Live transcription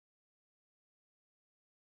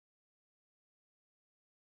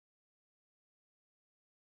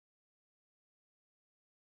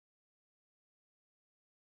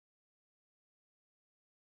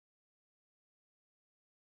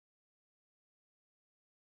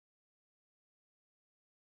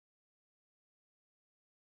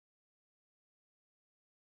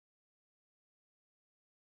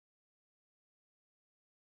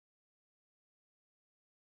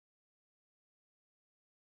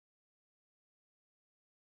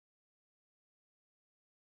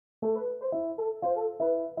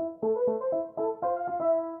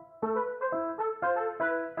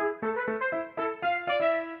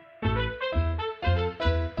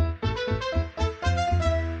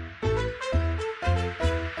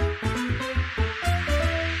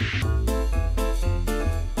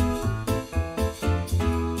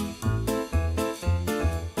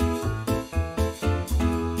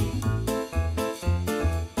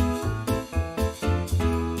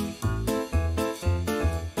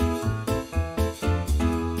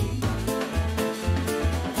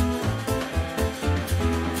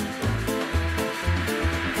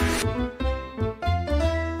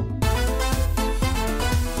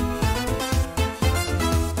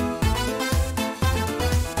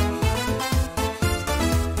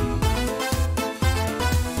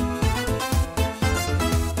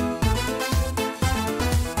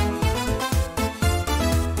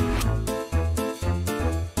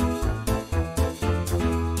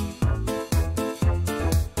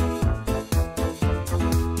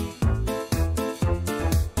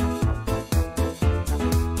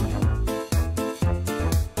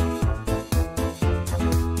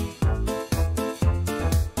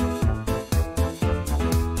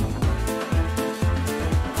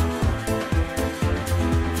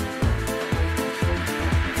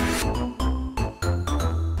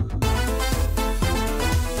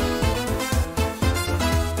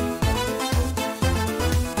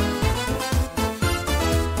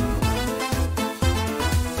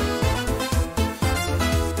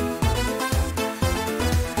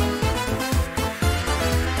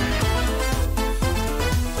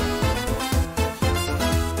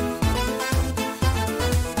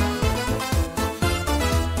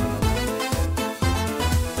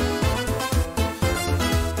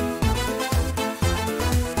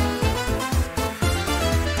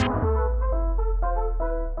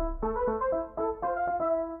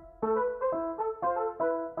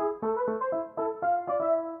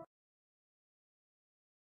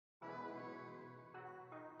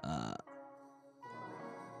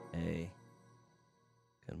Hey,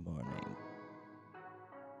 good morning.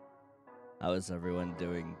 How is everyone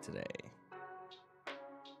doing today?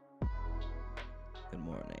 Good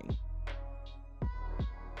morning.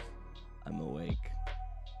 I'm awake.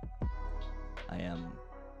 I am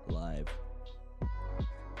alive.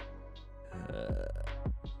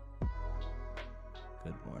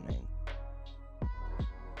 Good morning.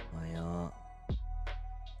 Oyo.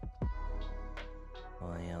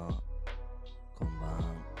 Oyo.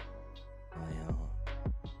 Konban. Oyo.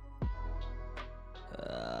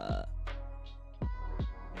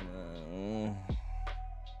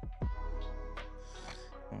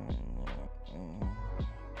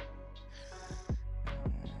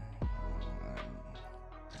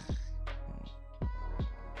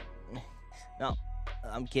 No,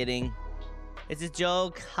 I'm kidding. It's a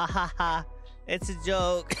joke. Ha ha ha. It's a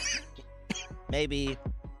joke. Maybe.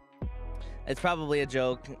 It's probably a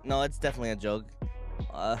joke. No, it's definitely a joke.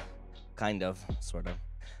 Kind of, sort of.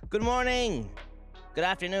 Good morning. Good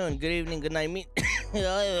afternoon. Good evening. Good night. Good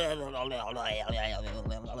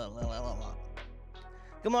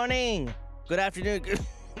morning. Good afternoon. Good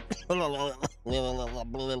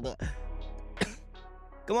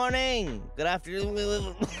morning. Good afternoon.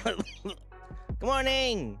 Good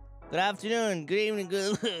morning. Good afternoon. Good evening.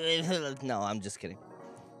 Good. No, I'm just kidding.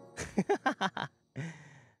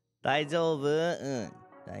 大丈夫？うん。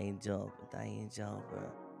大丈夫。大丈夫。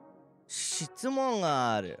質問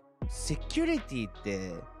がある。セキュリティっ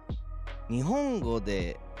て日本語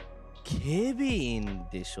で警備員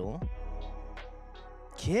でしょ？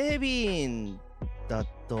警備員だ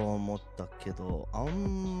と思ったけど、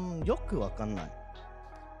よくわかんない。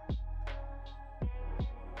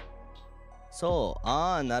そう、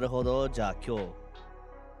なるほど。じゃあ今日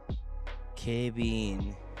警備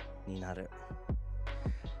員になる。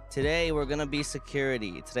Today we're gonna be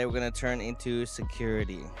security. Today we're gonna turn into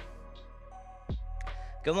security.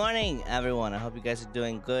 Good morning, everyone. I hope you guys are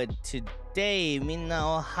doing good today. みんな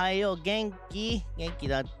おはよう。元気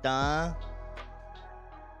だった？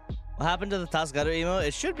 What happened to the Takaradachi emote?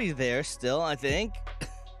 It should be there still, I think.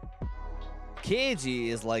 Keiji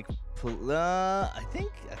is like, I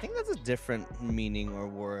think that's a different meaning or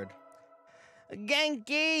word.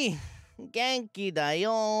 Genki da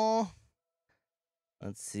yo.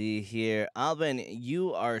 Let's see here. Alban,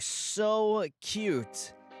 you are so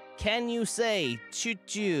cute. Can you say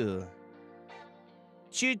choo-choo?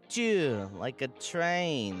 Choo-choo, like a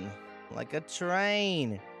train. Like a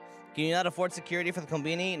train. Can you not afford security for the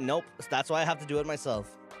Konbini? Nope. That's why I have to do it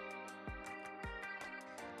myself.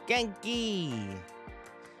 Genki.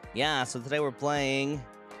 Yeah, so today we're playing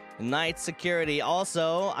night security.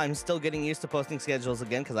 Also, I'm still getting used to posting schedules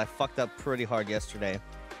again because I fucked up pretty hard yesterday.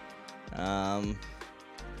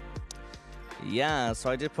 Yeah, so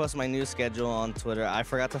I did post my new schedule on Twitter. I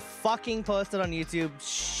forgot to fucking post it on YouTube.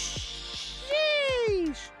 Sheesh.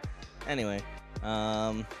 Anyway,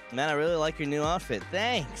 man, I really like your new outfit.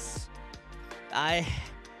 Thanks. I'm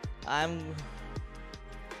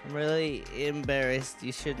really embarrassed.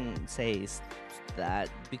 You shouldn't say that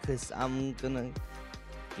because I'm gonna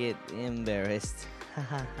get embarrassed.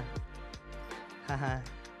 Haha. Haha.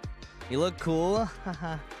 You look cool.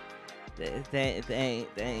 Haha.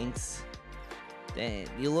 Thanks.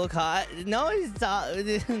 You look hot. No, stop.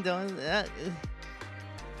 Don't.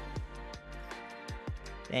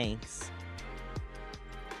 Thanks.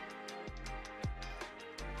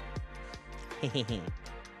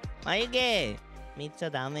 Mayuge, 見ちゃ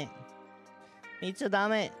ダメ。見ちゃダ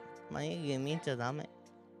メ。眉毛見ちゃダメ。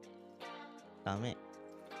ダメ。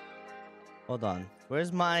Hold on.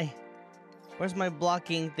 Where's my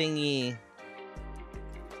blocking thingy?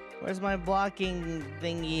 Where's my blocking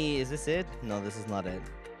thingy? Is this it? No, this is not it.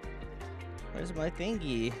 Where's my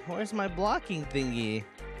thingy? Where's my blocking thingy?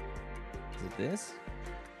 Is it this?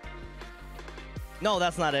 No,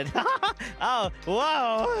 that's not it. Oh,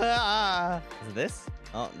 whoa. Is it this?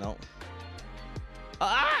 Oh, no.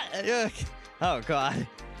 Oh, God.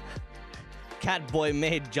 Catboy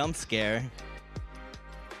made jump scare.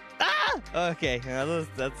 Ah! Okay,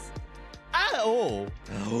 that's... Ah! Oh!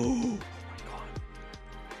 Oh my God.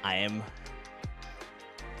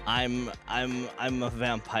 I'm a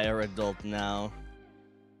vampire adult now.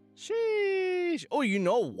 Sheesh. Oh, you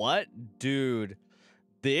know what? Dude,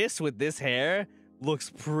 this with this hair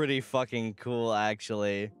looks pretty fucking cool,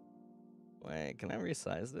 actually. Wait, can I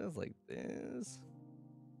resize this like this?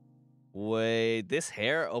 Wait, this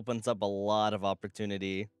hair opens up a lot of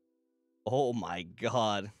opportunity. Oh my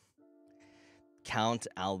God. Count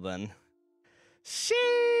Alban. Sheesh.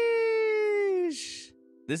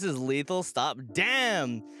 This is lethal. Stop.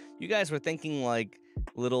 Damn. You guys were thinking like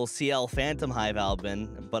little CL Phantom Hive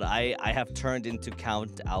Alban, but I have turned into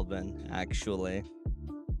Count Alban, actually.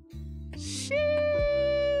 Sheesh.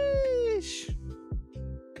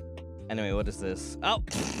 Anyway, what is this? Oh.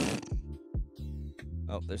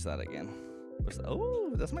 Oh, there's that again. What's that?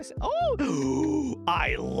 Oh, that's my... Oh!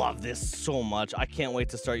 I love this so much. I can't wait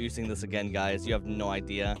to start using this again, guys. You have no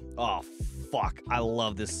idea. Oh, fuck. I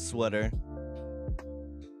love this sweater.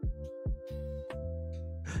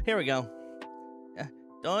 Here we go.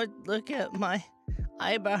 Don't look at my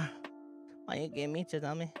eyebrow. Why you gave me to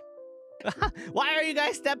dummy? Why are you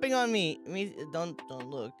guys stepping on me? Don't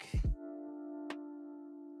look.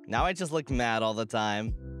 Now I just look mad all the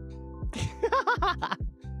time.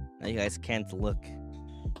 Now you guys can't look.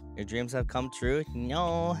 Your dreams have come true?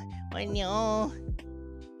 No. Oh no.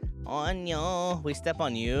 Oh no. We step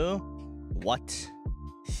on you? What?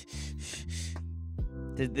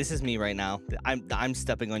 This is me right now. I'm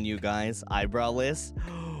stepping on you guys. Eyebrowless.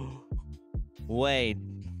 Wait.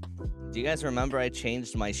 Do you guys remember I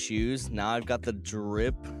changed my shoes? Now I've got the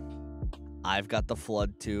drip. I've got the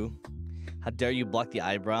flood too. How dare you block the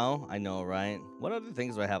eyebrow? I know, right? What other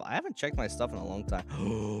things do I have? I haven't checked my stuff in a long time.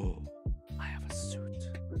 I have a suit.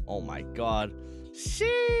 Oh my God.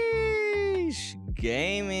 Sheesh.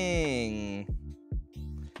 Gaming.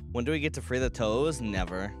 When do we get to free the toes?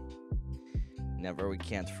 Never. Never. We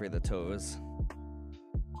can't free the toes.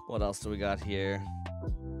 What else do we got here?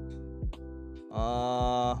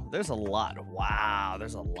 There's a lot. Wow,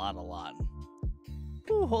 there's a lot.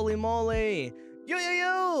 Ooh, holy moly. Yo,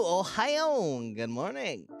 ohayo. Good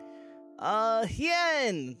morning.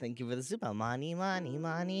 Hien. Thank you for the super. Money.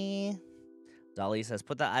 Dolly says,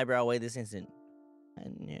 put that eyebrow away this instant.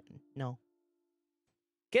 No.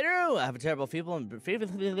 Keru, I have a terrible feeble, but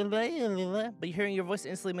hearing your voice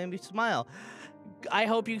instantly made me smile. I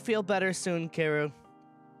hope you feel better soon, Keru.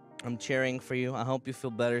 I'm cheering for you. I hope you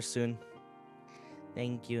feel better soon.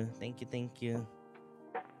 Thank you.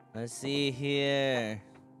 Let's see here.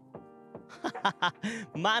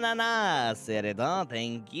 Manana, Seredon,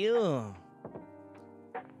 thank you.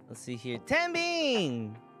 Let's see here.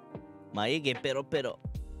 Tenbing! Mayuge, pero.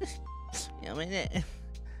 Yamene.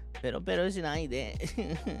 Pero shinai de.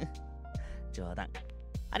 Jodan.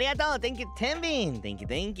 Arigato, thank you, Tenbing.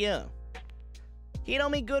 Thank you.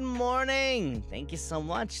 Hiromi, good morning. Thank you so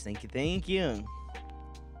much. Thank you.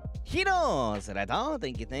 Hiro, Seredon,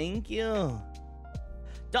 thank you.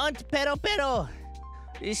 Don't pero.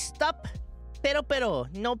 Stop. Pero.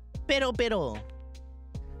 No pero.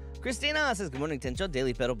 Christina says, good morning, Tencho.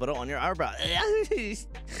 Daily pero on your eyebrow.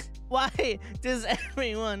 Why does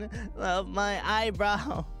everyone love my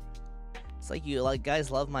eyebrow? It's like you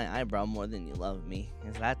guys love my eyebrow more than you love me.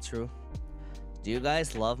 Is that true? Do you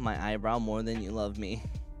guys love my eyebrow more than you love me?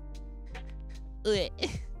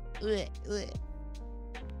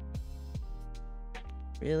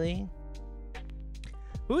 Really?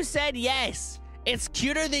 Who said yes? It's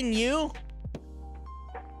cuter than you?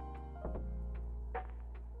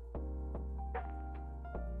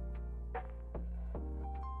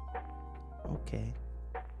 Okay.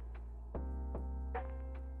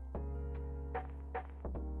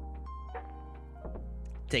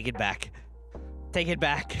 Take it back. Take it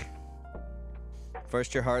back.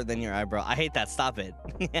 First your heart, then your eyebrow. I hate that. Stop it.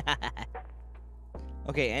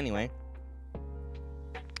 Okay, anyway.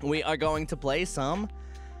 We are going to play some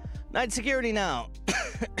night security now.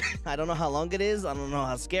 I don't know how long it is. I don't know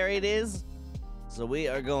how scary it is. So we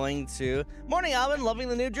are going to... Morning, Alban. Loving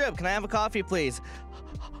the new drip. Can I have a coffee, please?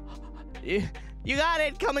 You got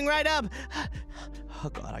it. Coming right up. Oh,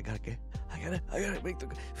 God. I gotta make the...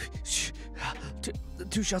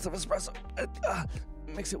 Two shots of espresso.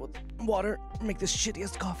 Mix it with water. Make this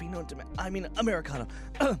shittiest coffee known to me. I mean, Americano.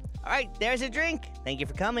 All right, there's a drink. Thank you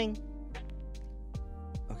for coming.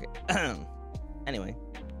 Okay. Anyway.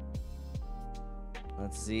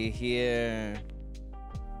 Let's see here.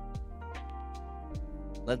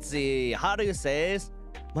 Let's see. Haru says,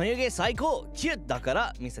 眉毛最高キュッだか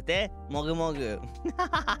ら見せてもぐもぐ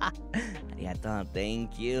ありがとう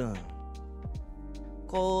Thank you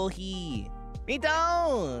コーヒー Me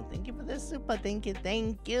too! Thank you for the super. Thank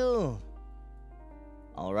you.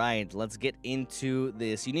 Alright, let's get into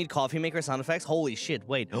this. You need coffee maker sound effects? Holy shit,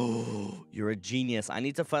 wait. Oh, you're a genius. I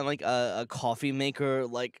need to find like a coffee maker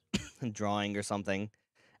like drawing or something.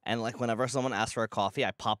 And like whenever someone asks for a coffee,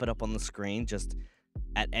 I pop it up on the screen just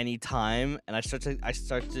at any time. And I start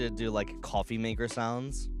to do like coffee maker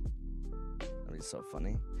sounds. That'd be so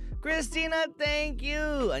funny. Christina, thank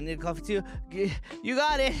you. I need coffee too. You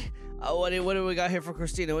got it. What do we got here for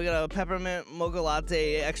Christina? We got a peppermint mocha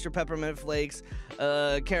latte, extra peppermint flakes,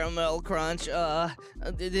 caramel crunch. What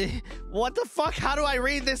the fuck? How do I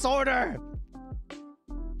read this order?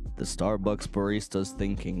 The Starbucks barista's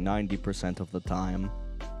thinking 90% of the time.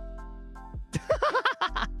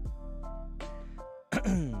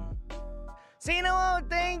 Sino,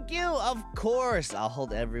 thank you. Of course, I'll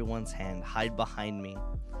hold everyone's hand. Hide behind me.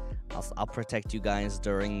 I'll protect you guys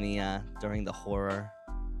during the horror.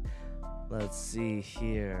 Let's see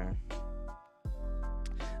here.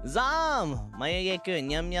 Zam! Mayuge-kun,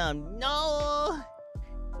 yum yum. No!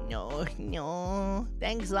 No.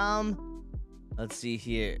 Thanks, Zam. Let's see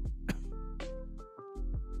here.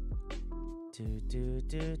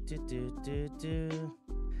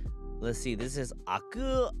 Let's see, this is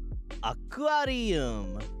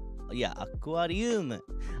aquarium. Yeah, aquarium.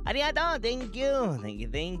 Arigato, thank you.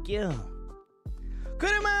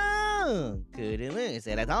 Kurumu,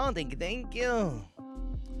 Seraton, thank you.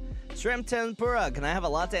 Shrimp tempura, can I have a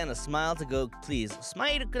latte and a smile to go, please?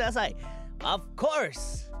 Smile kudasai. Of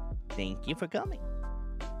course. Thank you for coming.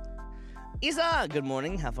 Isa, good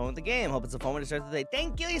morning. Have fun with the game. Hope it's a fun way to start the day.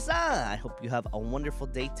 Thank you, Isa. I hope you have a wonderful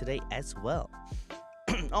day today as well.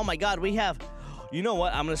 Oh my God, we have... You know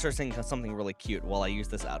what? I'm going to start saying something really cute while I use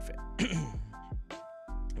this outfit.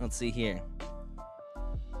 Let's see here.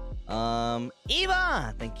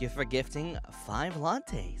 Eva, thank you for gifting 5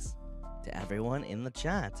 lattes to everyone in the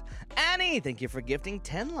chat. Annie, thank you for gifting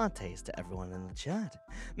 10 lattes to everyone in the chat.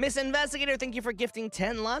 Miss Investigator, thank you for gifting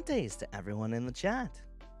 10 lattes to everyone in the chat.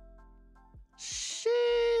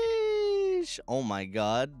 Sheesh. Oh my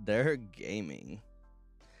God, they're gaming.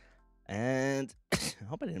 And I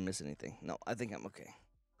hope I didn't miss anything. No, I think I'm okay.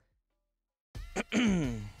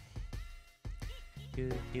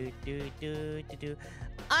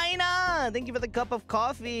 Aina, thank you for the cup of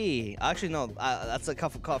coffee. Actually, no, that's a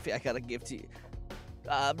cup of coffee I gotta give to you.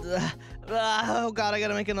 Oh God, I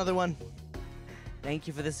gotta make another one. Thank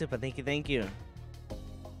you for the super. Thank you.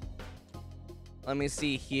 Let me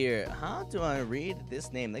see here. How do I read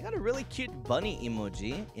this name? They got a really cute bunny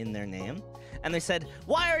emoji in their name. And they said,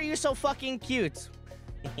 why are you so fucking cute?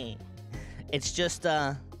 It's just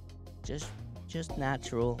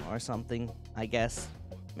natural or something, I guess.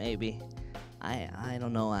 Maybe. I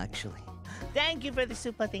don't know, actually. Thank you for the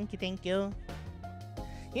super. Thank you.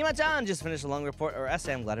 Hima-chan just finished a long report or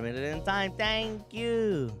essay. I'm glad I made it in time. Thank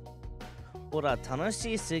you. Hora,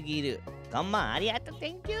 tanoshii sugiru. Gamma, arigato.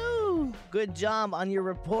 Thank you. Good job on your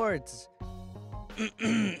reports.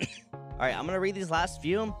 Alright, I'm gonna read these last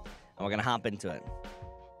few, and we're gonna hop into it.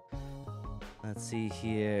 Let's see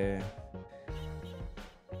here.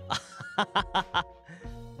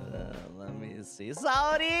 Let me see.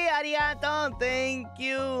 Saori, arigato. Thank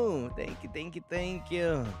you. Thank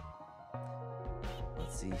you.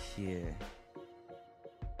 Let's see here.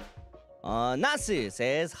 Nasu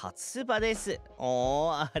says, Hatsuba desu.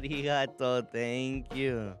 Oh, arigato. Thank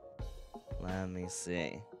you. Let me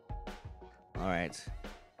see. All right.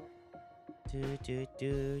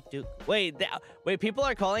 Wait, wait. People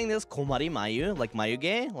are calling this komari mayu, like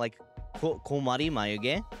mayuge, like komari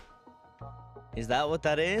mayuge. Is that what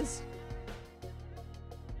that is?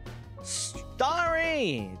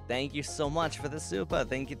 Starry, thank you so much for the super.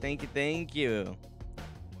 Thank you, thank you, thank you.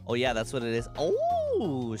 Oh yeah, that's what it is.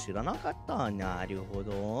 Oh, 知らなかった。なるほ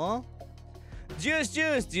ど。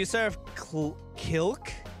Juice, do you serve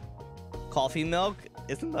KLERK? Coffee milk?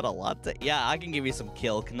 Isn't that a latte? Yeah, I can give you some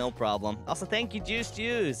KLERK, no problem. Also, thank you,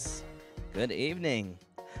 Juice. Good evening.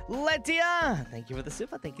 Letia, thank you for the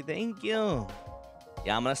super. Thank you, thank you.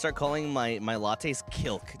 Yeah, I'm gonna start calling my lattes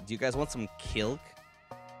KLERK. Do you guys want some KLERK?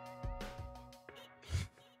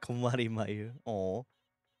 Komari mayu. Oh,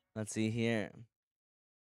 let's see here.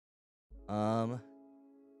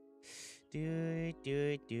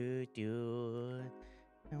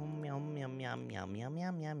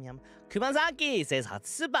 Kumazaki says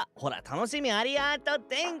Hatsuba. Hora, tanoshimi arigato.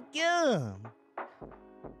 Thank you.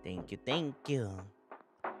 Thank you, thank you.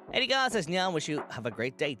 Erika says, Nyan, wish you have a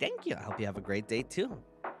great day. Thank you. I hope you have a great day too.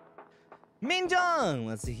 Minjong,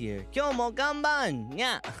 let's see here. Kyomo ganban.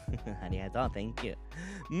 Yeah. Arigato, thank you.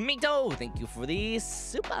 Mito, thank you for the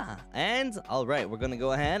super. And all right, we're gonna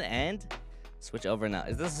go ahead and switch over now.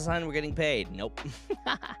 Is this a sign we're getting paid? Nope.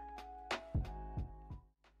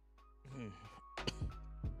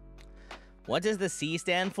 What does the C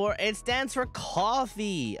stand for? It stands for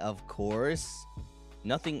coffee, of course.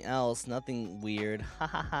 Nothing else, nothing weird. Ha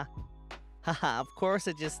ha ha. Ha ha, of course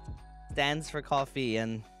it just stands for coffee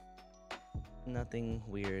and nothing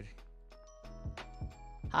weird.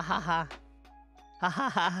 Ha ha ha. Ha ha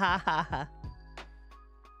ha ha ha ha.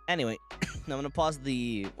 Anyway, I'm gonna pause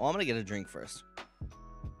the... Well, I'm gonna get a drink first.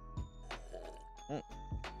 I'm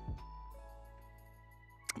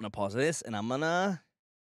gonna pause this and I'm gonna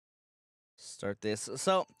start this.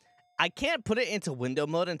 So, I can't put it into window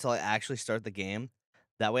mode until I actually start the game.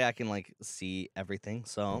 That way I can, like, see everything.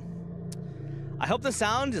 So, I hope the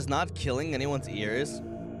sound is not killing anyone's ears.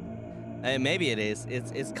 And maybe it is.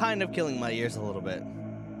 It's kind of killing my ears a little bit.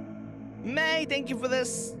 May, thank you for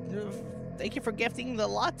this. Thank you for gifting the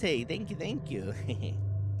latte. Thank you, thank you.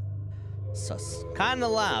 Sus. Kind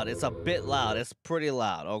of loud. It's a bit loud. It's pretty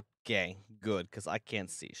loud. Okay, good, because I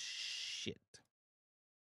can't see shit.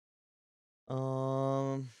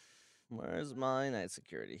 Where's my night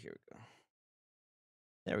security? Here we go.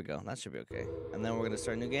 There we go. That should be okay. And then we're going to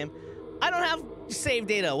start a new game. I don't have save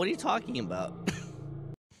data. What are you talking about?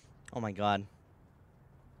 Oh my god.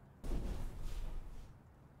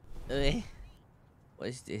 What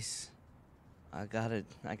is this? I got a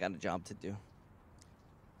job to do.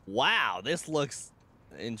 Wow, this looks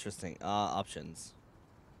interesting. Options.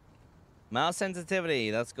 Mouse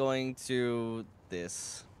sensitivity. That's going to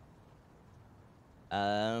this.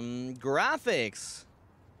 Graphics.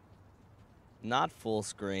 Not full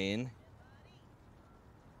screen.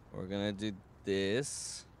 We're gonna do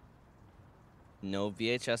this. No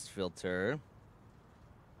VHS filter.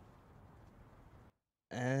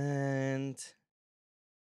 And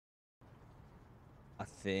I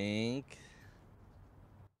think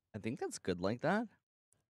that's good like that.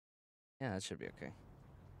 Yeah, that should be okay.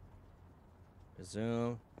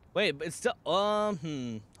 Resume. Wait, but it's still hold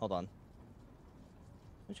on.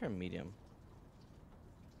 Let me try medium.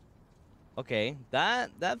 Okay,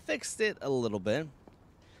 that fixed it a little bit.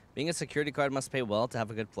 Being a security guard must pay well to have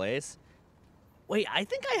a good place. Wait, I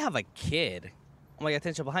think I have a kid. Oh my god,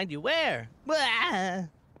 attention behind you. Where? Blah!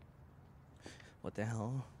 What the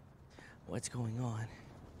hell? What's going on?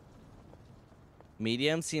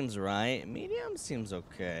 Medium seems right. Medium seems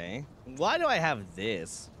okay. Why do I have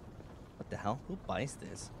this? What the hell? Who buys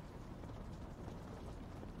this?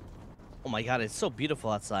 Oh my god, it's so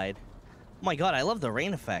beautiful outside. Oh my god, I love the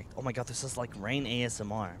rain effect. Oh my god, this is like rain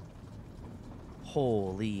ASMR.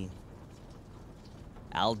 Holy.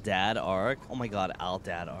 Aldad arc. Oh my god,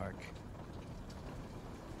 Aldad arc.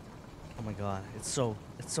 Oh my god, it's so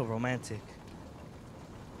romantic.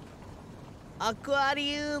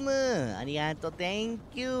 Aquarium! Arigato, thank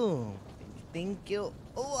you. Thank you.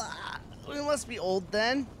 Oh, we must be old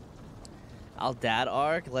then. Aldad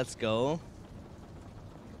arc, let's go.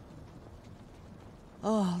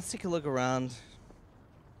 Oh, let's take a look around.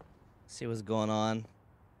 See what's going on.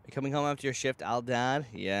 You coming home after your shift, Aldad?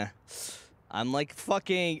 Yeah. I'm like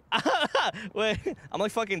fucking... Wait, I'm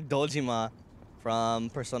like fucking Dojima from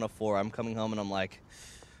Persona 4. I'm coming home and I'm like...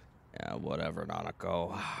 Yeah, whatever,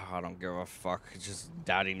 Nanako. I don't give a fuck. Just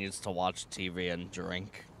daddy needs to watch TV and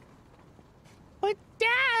drink. But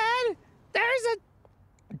Dad! There's a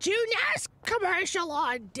Junior's commercial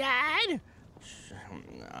on, Dad!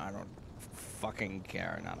 I don't fucking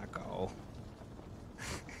care, Nanako.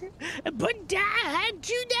 But Dad,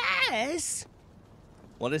 Judas!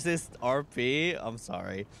 What is this, RP? I'm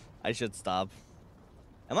sorry. I should stop.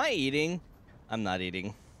 Am I eating? I'm not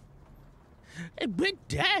eating. But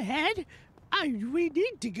Dad, we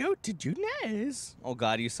need to go to Judas. Oh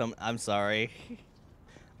God, I'm sorry.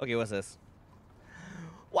 Okay, what's this?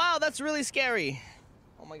 Wow, that's really scary.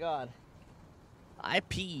 Oh my God. I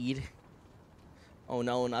peed. Oh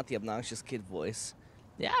no, not the obnoxious kid voice.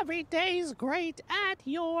 Every day's great at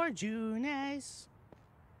your Junes.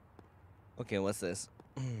 Okay, what's this?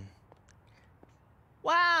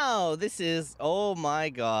 Wow, this is... Oh my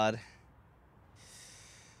God.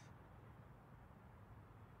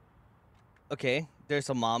 Okay, there's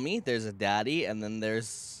a mommy, there's a daddy, and then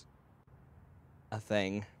there's a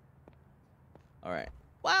thing. Alright.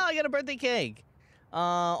 Wow, I got a birthday cake.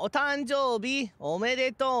 Otanjoubi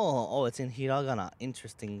omedetou. Oh, it's in hiragana.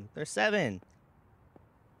 Interesting. There's 7.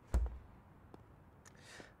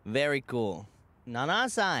 Very cool. 7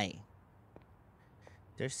 歳.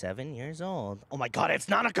 They're 7 years old. Oh my God, it's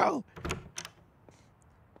Nanako! Oh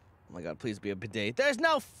my God, please be a bidet. There's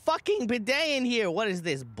no fucking bidet in here! What is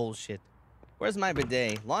this bullshit? Where's my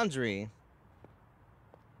bidet? Laundry.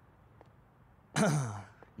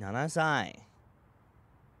 7 歳.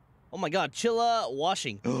 Oh my God, Chilla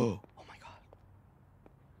washing. Oh my God.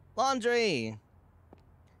 Laundry.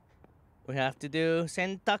 We have to do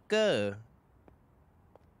sentaku.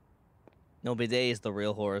 No, bidet is the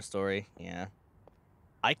real horror story. Yeah.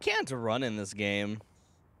 I can't run in this game.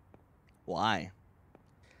 Why?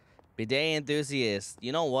 Bidet enthusiast.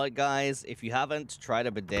 You know what, guys? If you haven't tried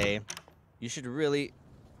a bidet, you should really...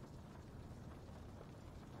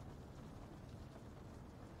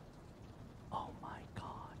 Oh my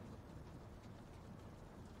God.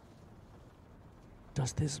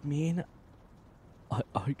 Does this mean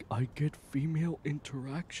I get female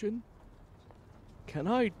interaction? Can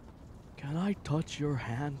I touch your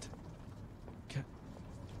hand?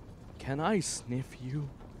 Can I sniff you?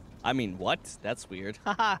 I mean, what? That's weird.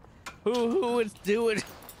 Haha. Who would do it?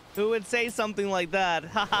 Who would say something like that?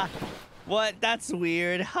 Haha. What? That's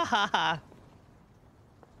weird. Haha.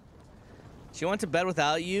 She went to bed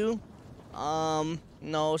without you?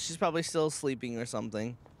 No, she's probably still sleeping or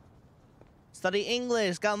something. Study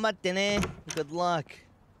English. Ganbatte ne. Good luck.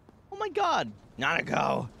 Oh my God.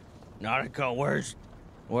 Nanako. Nanako,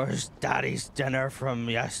 where's Daddy's dinner from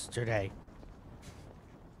yesterday?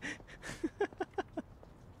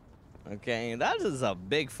 Okay, that is a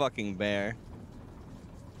big fucking bear.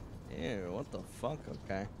 Ew, what the fuck?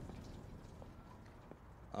 Okay.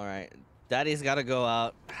 Alright, Daddy's gotta go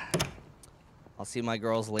out. I'll see my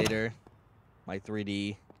girls later. My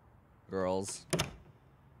 3D girls.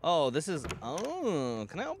 Oh, this is... Oh,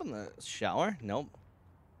 can I open the shower? Nope.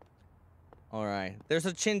 Alright, there's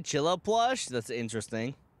a chinchilla plush. That's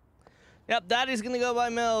interesting. Yep, Daddy's gonna go buy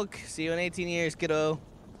milk. See you in 18 years, kiddo.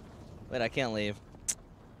 Wait, I can't leave.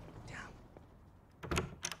 Damn.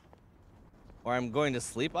 Or I'm going to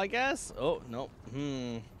sleep, I guess? Oh, nope.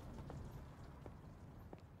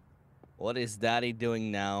 What is Daddy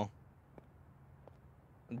doing now?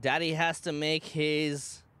 Daddy has to make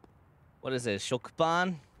his... What is it?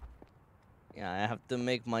 Shokupan? Yeah, I have to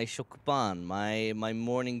make my shokupan, my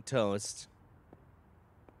morning toast.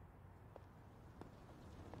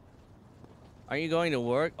 Are you going to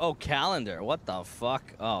work? Oh, calendar. What the fuck?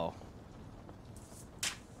 Oh.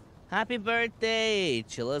 Happy birthday!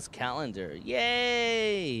 Chilla's calendar.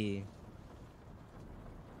 Yay!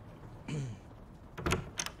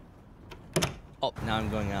 Oh, now I'm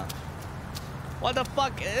going out. What the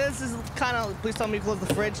fuck? This is kind of... Please tell me to close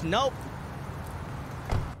the fridge. Nope.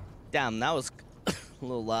 Damn, that was a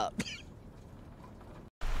little loud.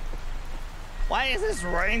 Why is this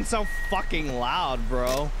rain so fucking loud,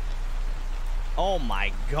 bro? Oh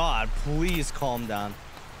my God, please calm down.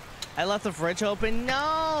 I left the fridge open.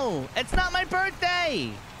 No, it's not my birthday.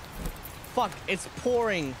 Fuck, it's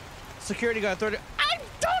pouring. Security guard 30.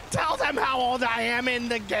 Don't tell them how old I am in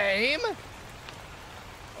the game.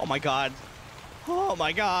 Oh my God. Oh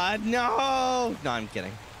my God, no. No, I'm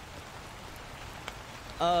kidding.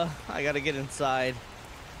 I gotta get inside.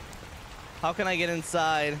 How can I get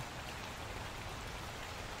inside?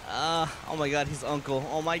 Oh my God, he's uncle.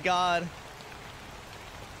 Oh my God.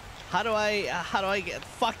 How do I get...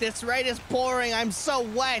 Fuck, this rain is pouring. I'm so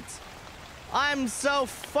wet. I'm so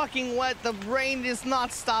fucking wet. The rain is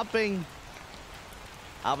not stopping.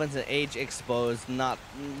 Alban's an age exposed, not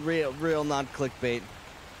real, not clickbait.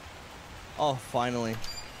 Oh, finally.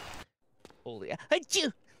 Holy...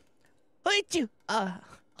 Achoo! Achoo!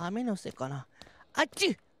 雨のせいかな。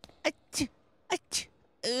Achoo! Achoo! Achoo!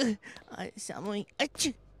 Samui.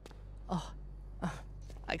 Achoo. Oh,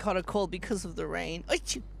 I caught a cold because of the rain.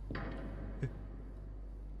 Achoo.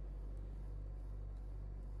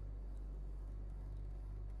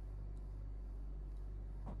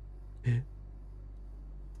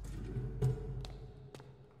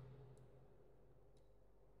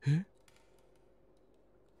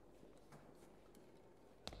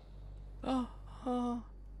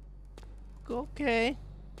 Okay.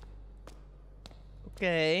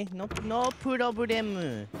 Okay, no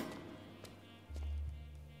problem.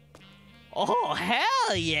 Oh,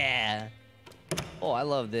 hell yeah! Oh, I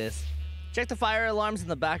love this. Check the fire alarms in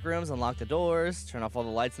the back rooms, unlock the doors, turn off all the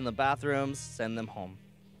lights in the bathrooms, send them home.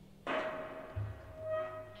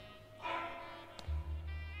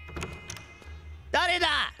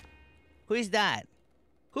 Da-da-da! Who is that?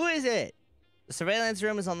 Who is it? The surveillance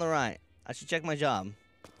room is on the right. I should check my job.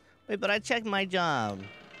 Wait, but I checked my job.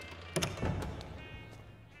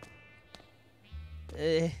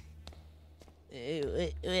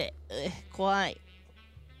 Quiet.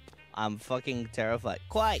 I'm fucking terrified.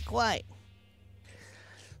 Quiet.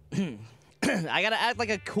 I gotta act like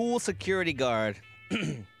a cool security guard.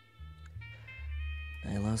 I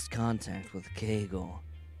lost contact with Keigo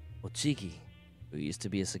Ochiki, who used to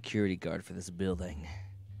be a security guard for this building.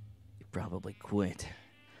 He probably quit.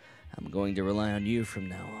 I'm going to rely on you from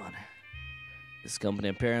now on. This company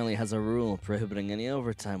apparently has a rule prohibiting any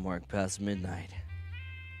overtime work past midnight.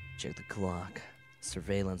 Check the clock,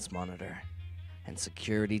 surveillance monitor, and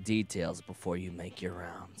security details before you make your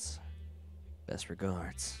rounds. Best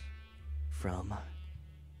regards, from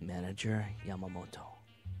Manager Yamamoto.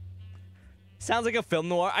 Sounds like a film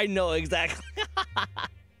noir. I know exactly.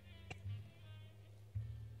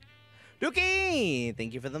 Duki,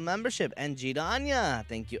 thank you for the membership. And Jiranya,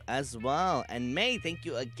 thank you as well. And May, thank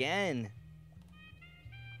you again.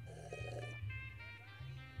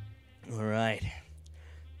 All right,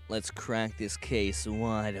 let's crack this case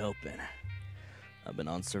wide open. I've been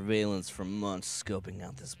on surveillance for months scoping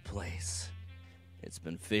out this place. It's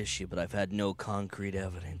been fishy, but I've had no concrete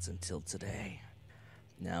evidence until today.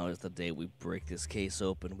 Now is the day we break this case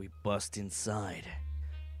open, we bust inside,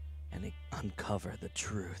 and uncover the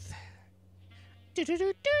truth.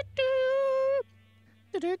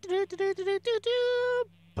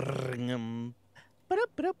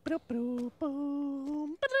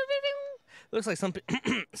 Looks like some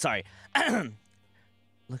sorry.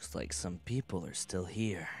 Looks like some people are still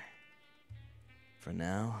here. For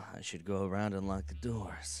now, I should go around and lock the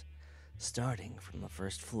doors, starting from the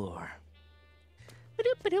first floor.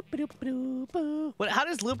 What? How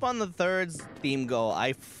does Loop on the Third's theme go?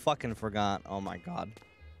 I fucking forgot. Oh my god.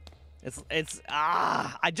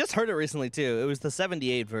 I just heard it recently too. It was the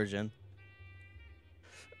 78 version.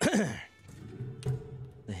 The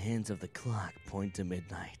hands of the clock point to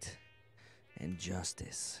midnight and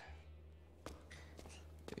justice.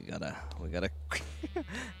 We gotta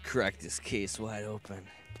crack this case wide open.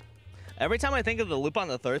 Every time I think of the Loop on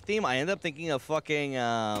the Third theme, I end up thinking of fucking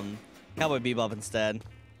Cowboy Bebop instead.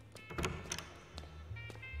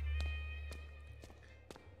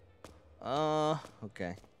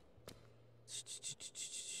 Okay.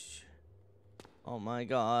 Oh my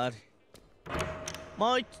god.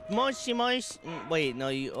 Moshi. Wait, no,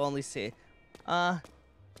 you only say.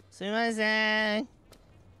 Sumimasen.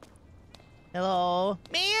 Hello.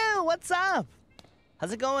 Miu, what's up?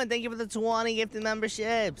 How's it going? Thank you for the 20 gifted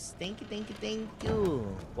memberships. Thank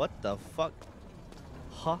you. What the fuck?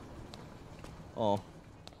 Huh? Oh.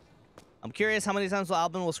 I'm curious how many times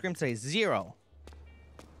Alban will scream today. 0.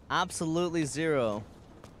 Absolutely 0.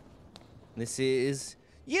 This is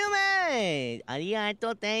Yume!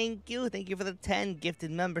 Arigato, thank you. Thank you for the 10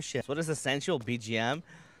 gifted memberships. What is the sensual BGM?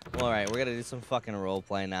 Alright, we're gonna do some fucking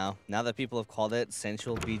roleplay now. Now that people have called it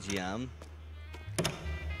sensual BGM.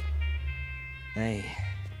 Hey.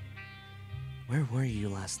 Where were you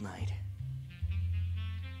last night?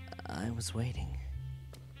 I was waiting.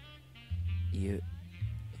 You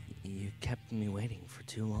kept me waiting for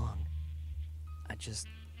too long. I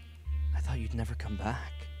thought you'd never come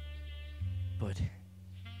back. But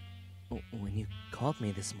when you called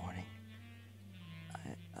me this morning,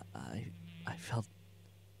 I felt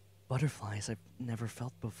butterflies I've never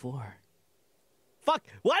felt before. Fuck!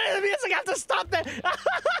 Why did the music have to stop there?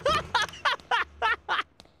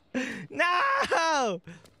 No!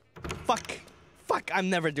 Fuck! I'm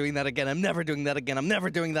never doing that again. I'm never doing that again. I'm never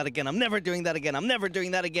doing that again. I'm never doing that again. I'm never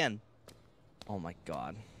doing that again. Oh my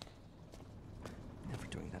god. Never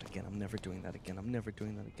doing that again. I'm never doing that again. I'm never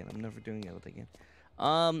doing that again. I'm never doing that again.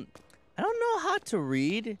 I don't know how to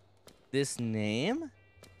read this name.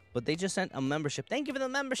 But they just sent a membership. Thank you for the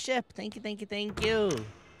membership. Thank you, thank you, thank you.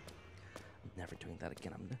 I'm never doing that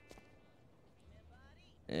again.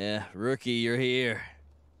 Yeah, rookie, you're here.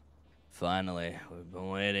 Finally, we've been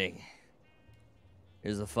waiting.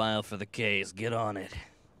 Here's the file for the case. Get on it.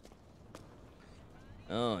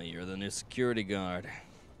 Oh, you're the new security guard.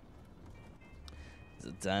 Is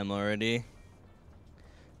it time already?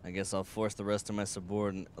 I guess I'll force the rest of my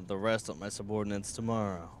subordinates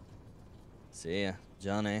tomorrow. See ya,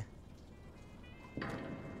 Johnny.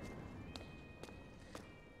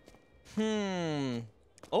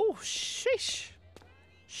 Oh, shish.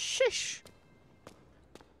 Shish.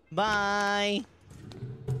 Bye.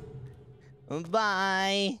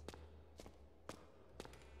 Bye.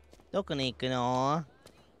 Where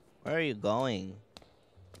are you going?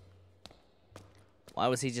 Why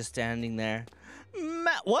was he just standing there?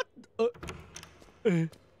 What? Did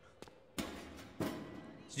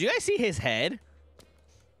you guys see his head?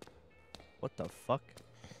 What the fuck?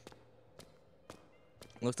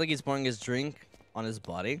 Looks like he's pouring his drink on his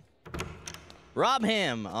body. Rob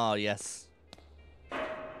him! Oh, yes.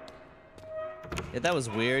 Yeah, that was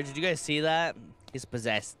weird. Did you guys see that? He's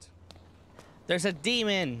possessed. There's a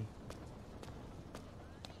demon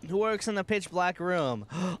who works in the pitch black room.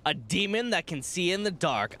 A demon that can see in the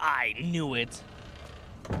dark. I knew it.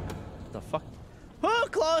 What the fuck? Who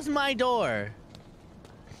closed my door?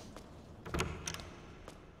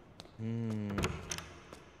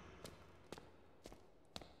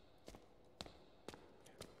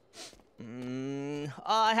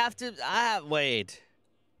 Oh, wait.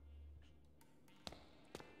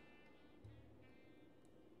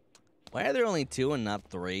 Why are there only 2 and not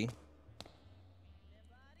 3?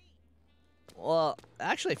 Well,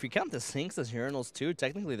 actually, if you count the sinks as urinals too,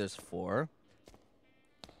 technically there's 4.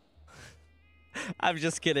 I'm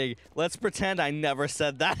just kidding. Let's pretend I never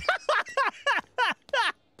said that.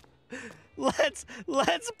 Let's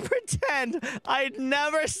pretend I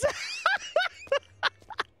never said.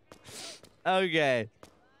 Okay.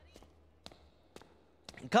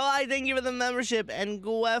 Kawai, thank you for the membership, and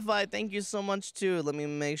Guefi, thank you so much too. Let me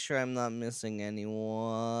make sure I'm not missing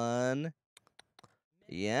anyone.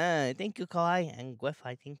 Yeah, thank you, Kawai, and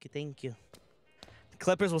Guefi, thank you.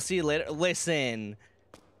 Clippers, we'll see you later. Listen,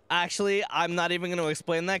 actually, I'm not even going to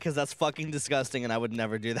explain that because that's fucking disgusting, and I would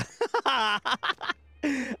never do that.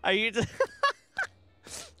 Are you?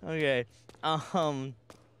 Okay.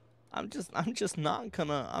 I'm just not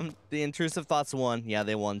gonna. The intrusive thoughts won. Yeah,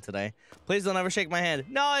 they won today. Please don't ever shake my hand.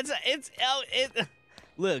 No, it.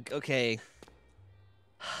 Look, okay.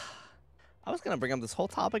 I was gonna bring up this whole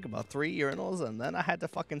topic about 3 urinals, and then I had to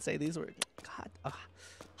fucking say these words. God,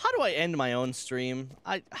 how do I end my own stream?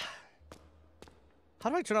 How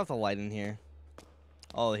do I turn off the light in here?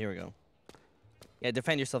 Oh, here we go. Yeah,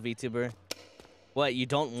 defend yourself, VTuber. What? You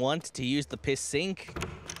don't want to use the piss sink?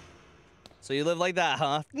 So you live like that,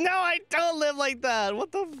 huh? No, I don't live like that.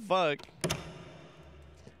 What the fuck?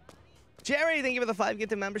 Jerry, thank you for the 5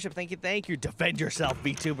 gifted membership. Thank you. Defend yourself,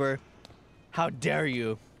 VTuber. How dare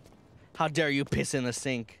you? How dare you piss in the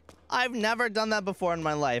sink? I've never done that before in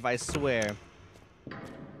my life, I swear.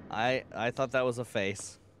 I thought that was a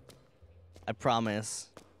face. I promise.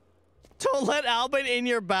 Don't let Alban in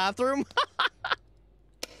your bathroom.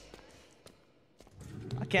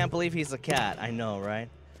 I can't believe he's a cat. I know, right?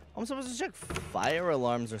 I'm supposed to check fire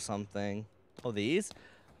alarms or something. Oh, these?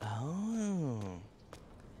 Oh.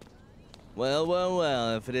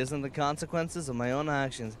 Well, if it isn't the consequences of my own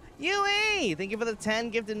actions. Yui! Thank you for the 10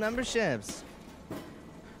 gifted memberships.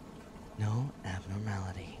 No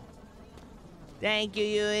abnormality. Thank you,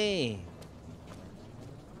 Yui.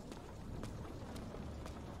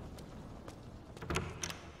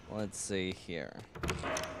 Let's see here.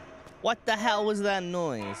 What the hell was that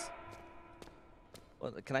noise?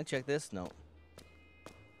 What, can I check this? No.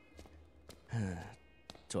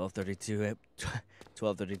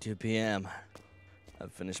 12:32 p.m.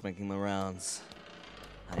 I've finished making my rounds.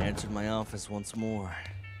 I entered my office once more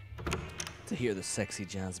to hear the sexy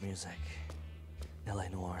jazz music, LA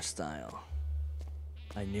Noir style.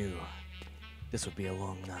 I knew this would be a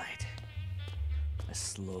long night. I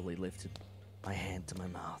slowly lifted my hand to my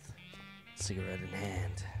mouth, cigarette in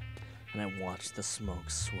hand, and I watched the smoke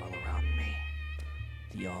swirl around me.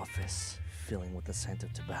 The office filling with the scent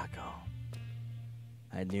of tobacco.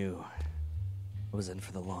 I knew I was in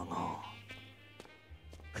for the long haul.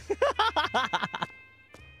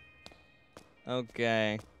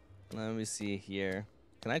 Okay, let me see here.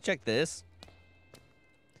 Can I check this?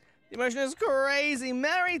 The emotion is crazy.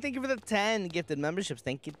 Mary, thank you for the 10 gifted memberships.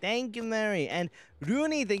 Thank you, Mary. And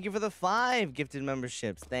Rooney, thank you for the 5 gifted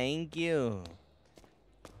memberships. Thank you.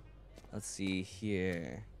 Let's see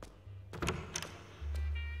here.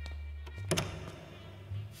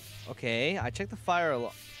 Okay, I checked the fire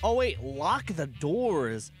alarm. Oh wait, lock the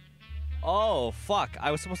doors. Oh fuck,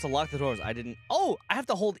 I was supposed to lock the doors. I didn't. Oh, I have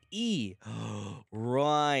to hold E.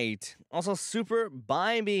 Right. Also, Super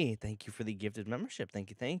Bimey, thank you for the gifted membership.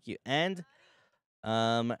 Thank you. And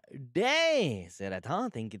Day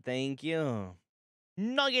Seratan, thank you.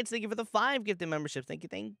 Nuggets, thank you for the 5 gifted memberships. Thank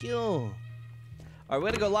you. All right, we're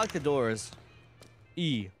gonna go lock the doors.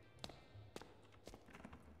 E.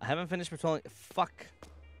 I haven't finished patrolling. Fuck.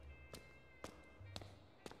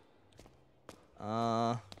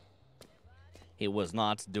 He was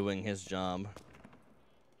not doing his job.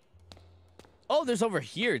 Oh, there's over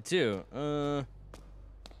here too. Am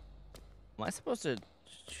I supposed to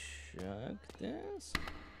check this?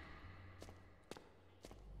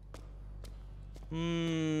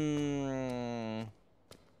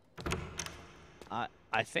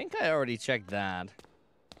 I think I already checked that.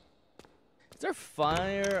 Is there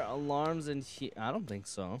fire alarms in here? I don't think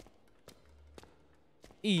so.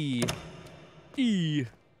 E.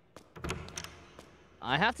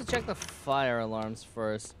 I have to check the fire alarms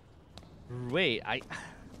first. Wait, is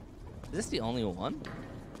this the only one?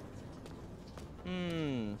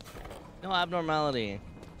 No abnormality.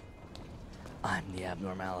 I'm the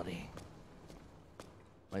abnormality.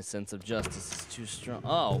 My sense of justice is too strong.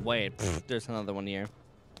 Oh, wait. There's another one here.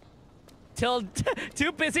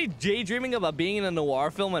 Too busy daydreaming about being in a noir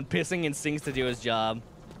film and pissing instincts to do his job.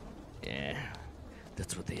 Yeah,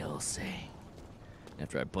 that's what they all say.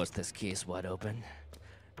 After I bust this case wide open,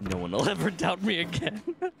 no one will ever doubt me again.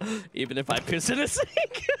 Even if I piss in a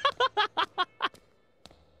sink.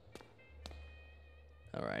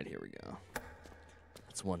 Alright, here we go.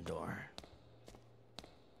 That's one door.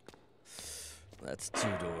 That's 2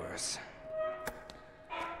 doors.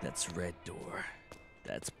 That's red door.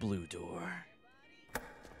 That's blue door.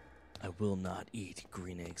 I will not eat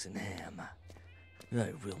green eggs and ham.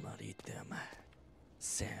 I will not eat them.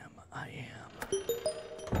 Sam, I am.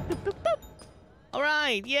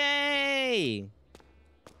 Alright, yay!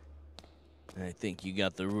 I think you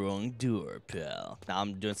got the wrong door, pal. Now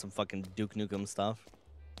I'm doing some fucking Duke Nukem stuff.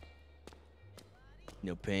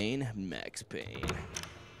 No pain, max pain.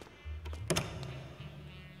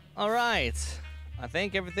 Alright. I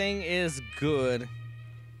think everything is good.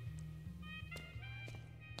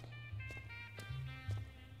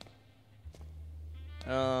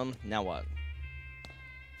 Now what?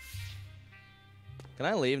 Can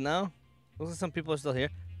I leave now? Looks like some people are still here.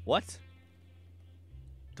 What?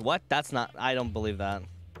 What? That's not... I don't believe that.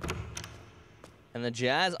 And the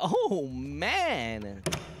jazz? Oh, man!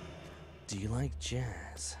 Do you like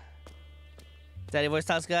jazz? Daddy Voice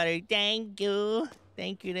Talk Scotty, thank you.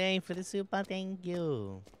 Thank you, Dave, for the super. Thank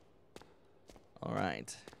you.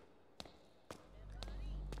 Alright.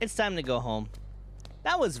 It's time to go home.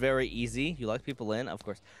 That was very easy. You like people in? Of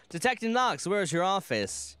course. Detective Knox, where's your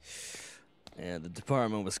office? Yeah, the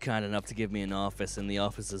department was kind enough to give me an office in the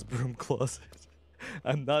office's broom closet.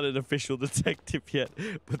 I'm not an official detective yet,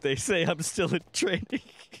 but they say I'm still in training.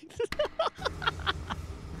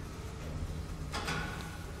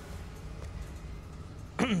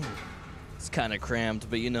 It's kind of cramped,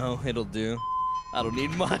 but you know, it'll do. I don't need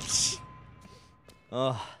much.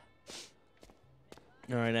 Oh.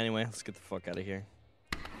 Alright, anyway, let's get the fuck out of here.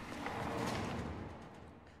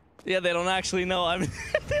 Yeah, they don't actually know I'm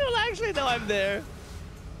they don't actually know I'm there.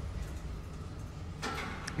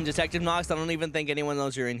 Detective Knox, I don't even think anyone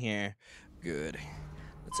knows you're in here. Good.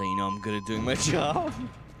 That's how you know I'm good at doing my job.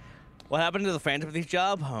 What happened to the Phantom Thief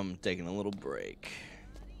job? I'm taking a little break.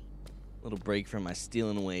 A little break from my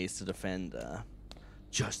stealing ways to defend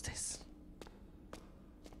justice.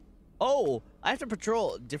 Oh, I have to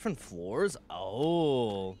patrol different floors?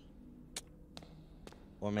 Oh.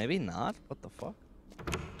 Or maybe not. What the fuck?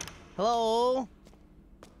 Hello?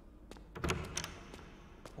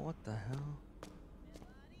 What the hell?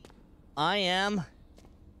 I am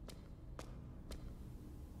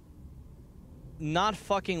not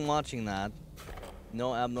fucking watching that.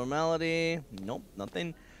 No abnormality. Nope,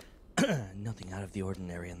 nothing. Nothing out of the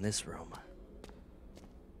ordinary in this room.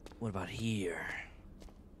 What about here?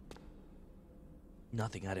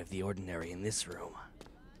 Nothing out of the ordinary in this room.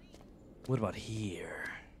 What about here?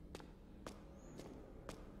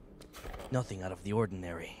 Nothing out of the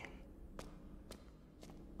ordinary.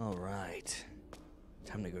 All right.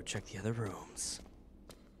 Time to go check the other rooms.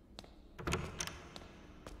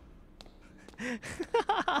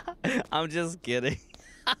 I'm just kidding.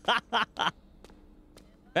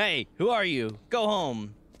 Hey, who are you? Go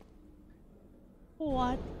home.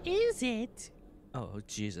 What is it? Oh,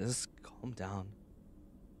 Jesus. Calm down.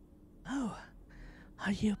 Oh,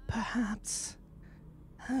 are you perhaps...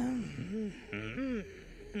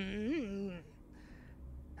 You're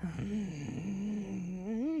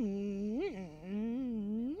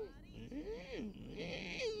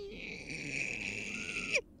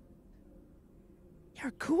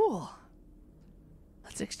cool.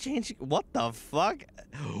 Let's exchange. What the fuck?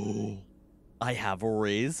 I have a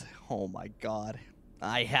raise. Oh my god.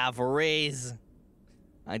 I have a raise.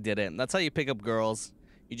 I did it. That's how you pick up girls.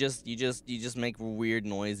 You just make weird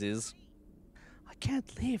noises. I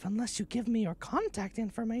can't leave unless you give me your contact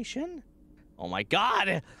information. Oh my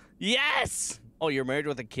god. Yes. Oh, you're married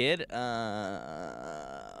with a kid? I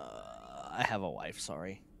have a wife,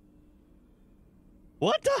 sorry.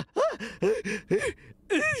 What the?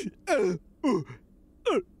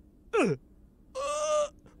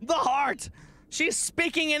 The heart! She's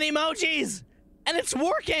speaking in emojis! And it's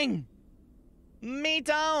working!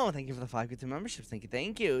 Mito! Thank you for the 5 good memberships. Thank you,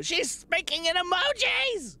 thank you. She's speaking in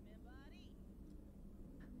emojis!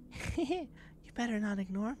 You better not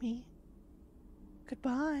ignore me.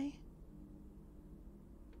 Goodbye.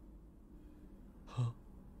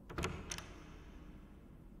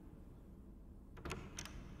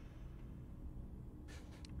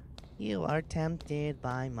 You are tempted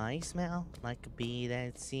by my smell, like a bee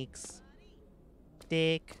that seeks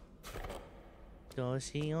dick.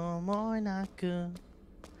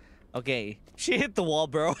 Okay, she hit the wall,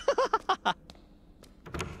 bro.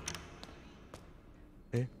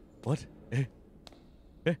 What?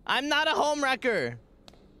 I'm not a homewrecker.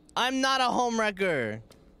 I'm not a homewrecker.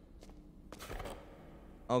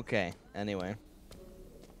 Okay, anyway.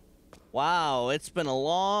 Wow, it's been a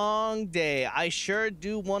long day. I sure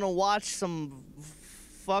do want to watch some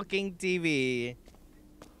fucking TV.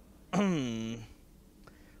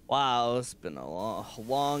 Wow, it's been a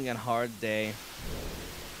long and hard day.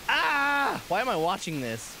 Ah! Why am I watching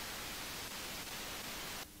this?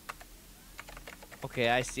 Okay,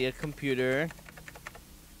 I see a computer.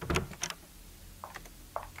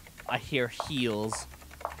 I hear heels.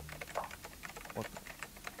 What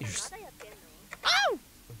the? Ow!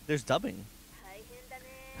 There's dubbing.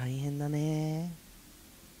 大変だね。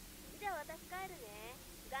じゃあ私帰るね。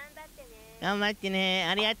頑張ってね。頑張ってね。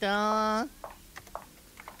ありがとう。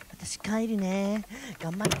私帰るね。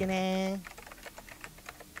頑張ってね。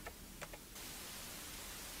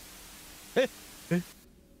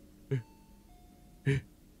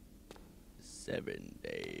7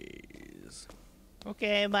 days.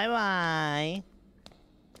 Okay, bye bye.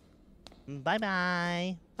 Bye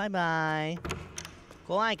bye. Bye bye.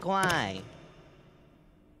 怖い怖い。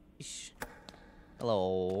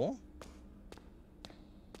Hello.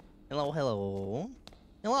 Hello, hello.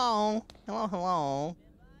 Hello. Hello, hello.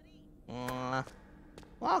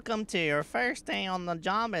 Welcome to your first day on the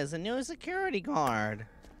job as a new security guard.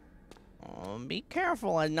 Be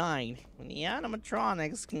careful at night. The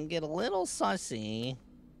animatronics can get a little sussy.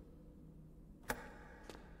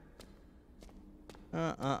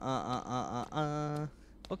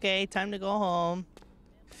 Okay, time to go home.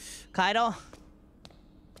 Kaitou.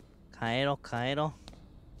 Kaitou.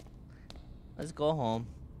 Let's go home.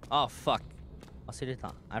 Oh, fuck. I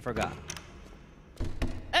forgot.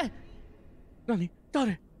 Eh! Nani?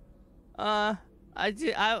 Dare? I'm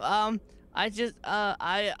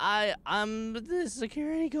the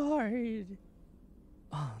security guard.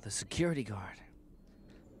 Oh, the security guard.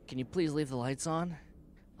 Can you please leave the lights on?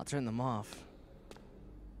 I'll turn them off.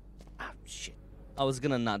 Oh, shit. I was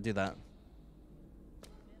gonna not do that.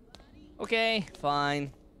 Okay,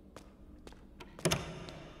 fine.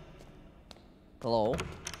 Hello?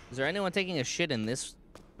 Is there anyone taking a shit in this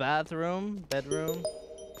bedroom?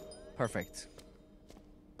 Perfect.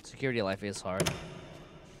 Security life is hard.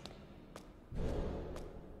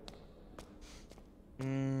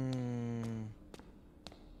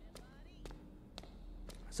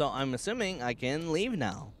 So I'm assuming I can leave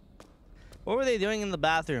now. What were they doing in the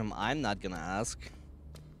bathroom? I'm not gonna ask.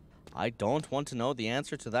 I don't want to know the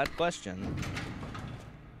answer to that question.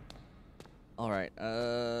 Alright,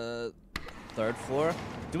 third floor.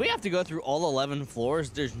 Do we have to go through all 11 floors?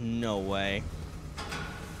 There's no way.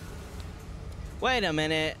 Wait a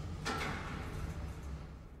minute.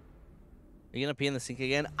 Are you gonna pee in the sink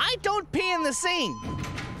again? I don't pee in the sink!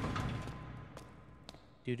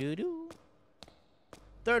 Doo-doo-doo.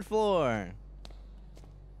 Third floor.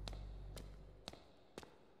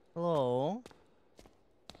 Hello?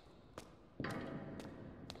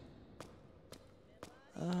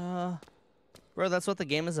 Bro, that's what the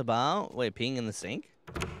game is about? Wait, peeing in the sink?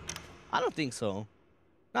 I don't think so.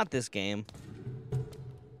 Not this game.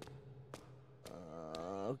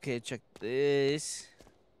 Okay, check this.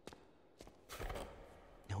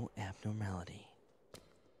 No abnormality.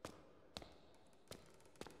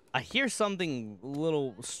 I hear something a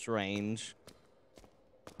little strange.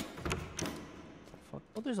 Fuck.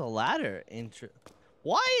 Oh, there's a ladder.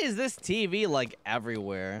 Why is this TV like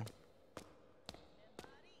everywhere?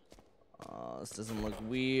 Oh, this doesn't look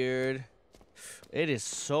weird. It is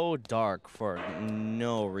so dark for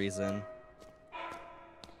no reason.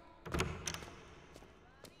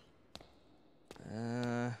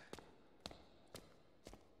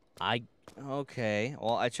 Okay.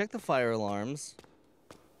 Well, I checked the fire alarms.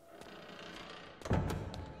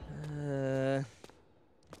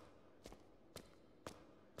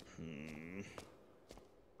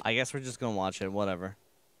 I guess we're just gonna watch it. Whatever.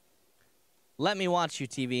 Let me watch you,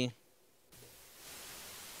 TV.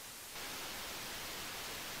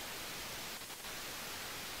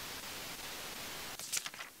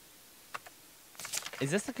 Is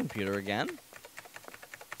this the computer again?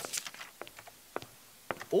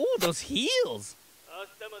 Oh, those heels!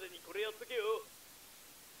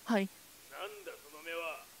 Hi.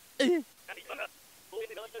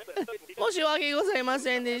 申し訳ございま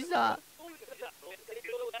せんでした。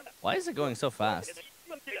Why is it going so fast?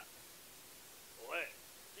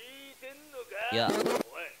 Yeah.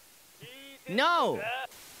 No!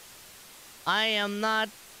 I am not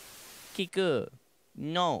Kiku.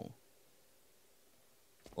 No.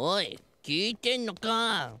 おい、聞いてんの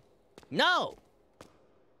か? No!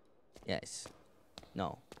 Yes.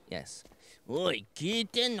 No. Yes. おい、聞い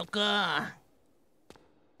てんのか?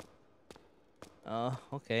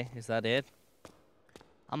 Okay. Is that it?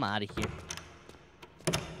 I'm out of here.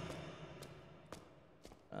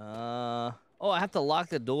 Oh, I have to lock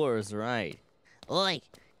the doors, right? Oi,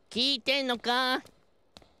 聞いてんのか?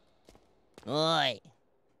 Oi. I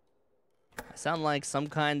sound like some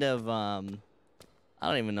kind of, I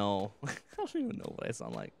don't even know. I don't even know what I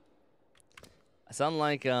sound like. I sound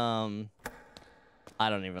like, I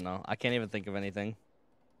don't even know. I can't even think of anything.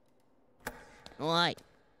 Oi,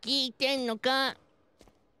 聞いてんのか?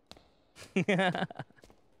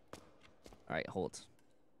 Alright, hold.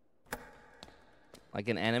 Like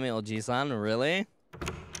an anime Oji-san? Really?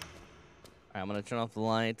 Alright, I'm gonna turn off the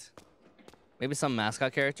light. Maybe some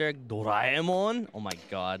mascot character? Doraemon? Oh my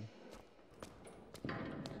god.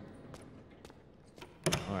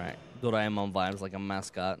 Alright, Doraemon vibes like a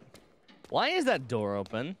mascot. Why is that door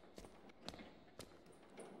open?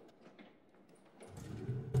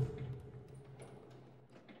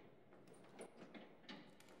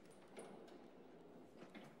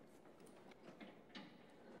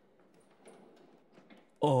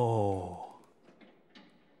 Oh.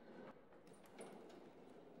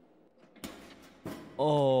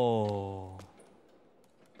 Oh.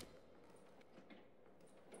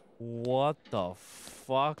 What the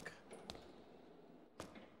fuck?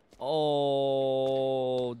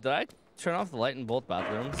 Oh. Did I turn off the light in both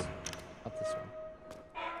bathrooms? Not this one.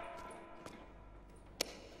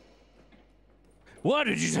 Why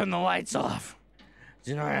did you turn the lights off?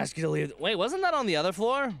 Didn't I ask you to leave? Wait, wasn't that on the other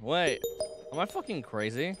floor? Wait. Am I fucking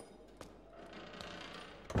crazy?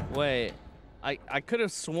 Wait, I could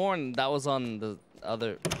have sworn that was on the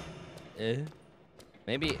other.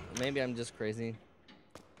 Maybe I'm just crazy.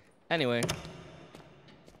 Anyway,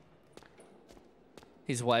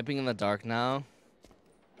 he's wiping in the dark now.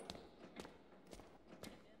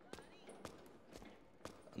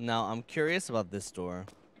 Now I'm curious about this door.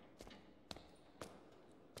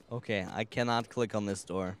 Okay, I cannot click on this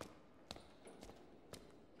door.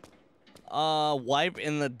 Wipe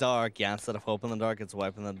in the dark. Yeah, instead of hope in the dark, it's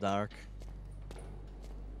wipe in the dark.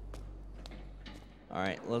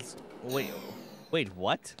 Alright, let's... Wait,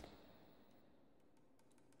 what?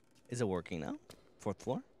 Is it working now? 4th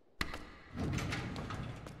floor?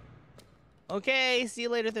 Okay, see you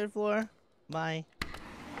later, 3rd floor. Bye.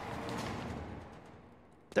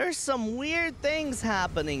 There's some weird things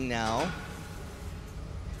happening now.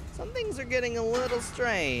 Some things are getting a little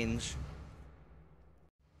strange.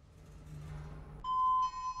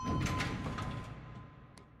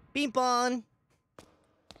 Beep on.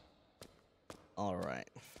 All right.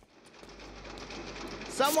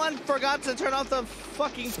 Someone forgot to turn off the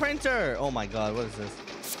fucking printer. Oh my god, what is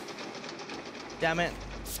this? Damn it.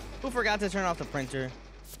 Who forgot to turn off the printer?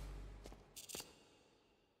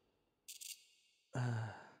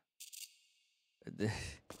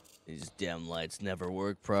 These damn lights never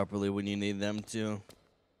work properly when you need them to.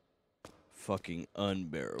 Fucking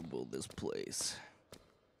unbearable, this place.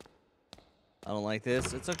 I don't like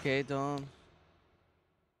this. It's okay, don't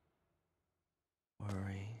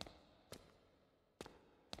worry.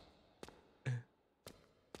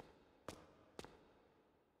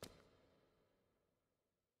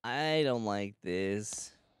 I don't like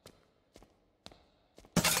this.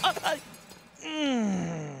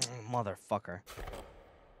 motherfucker.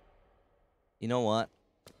 You know what?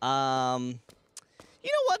 You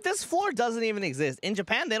know what? This floor doesn't even exist. In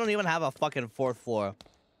Japan, they don't even have a fucking 4th floor.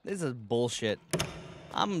 This is bullshit.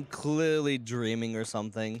 I'm clearly dreaming or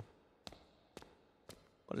something.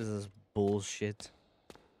 What is this bullshit?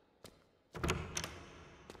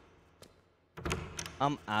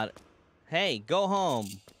 I'm out. Hey, go home.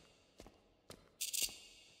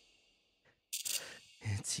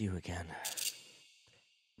 It's you again.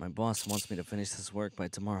 My boss wants me to finish this work by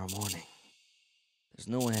tomorrow morning. There's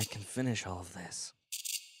no way I can finish all of this.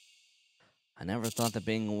 I never thought that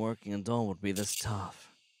being a working adult would be this tough.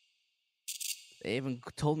 They even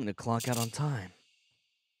told me to clock out on time.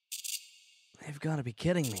 They've got to be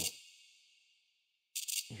kidding me.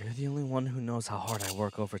 You're the only one who knows how hard I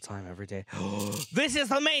work overtime every day. This is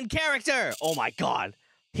the main character! Oh my god.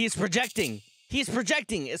 He's projecting. He's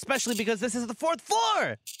projecting, especially because this is the 4th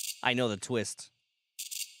floor! I know the twist.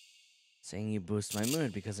 Saying you boost my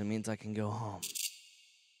mood because it means I can go home.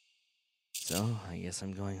 So, I guess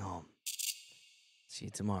I'm going home. See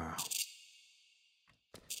you tomorrow.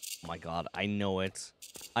 Oh my god, I know it.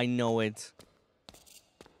 I know it.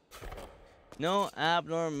 No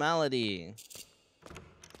abnormality.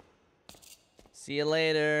 See you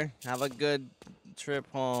later. Have a good trip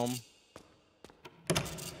home.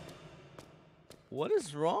 What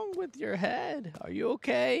is wrong with your head? Are you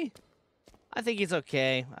okay? I think he's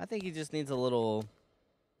okay. I think he just needs a little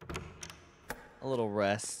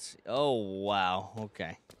rest. Oh, wow.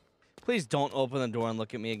 Okay. Please don't open the door and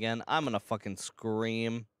look at me again. I'm gonna fucking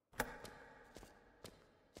scream.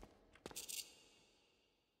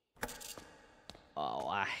 Oh,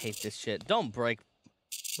 I hate this shit. Don't break.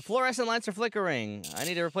 The fluorescent lights are flickering. I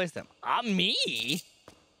need to replace them. Me?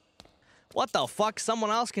 What the fuck? Someone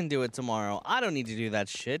else can do it tomorrow. I don't need to do that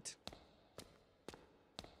shit.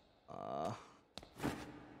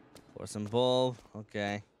 Fluorescent bulb.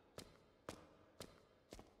 Okay.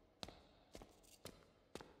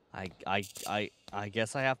 I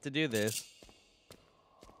guess I have to do this.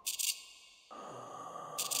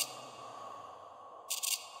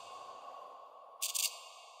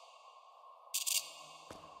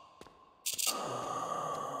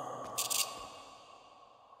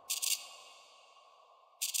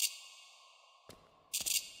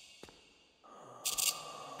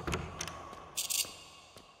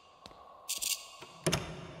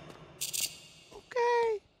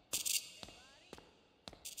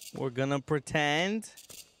 We're gonna pretend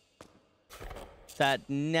that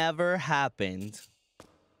never happened.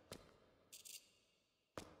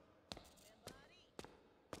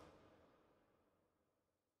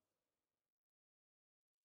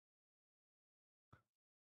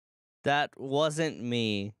 That wasn't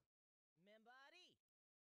me.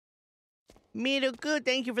 Miruku,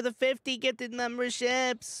 thank you for the 50 gifted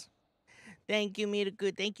memberships. Thank you,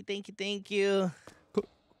 Miruku. Thank you, thank you, thank you.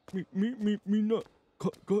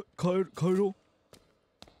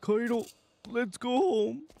 Kaitou, let's go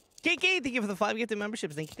home. KK, thank you for the 5 gifted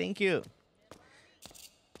memberships. Thank you, thank you.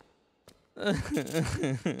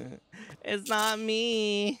 It's not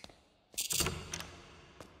me.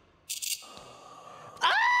 Ah!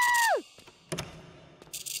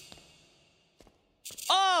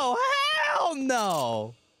 Oh, hell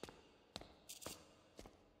no.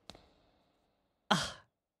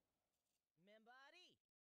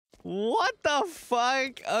 What the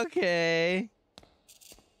fuck? Okay.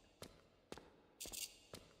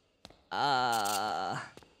 Oh.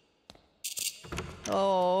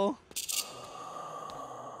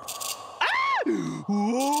 Ah!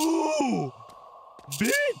 Whoa!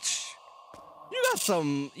 Bitch!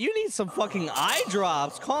 You need some fucking eye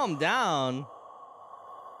drops. Calm down.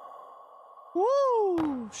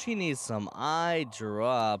 Woo! She needs some eye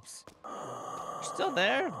drops. You're still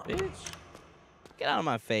there, bitch? Get out of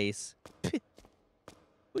my face.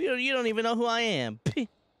 You don't even know who I am.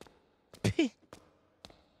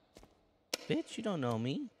 Bitch, you don't know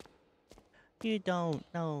me. You don't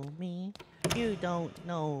know me. You don't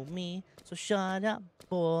know me. So shut up,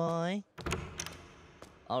 boy.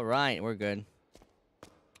 All right, we're good.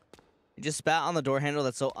 You just spat on the door handle.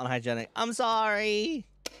 That's so unhygienic. I'm sorry.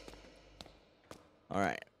 All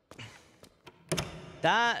right.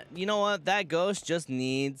 You know what? That ghost just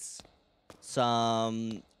needs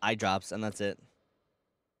some eye drops, and that's it.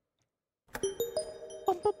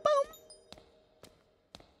 Boom, boom, boom.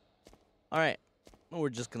 All right, we're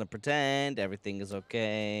just gonna pretend everything is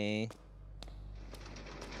okay.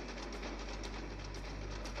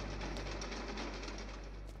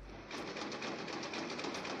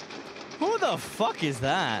 Who the fuck is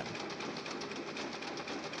that?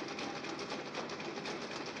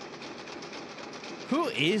 Who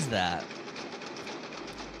is that?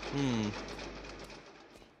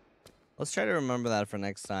 Let's try to remember that for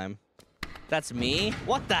next time. That's me?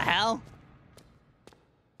 What the hell?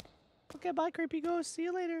 Okay, bye, creepy ghost. See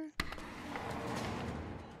you later.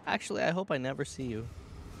 Actually, I hope I never see you.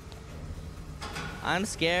 I'm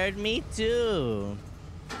scared. Me too.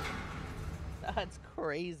 That's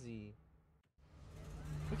crazy.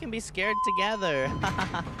 We can be scared together.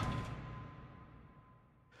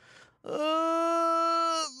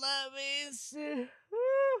 Let me see.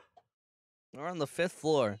 We're on the 5th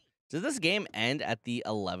floor. Did this game end at the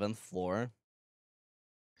 11th floor?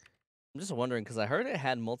 I'm just wondering because I heard it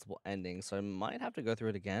had multiple endings, so I might have to go through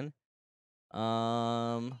it again.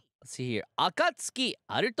 Let's see here. Akatsuki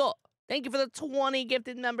Aruto. Thank you for the 20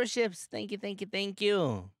 gifted memberships. Thank you, thank you, thank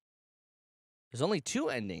you. There's only 2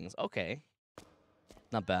 endings. Okay.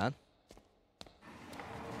 Not bad.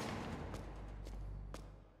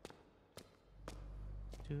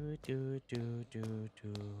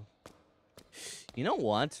 You know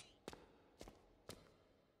what?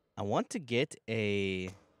 I want to get a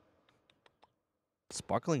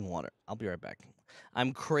sparkling water. I'll be right back.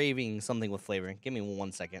 I'm craving something with flavor. Give me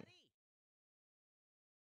 1 second.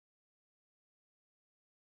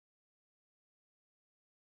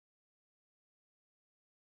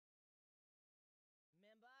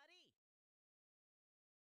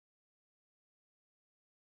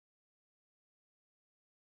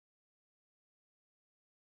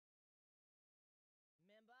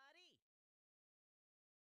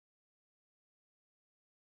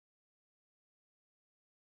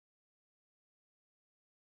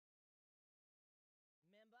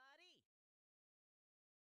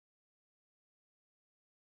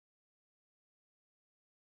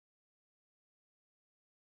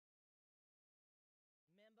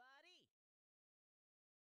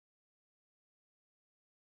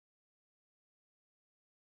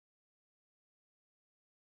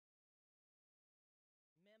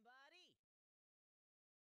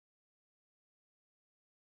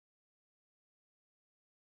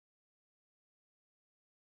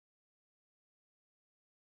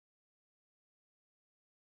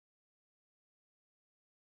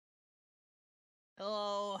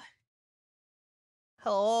 Hello.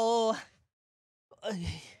 Hello.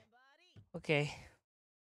 Okay.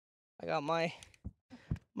 I got my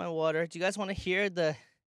water. Do you guys want to hear the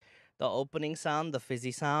opening sound, the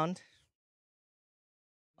fizzy sound?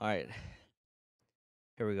 All right.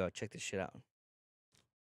 Here we go. Check this shit out.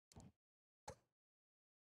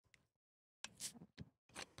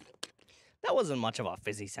 That wasn't much of a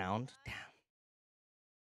fizzy sound.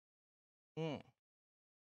 Damn.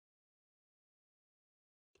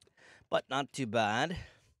 But not too bad.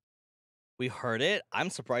 We heard it. I'm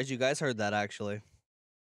surprised you guys heard that, actually.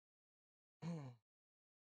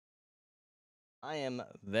 I am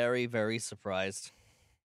very, very surprised.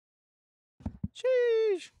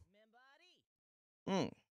 Sheesh.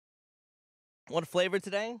 What flavor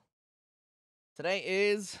today? Today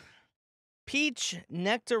is peach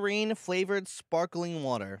nectarine flavored sparkling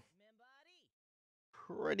water.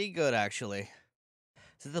 Pretty good, actually.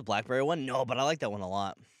 Is it the blackberry one? No, but I like that one a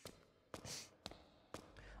lot.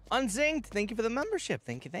 Unzinked, thank you for the membership.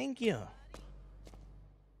 Thank you, thank you.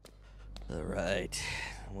 All right,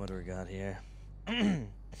 what do we got here?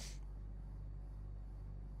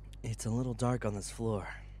 It's a little dark on this floor.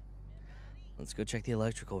 Let's go check the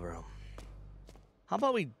electrical room. How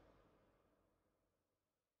about we...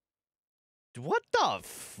 What the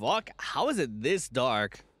fuck? How is it this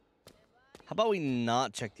dark? How about we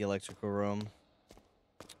not check the electrical room?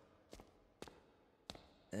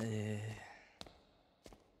 Okay.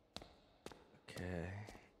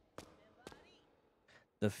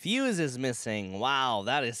 The fuse is missing. Wow,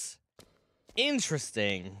 that is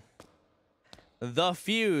interesting. The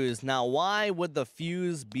fuse. Now, why would the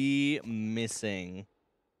fuse be missing?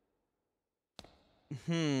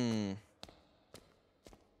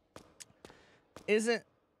 Isn't...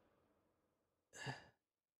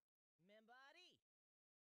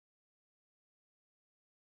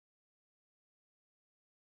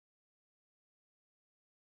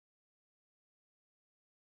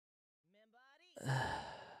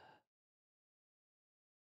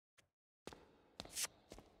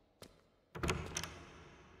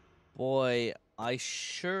 Boy, I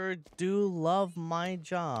sure do love my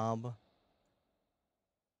job.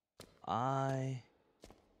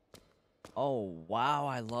 Oh, wow,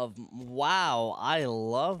 I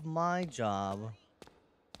love my job.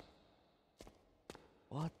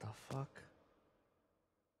 What the fuck?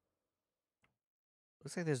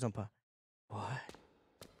 Looks like there's no What?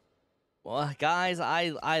 Well, guys,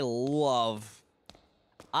 I love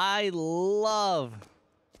I love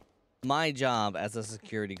my job as a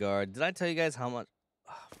security guard. Did I tell you guys how much?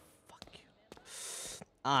 Oh, fuck you.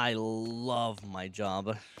 I love my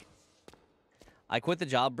job. I quit the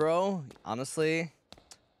job, bro. Honestly,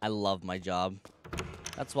 I love my job.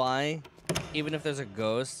 That's why, even if there's a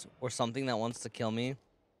ghost or something that wants to kill me,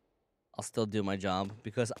 I'll still do my job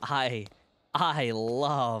because I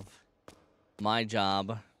love my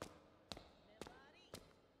job.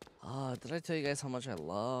 Did I tell you guys how much I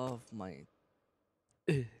love my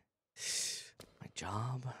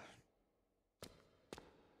job?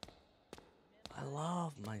 I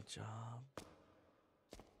love my job.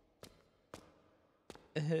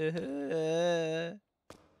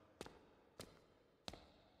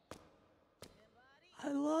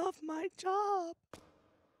 I love my job.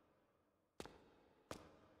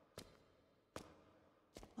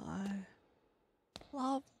 I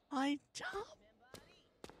love my job. I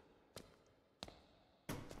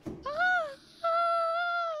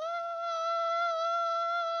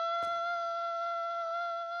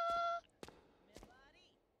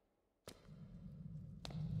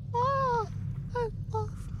love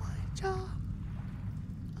my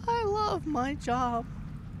job. I love my job.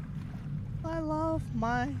 I love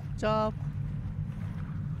my job.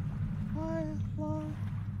 I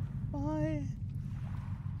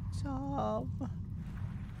love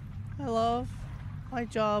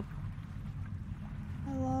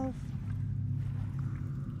my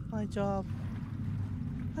job.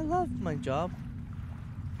 I love my job. I love my job.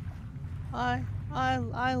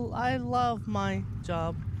 I love my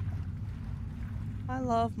job. I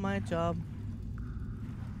love my job.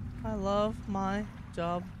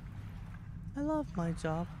 I love my job. I love my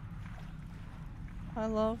job.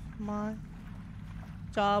 I love my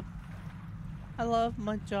job. I love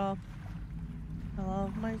my job. I love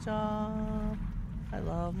my job. I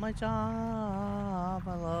love my job.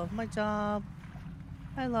 I love my job.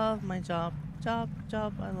 I love my job. Job.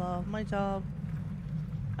 I love my job.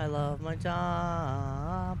 I love my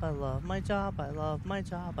job. I love my job. I love my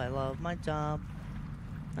job. I love my job.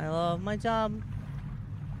 I love my job.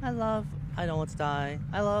 I don't want to die.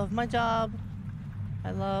 I love my job. I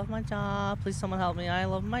love my job. Please someone help me. I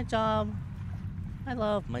love my job. I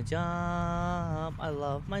love my job. I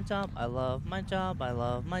love my job. I love my job. I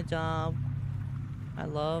love my job. I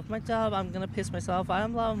love my job. I'm gonna piss myself. I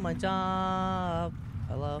love my job.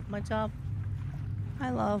 I love my job.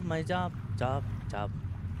 I love my job. Job.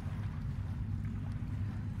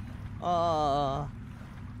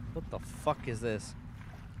 What the fuck is this?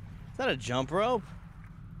 Is that a jump rope?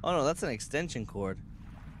 Oh no, that's an extension cord.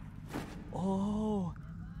 Oh.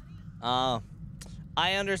 I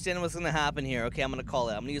understand what's gonna happen here. Okay, I'm gonna call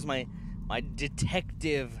it. I'm gonna use my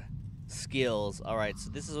detective skills. Alright, so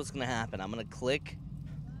this is what's gonna happen. I'm gonna click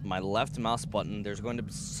my left mouse button. There's going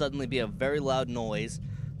to suddenly be a very loud noise.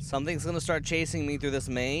 Something's gonna start chasing me through this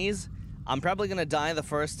maze. I'm probably gonna die the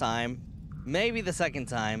first time. Maybe the second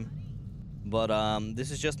time. But this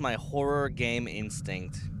is just my horror game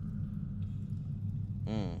instinct.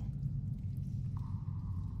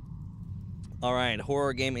 Alright,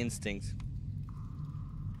 horror game instinct.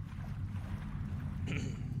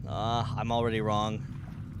 I'm already wrong.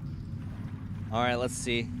 Alright, let's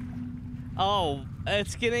see. Oh,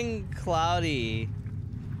 it's getting cloudy.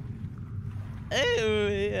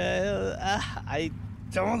 Ew, I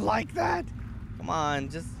don't like that. Come on,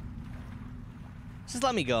 just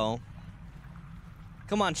let me go.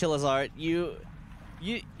 Come on, Chillazart. You.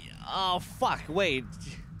 Oh, fuck, wait.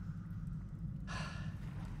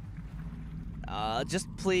 Just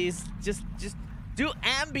please, just do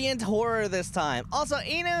ambient horror this time. Also,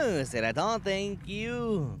 Inu said I don't thank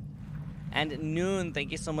you. And Noon,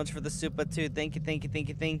 thank you so much for the super too. Thank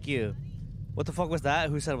you. What the fuck was that?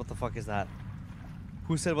 Who said what the fuck is that?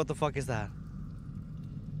 Who said what the fuck is that?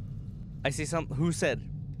 I see some. Who said?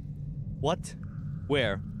 What?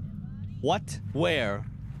 Where? What? Where?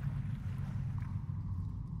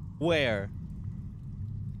 Where?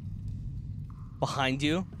 Behind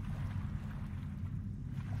you?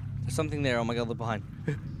 There's something there. Oh my god, look behind.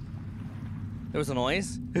 There was a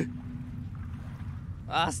noise?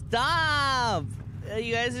 Stop!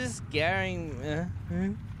 You guys are scaring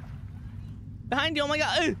me. Behind you, oh my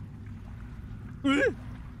god!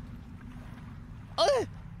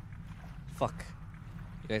 Fuck.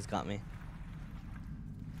 You guys got me.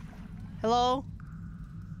 Hello?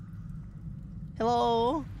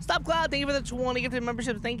 Hello? Stop Cloud, thank you for the 20 gifted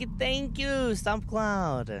memberships. Thank you, Stop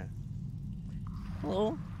Cloud.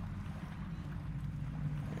 Hello?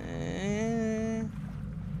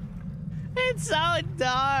 It's so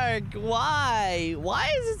dark. Why?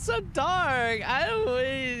 Why is it so dark? I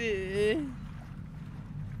don't.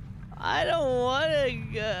 I don't want to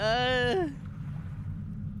go.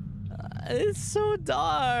 It's so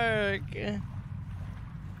dark.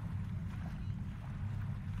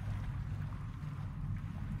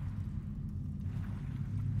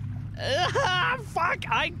 Fuck,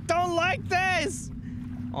 I don't like this.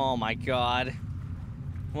 Oh my god.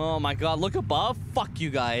 Oh my god, look above. Fuck you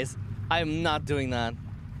guys. I'm not doing that.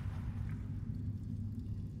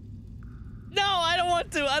 No, I don't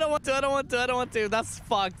want to. I don't want to. I don't want to. I don't want to. That's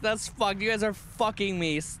fucked. That's fucked. You guys are fucking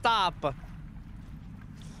me. Stop.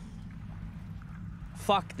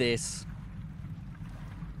 Fuck this.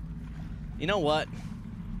 You know what?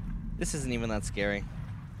 This isn't even that scary.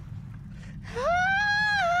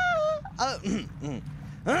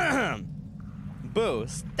 Boo,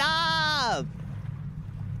 stop!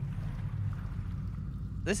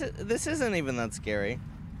 This isn't even that scary.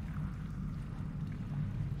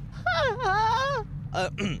 No,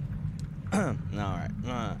 alright.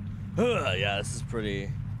 Yeah, this is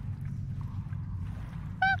pretty.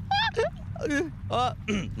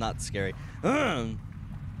 Not scary.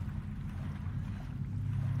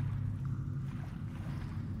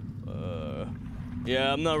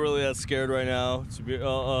 Yeah, I'm not really that scared right now. To be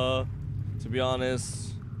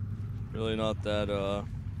honest, really not that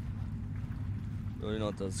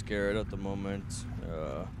scared at the moment.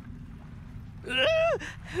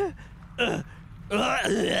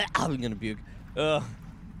 I'm gonna puke.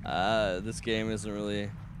 This game isn't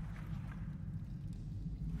really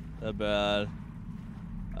that bad.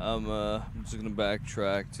 I'm just gonna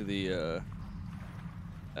backtrack to the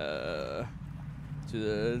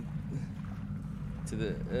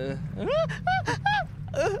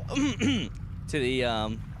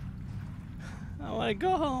I wanna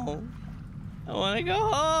go home. I wanna go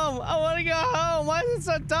home. I wanna go home. Why is it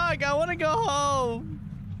so dark? I wanna go home.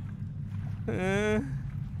 I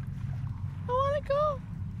wanna go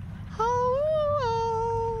home.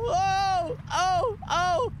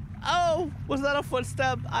 Oh, was that a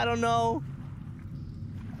footstep? I don't know.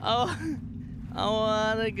 Oh, I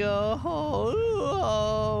wanna go home.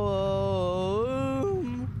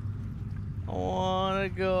 I wanna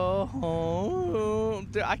go home.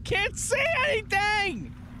 Dude, I can't see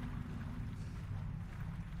anything.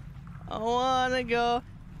 I wanna go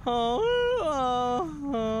home.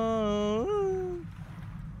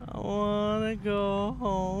 I wanna go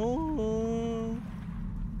home.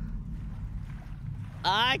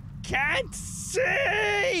 I can't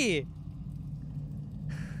see.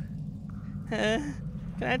 Can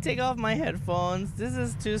I take off my headphones? This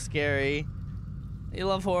is too scary. You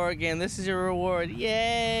love horror game. This is your reward.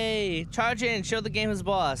 Yay! Charge in. Show the game his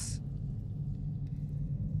boss.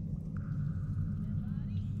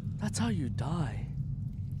 That's how you die.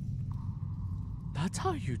 That's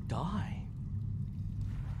how you die.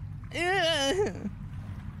 Did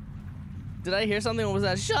I hear something? What was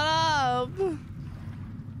that? Shut up!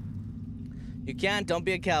 You can't. Don't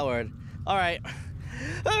be a coward. All right.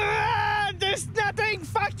 There's nothing.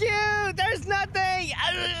 Fuck you. There's nothing.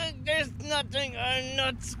 There's nothing. I'm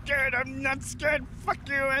not scared. I'm not scared. Fuck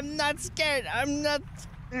you. I'm not scared. I'm not.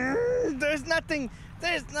 There's nothing.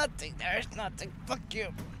 There's nothing. There's nothing. Fuck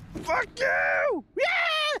you. Fuck you.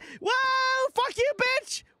 Yeah. Whoa. Fuck you,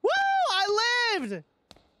 bitch. Woo. I lived.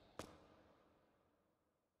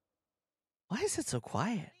 Why is it so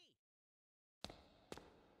quiet?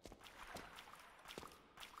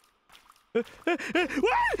 What? No!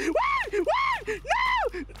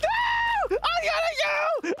 No! I gotta go!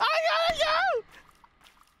 I gotta go!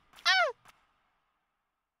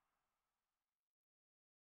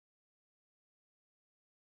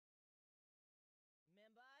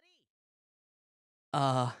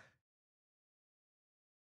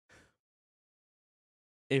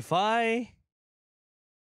 If I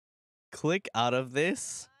click out of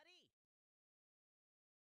this,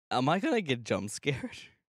 am I gonna get jump scared?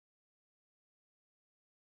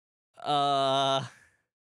 I'm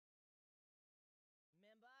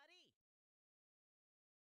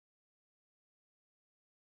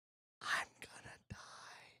gonna die.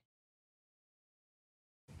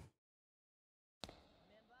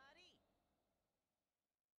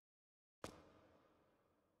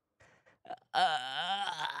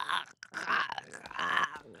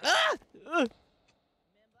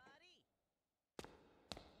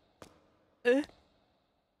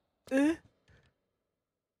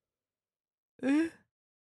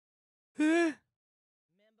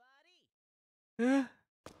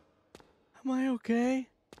 Am I okay?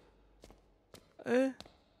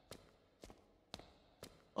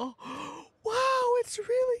 Oh, wow, it's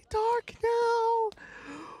really dark now.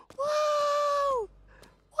 Wow,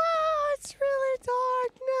 wow, it's really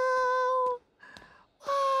dark now.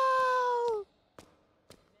 Wow.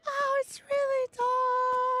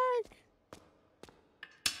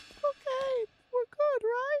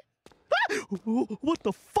 What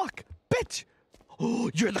the fuck? Bitch!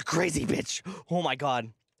 Oh, you're the crazy bitch! Oh my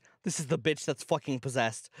god. This is the bitch that's fucking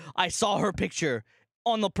possessed. I saw her picture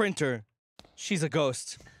on the printer. She's a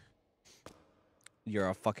ghost. You're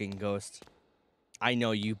a fucking ghost. I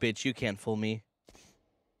know you, bitch. You can't fool me.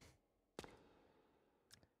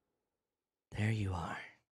 There you are.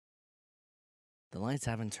 The lights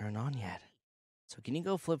haven't turned on yet. So can you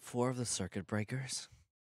go flip 4 of the circuit breakers?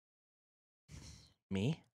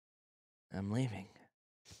 Me? I'm leaving.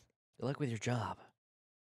 Good luck with your job.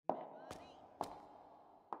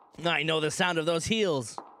 I know the sound of those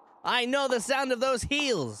heels. I know the sound of those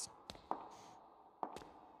heels.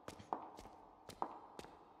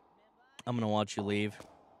 I'm gonna watch you leave.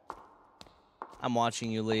 I'm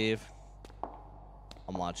watching you leave.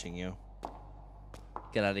 I'm watching you.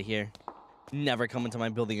 Get out of here. Never come into my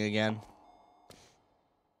building again.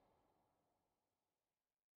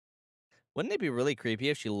 Wouldn't it be really creepy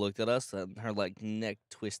if she looked at us and her like neck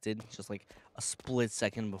twisted just like a split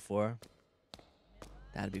second before?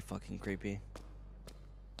 That'd be fucking creepy.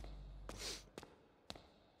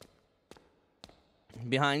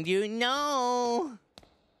 Behind you? No!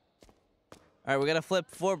 Alright, we gotta flip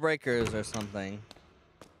 4 breakers or something.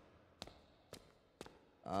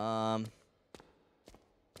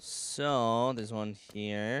 So, there's one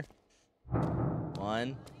here.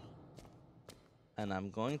 One. And I'm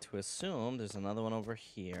going to assume there's another one over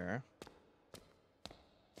here.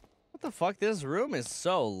 What the fuck? This room is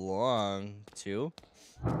so long, too.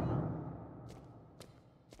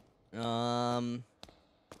 Where's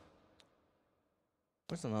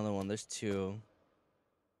another one? There's 2.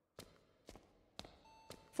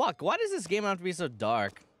 Fuck, why does this game have to be so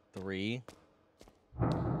dark? 3.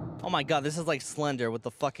 Oh my god, this is like Slender with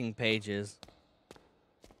the fucking pages.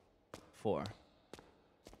 4.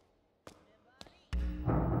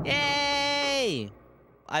 Yay!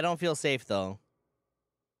 I don't feel safe, though.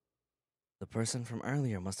 The person from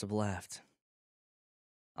earlier must have left.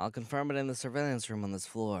 I'll confirm it in the surveillance room on this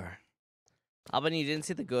floor. Alban, you didn't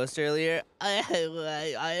see the ghost earlier? I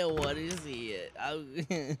don't want to see it.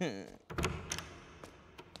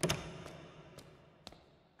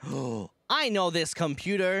 I know this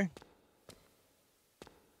computer.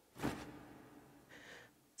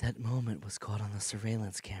 That moment was caught on the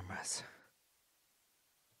surveillance cameras.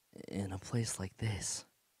 In a place like this,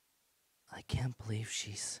 I can't believe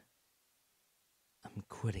she's... I'm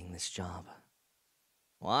quitting this job.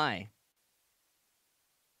 Why?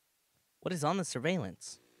 What is on the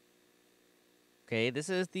surveillance? Okay, this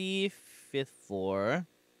is the 5th floor.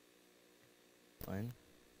 1,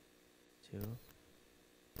 2...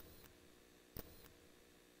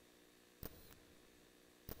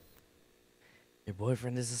 Your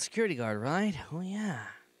boyfriend is a security guard, right? Oh, yeah.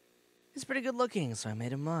 He's pretty good looking, so I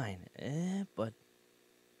made him mine. But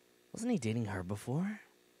wasn't he dating her before?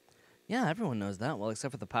 Yeah, everyone knows that. Well,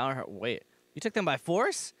 except for the power... Wait, you took them by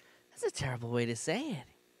force? That's a terrible way to say it.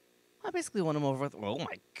 I basically won him over with... Oh,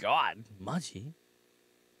 my God. Mudgy.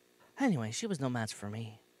 Anyway, she was no match for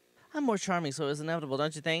me. I'm more charming, so it was inevitable,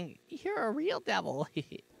 don't you think? You're a real devil.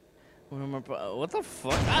 What the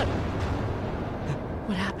fuck? Ah!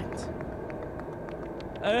 What happened?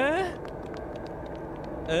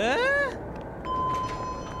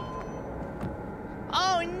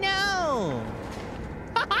 Oh no!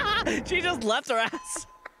 She just left her ass.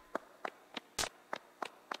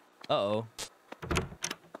 Uh-oh.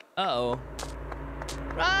 Uh-oh.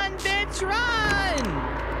 Run, bitch, run!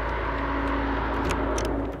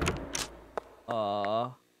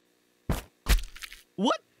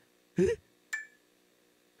 What?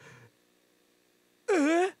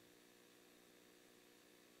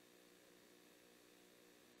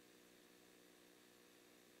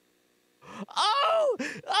 Oh!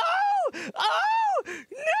 Oh! Oh!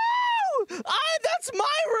 No! That's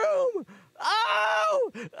my room!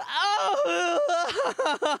 Oh!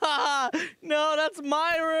 Oh! No, that's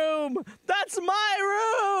my room! That's my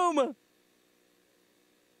room!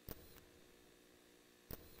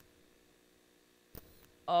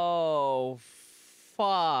 Oh,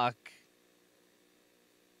 fuck.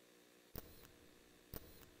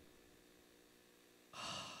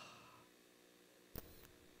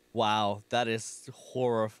 Wow, that is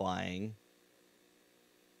horrifying.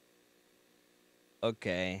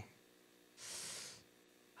 Okay.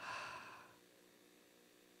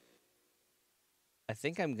 I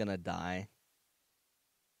think I'm gonna die.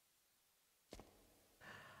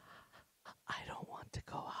 I don't want to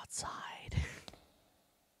go outside.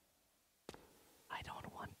 I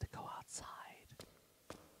don't want to go outside.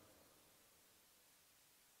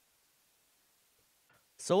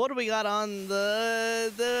 So what do we got on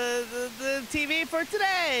the TV for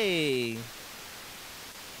today?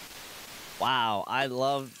 I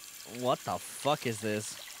love. What the fuck is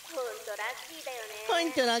this? ほ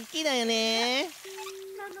んとラッキーだよね。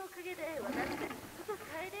さんのおかげで私たちずっと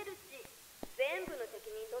帰れるし、全部の責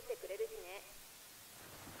任取ってくれるしね。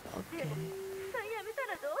でも、さんやめた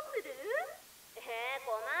らどうする？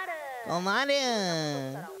困る。困る。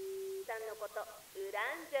さんのこと恨ん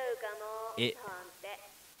じゃうかも。え。なんて。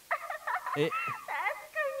え。確か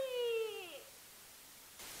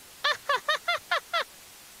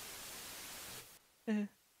に。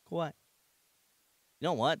怖い。You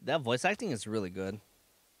know what? That voice acting is really good.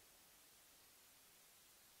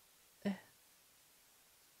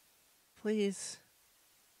 Please.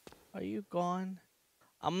 Are you gone?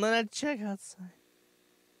 I'm gonna check outside.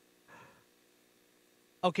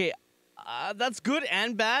 Okay, that's good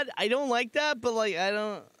and bad. I don't like that, but like, I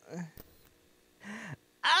don't...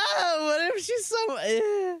 what if she's so...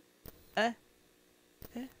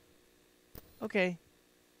 Okay.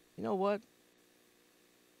 You know what?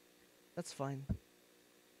 That's fine.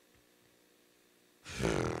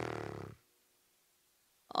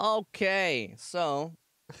 Okay, so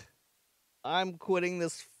I'm quitting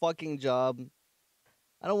this fucking job.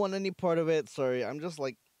 I don't want any part of it. Sorry, I'm just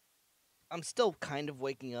like, I'm still kind of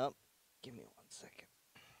waking up. Give me 1 second.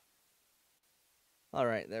 All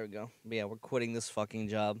right, there we go. But yeah, we're quitting this fucking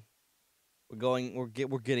job. We're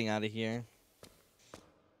getting out of here.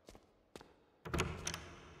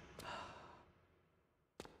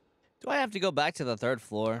 Do I have to go back to the 3rd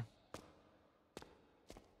floor?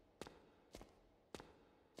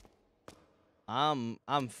 I'm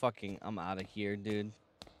out of here, dude.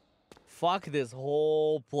 Fuck this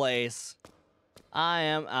whole place. I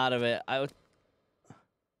am out of it.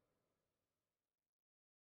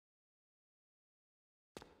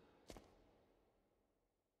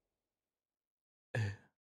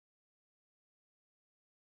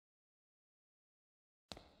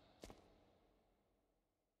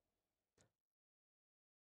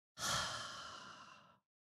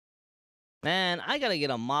 Man, I gotta get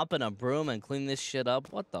a mop and a broom and clean this shit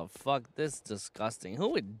up. What the fuck? This is disgusting. Who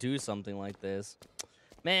would do something like this?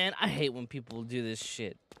 Man, I hate when people do this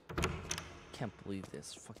shit. Can't believe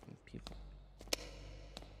this fucking people.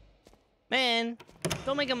 Man,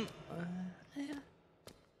 don't make them...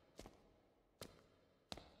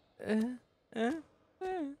 Are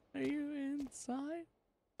you inside?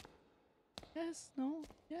 Yes, no,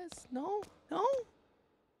 yes, no, no?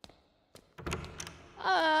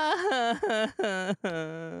 I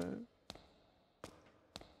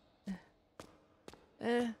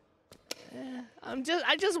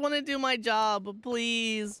just want to do my job,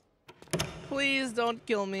 please. Please don't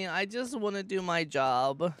kill me. I just want to do my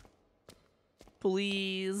job.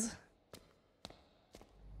 Please.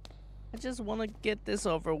 I just want to get this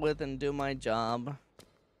over with and do my job.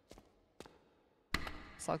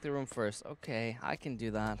 Let's lock the room first. Okay, I can do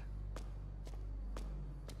that.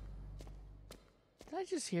 Did I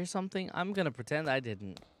just hear something? I'm gonna pretend I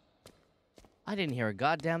didn't. I didn't hear a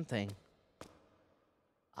goddamn thing.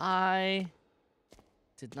 I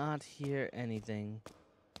did not hear anything.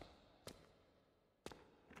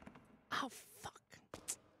 Oh, fuck.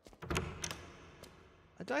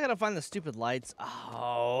 I gotta find the stupid lights.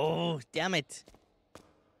 Oh, damn it.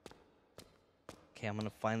 Okay, I'm gonna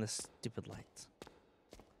find the stupid lights.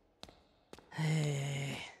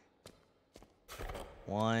 Hey.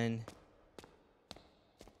 1.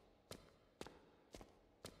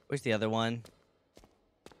 Where's the other one?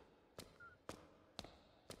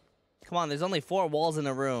 Come on, there's only 4 walls in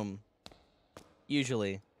a room.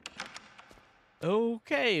 Usually.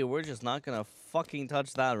 Okay, we're just not gonna fucking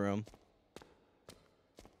touch that room.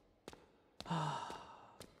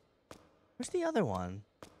 Where's the other one?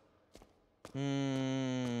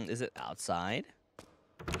 Is it outside?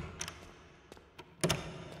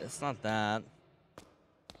 It's not that.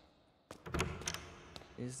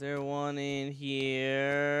 Is there one in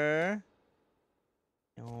here?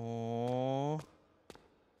 No.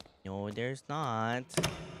 No, there's not.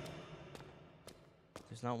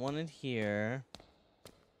 There's not one in here.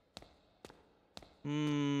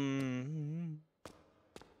 You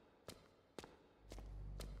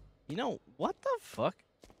know, what the fuck?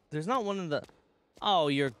 There's not one in the... Oh,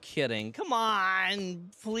 you're kidding. Come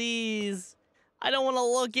on, please. I don't want to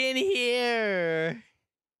look in here.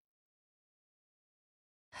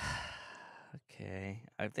 Okay,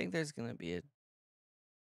 I think there's gonna be a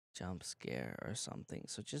jump scare or something,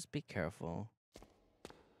 so just be careful.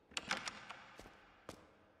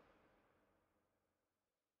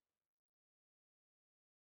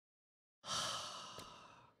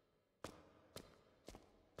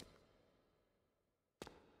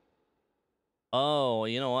 Oh,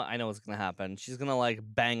 you know what? I know what's gonna happen. She's gonna like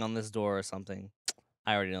bang on this door or something.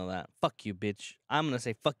 I already know that. Fuck you, bitch. I'm gonna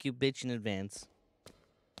say fuck you, bitch, in advance.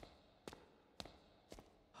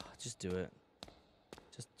 Just do it.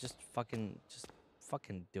 Just fucking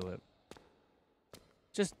do it.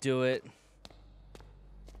 Just do it.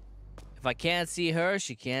 If I can't see her,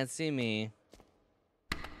 she can't see me.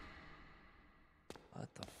 What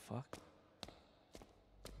the fuck?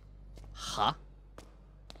 Huh?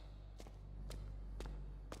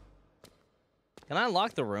 Can I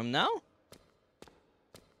unlock the room now?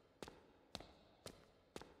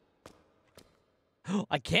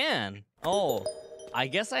 I can. Oh, I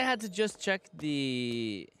guess I had to just check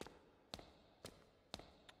the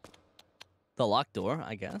locked door,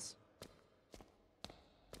 I guess.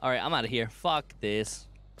 All right, I'm out of here. Fuck this.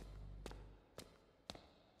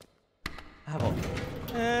 I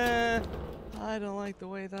don't like the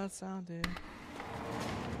way that sounded.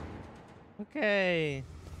 Okay.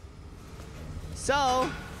 So,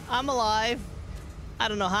 I'm alive. I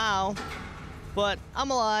don't know how, but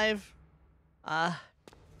I'm alive.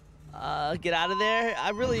 Get out of there.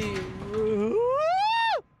 I really...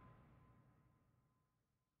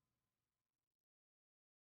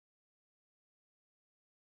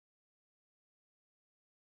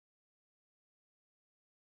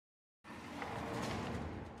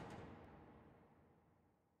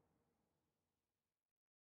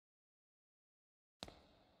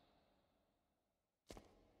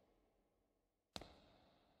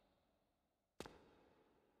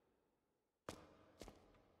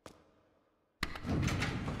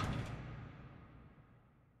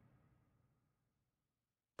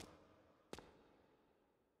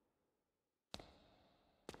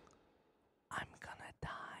 I'm gonna die.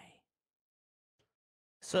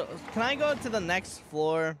 So, can I go to the next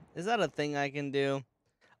floor? Is that a thing I can do?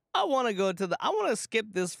 I want to skip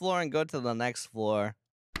this floor and go to the next floor.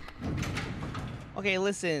 Okay,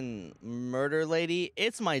 listen, murder lady,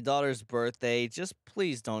 it's my daughter's birthday. Just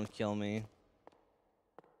please don't kill me.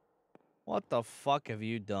 What the fuck have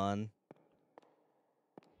you done?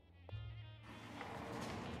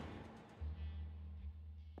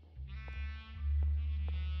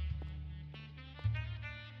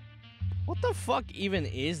 What the fuck even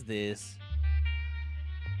is this?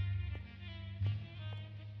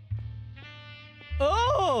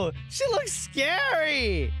 Oh, she looks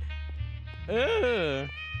scary. Ugh.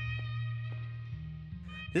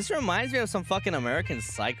 This reminds me of some fucking American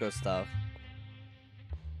Psycho stuff.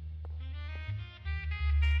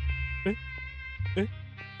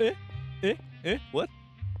 What?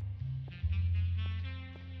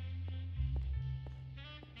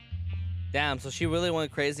 Damn, so she really went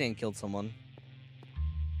crazy and killed someone.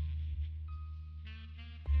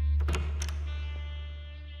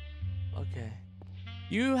 Okay.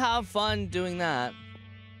 You have fun doing that.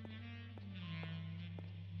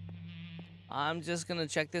 I'm just gonna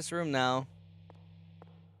check this room now.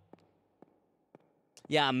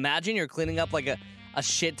 Yeah, imagine you're cleaning up like a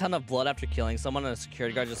shit ton of blood after killing someone and a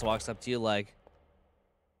security guard just walks up to you like...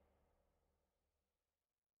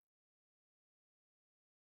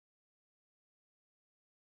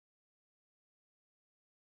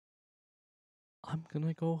 I'm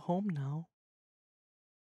gonna go home now.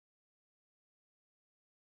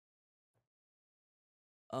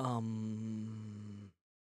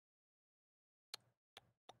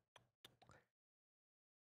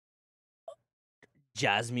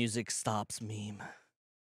 Jazz music stops meme.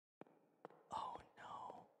 Oh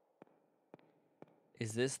no.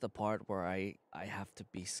 Is this the part where I have to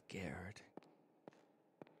be scared?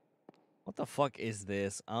 What the fuck is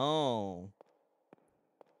this? Oh.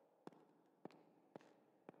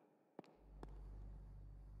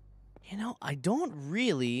 You know, I don't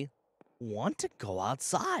really want to go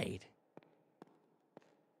outside.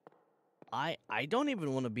 I don't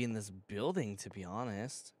even want to be in this building, to be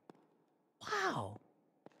honest. Wow.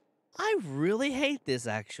 I really hate this,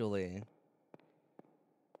 actually.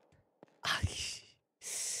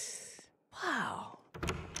 Wow.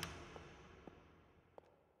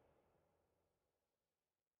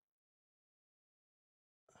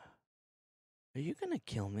 Are you gonna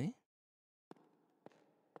kill me?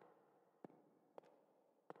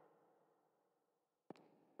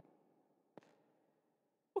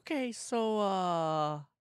 Okay, so,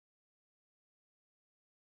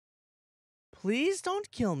 please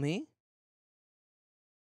don't kill me.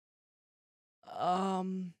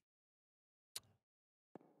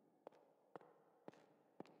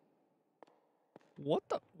 What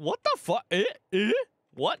the fuck?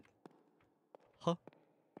 What? Huh?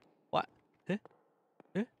 What?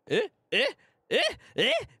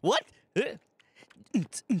 What?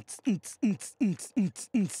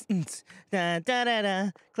 Da da da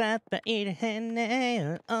da. Clap by either hand,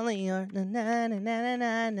 or only your na na na na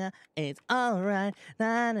na na. It's alright.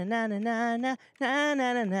 Na na na na na na na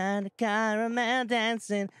na na na. The caramel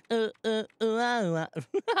dancing. Ooh ooh ooh ah,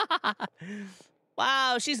 ah.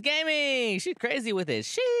 Wow, she's gaming. She's crazy with it.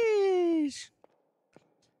 Sheesh.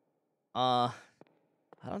 I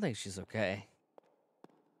don't think she's okay.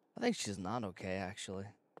 I think she's not okay, actually.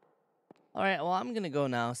 All right, well, I'm gonna go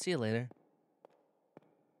now. See you later.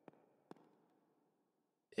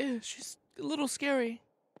 Yeah, she's a little scary.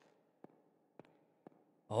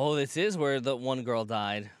 Oh, this is where the one girl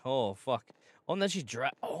died. Oh, fuck. Oh, and then she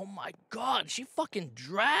dragged... Oh, my God. She fucking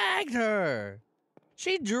dragged her.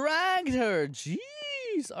 She dragged her.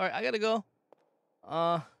 Jeez. All right, I gotta go.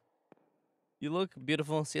 You look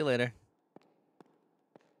beautiful. See you later.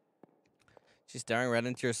 She's staring right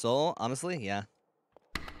into your soul? Honestly, yeah.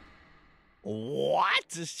 What?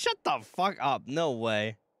 Shut the fuck up. No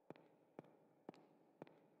way.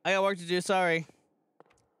 I got work to do. Sorry.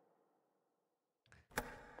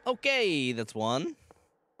 Okay, that's one.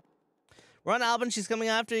 Run, Alban. She's coming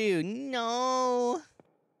after you. No.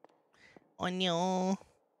 Oh, no.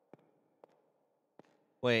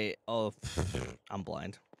 Wait. Oh, I'm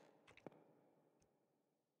blind.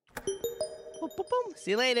 Boom, boom, boom.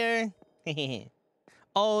 See you later.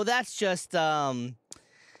 Oh, that's just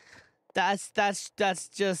that's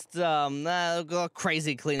just a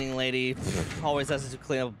crazy cleaning lady. Always has to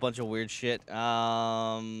clean up a bunch of weird shit.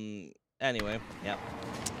 Anyway, yep.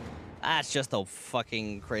 That's just a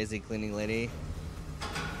fucking crazy cleaning lady.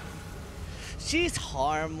 She's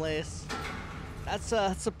harmless.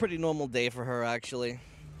 That's a pretty normal day for her, actually.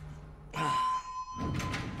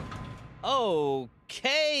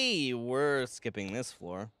 Okay, we're skipping this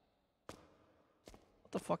floor.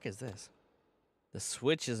 What the fuck is this? The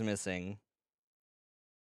switch is missing.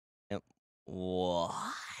 Yep.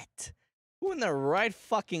 What? Who in their right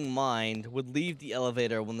fucking mind would leave the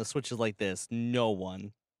elevator when the switch is like this? No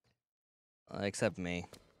one. Except me.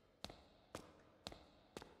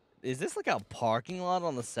 Is this like a parking lot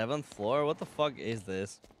on the 7th floor? What the fuck is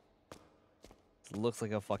this? It looks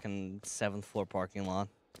like a fucking 7th floor parking lot.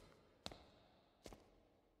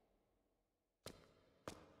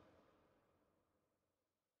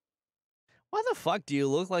 Why the fuck do you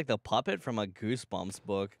look like the puppet from a Goosebumps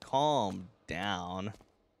book? Calm down.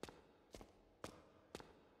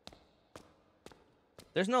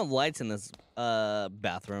 There's no lights in this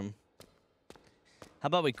bathroom. How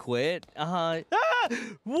about we quit? Ah!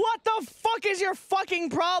 What the fuck is your fucking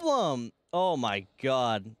problem? Oh my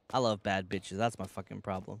god. I love bad bitches. That's my fucking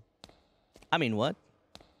problem. I mean, what?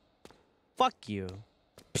 Fuck you.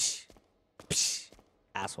 Psh. Psh.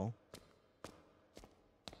 Asshole.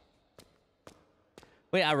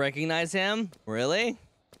 Wait, I recognize him? Really?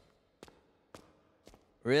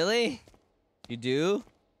 Really? You do?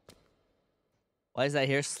 Why is that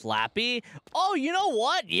here? Slappy? Oh, you know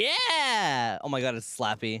what? Yeah! Oh my god, it's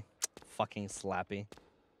Slappy. Fucking Slappy.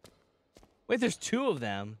 Wait, there's two of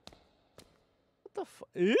them. What the fuck?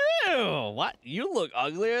 Ew! What? You look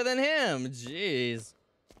uglier than him. Jeez.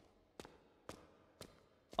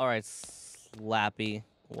 Alright, Slappy.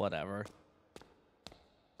 Whatever.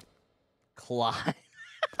 Climb?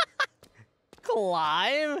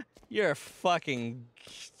 Climb? You're fucking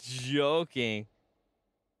joking.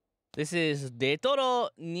 This is Detoro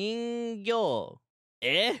Ningyo.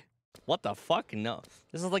 Eh? What the fuck? No.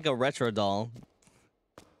 This is like a retro doll.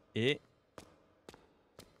 Eh?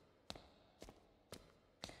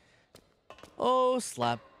 Oh,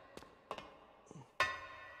 slap.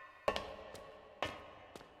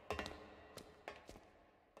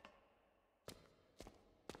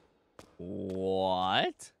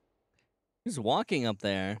 What? Who's walking up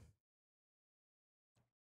there?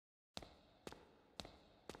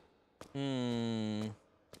 Hmm.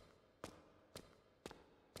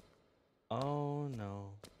 Oh no.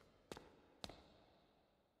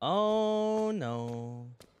 Oh no.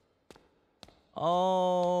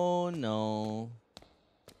 Oh no.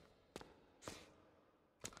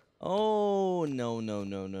 Oh no no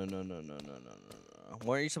no no no no no no no no.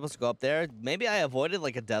 Weren't you supposed to go up there? Maybe I avoided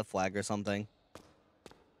like a death flag or something.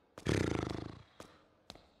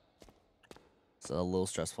 It's a little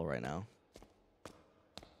stressful right now.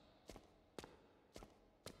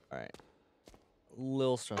 Alright. A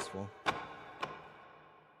little stressful.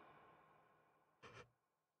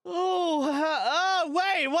 Oh,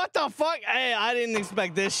 wait, what the fuck? Hey, I didn't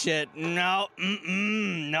expect this shit. No,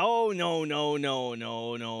 no, no, no, no,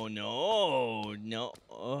 no, no, no, no.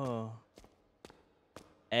 Oh.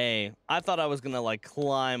 Hey, I thought I was gonna, like,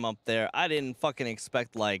 climb up there. I didn't fucking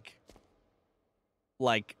expect, like...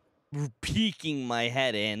 like peeking my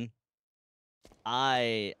head in.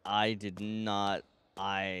 I did not.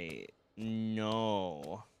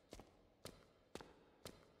 No.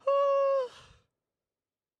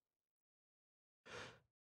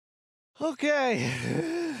 Okay.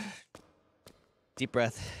 Deep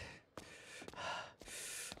breath.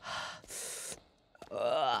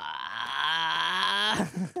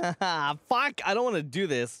 Fuck, I don't want to do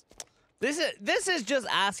this. This is just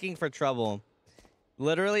asking for trouble.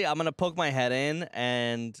 Literally, I'm gonna poke my head in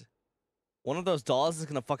and one of those dolls is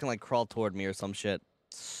gonna fucking like crawl toward me or some shit.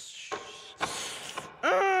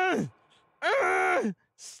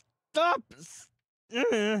 Stop.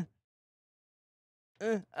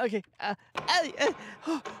 Okay.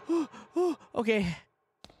 Okay.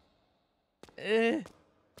 Yeah.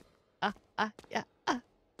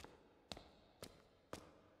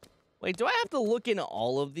 Wait, do I have to look into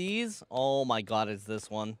all of these? Oh my god, it's this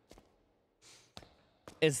one.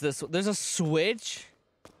 It's this. There's a switch.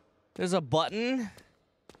 There's a button.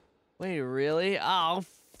 Wait, really? Oh,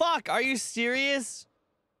 fuck. Are you serious?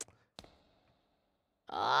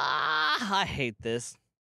 I hate this.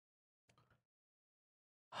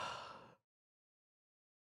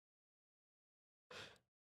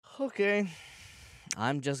 Okay.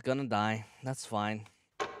 I'm just gonna die. That's fine.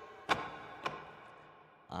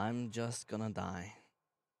 I'm just gonna die.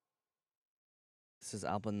 This is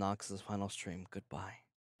Alban Knox's final stream. Goodbye.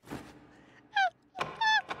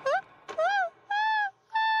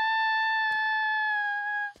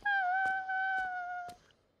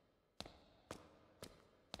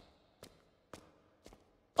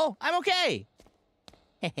 Oh, I'm okay.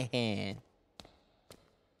 I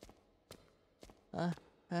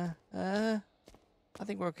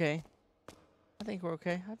think we're okay. I think we're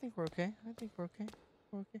okay. I think we're okay. I think we're okay.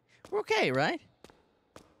 We're okay. We're okay, right?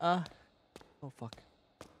 Oh fuck.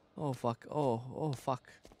 Oh fuck. Oh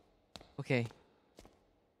fuck. Okay.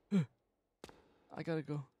 I gotta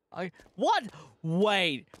go. What?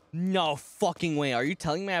 Wait. No fucking way. Are you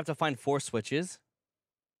telling me I have to find 4 switches?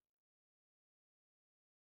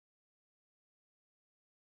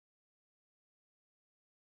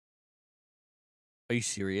 Are you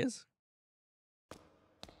serious?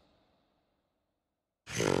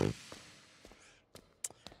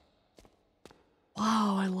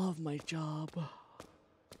 Wow, I love my job.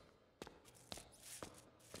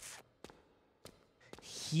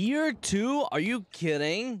 Here too? Are you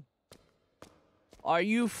kidding? Are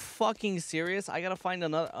you fucking serious? I gotta find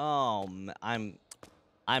another. Oh, I'm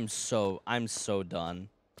so done.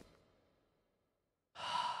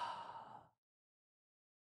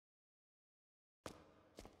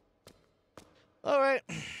 All right,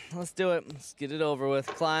 let's do it. Let's get it over with.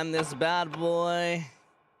 Climb this bad boy.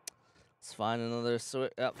 Let's find another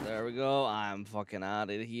switch. Yep, there we go. I'm fucking out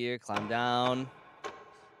of here. Climb down.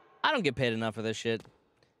 I don't get paid enough for this shit.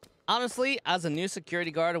 Honestly, as a new security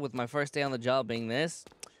guard with my first day on the job being this,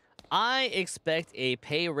 I expect a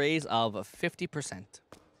pay raise of 50%.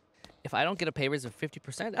 If I don't get a pay raise of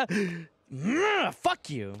 50%, fuck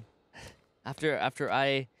you. After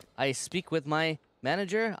I speak with my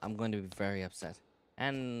manager, I'm going to be very upset.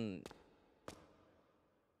 And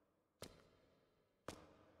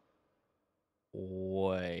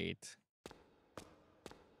wait.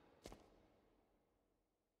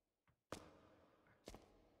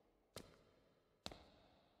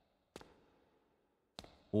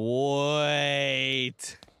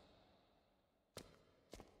 Wait.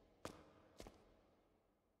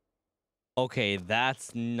 Okay,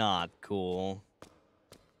 that's not cool.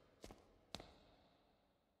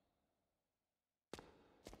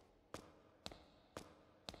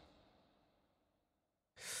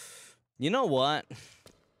 You know what?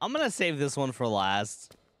 I'm gonna save this one for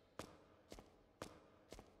last.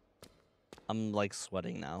 I'm like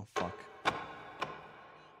sweating now. Fuck.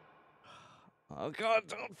 Oh god,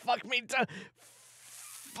 don't fuck me.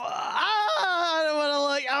 I don't wanna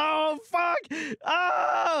look. Oh fuck.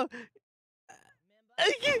 Oh.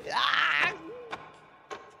 Ah.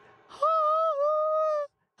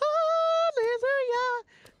 Hallelujah.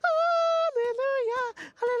 Hallelujah.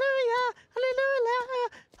 Hallelujah. Hallelujah.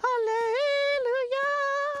 Hallelujah.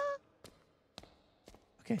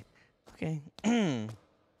 Okay.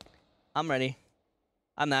 I'm ready.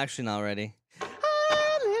 I'm actually not ready.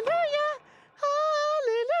 Hallelujah.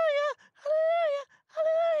 Hallelujah.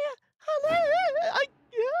 Hallelujah. Hallelujah.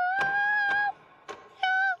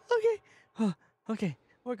 Okay. Oh, okay.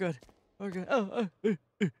 We're good. We're good.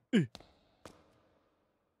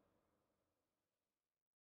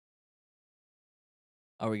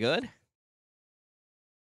 Are we good?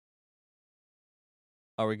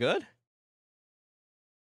 Are we good?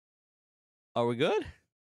 Are we good?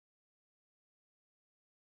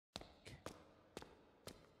 Okay.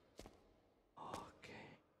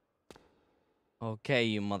 Okay,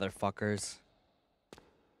 you motherfuckers.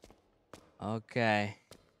 Okay.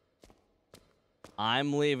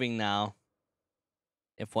 I'm leaving now.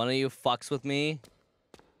 If one of you fucks with me,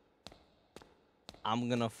 I'm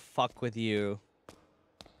gonna fuck with you.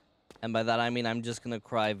 And by that I mean I'm just gonna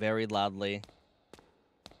cry very loudly.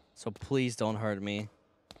 So please don't hurt me.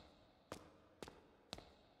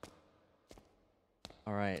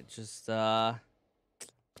 Alright, just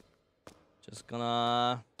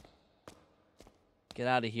gonna get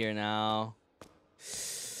out of here now.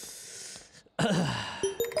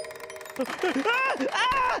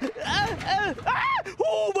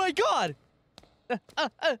 Oh my god!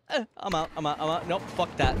 I'm out. Nope,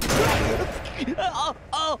 fuck that.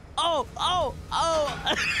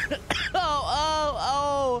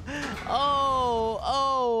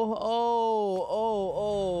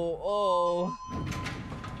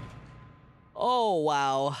 Oh,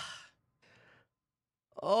 wow.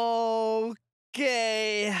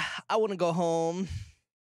 Okay. I want to go home.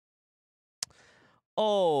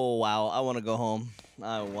 Oh, wow. I want to go home.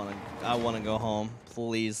 I want to go home.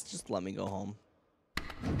 Please, just let me go home.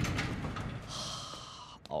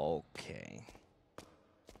 Okay.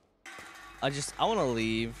 I want to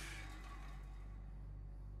leave.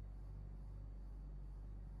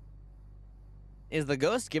 Is the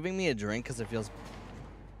ghost giving me a drink because it feels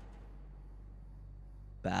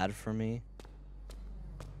bad for me?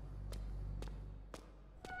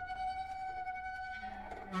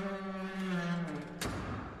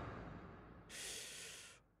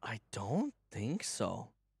 I don't think so.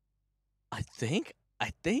 I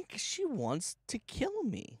think she wants to kill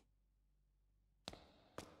me.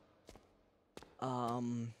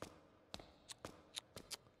 I'm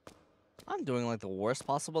doing like the worst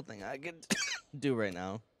possible thing I could do right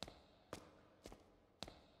now.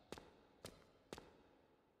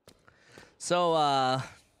 So, I'm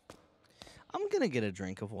gonna get a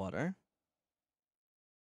drink of water.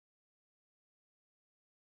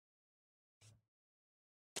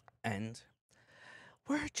 And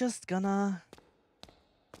we're just gonna...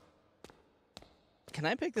 Can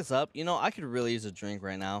I pick this up? You know, I could really use a drink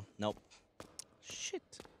right now. Nope. Shit.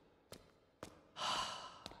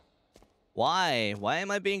 Why? Why am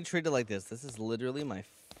I being treated like this? This is literally my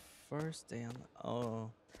first day on the...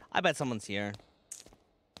 Oh. I bet someone's here.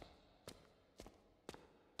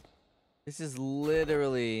 This is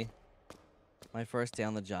literally my first day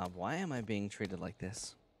on the job. Why am I being treated like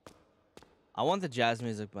this? I want the jazz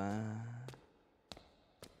music, but...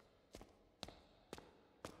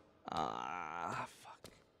 fuck.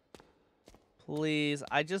 Please,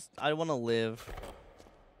 I want to live.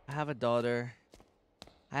 I have a daughter.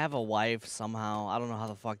 I have a wife somehow. I don't know how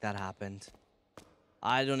the fuck that happened.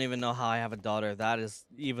 I don't even know how I have a daughter. That is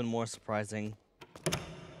even more surprising.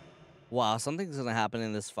 Wow, something's gonna happen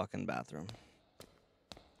in this fucking bathroom.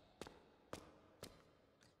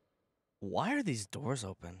 Why are these doors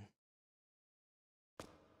open?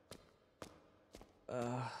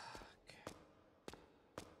 Okay.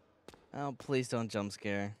 Oh, please don't jump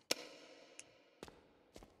scare. You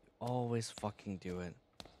always fucking do it.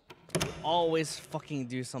 You always fucking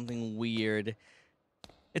do something weird.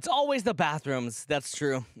 It's always the bathrooms. That's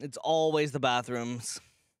true. It's always the bathrooms.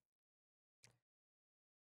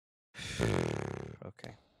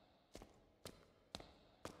 Okay.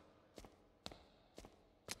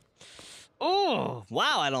 Oh,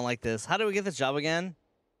 wow, I don't like this. How do we get this job again?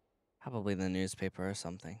 Probably the newspaper or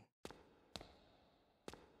something.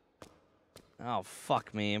 Oh,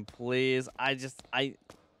 fuck me, please. Okay.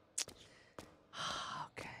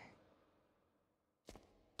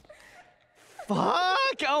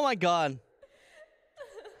 Fuck! Oh my god.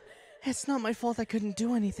 It's not my fault I couldn't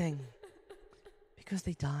do anything. Because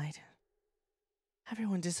they died.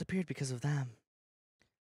 Everyone disappeared because of them.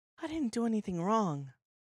 I didn't do anything wrong.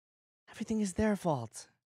 Everything is their fault.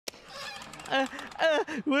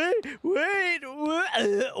 Wait.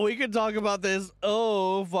 We can talk about this.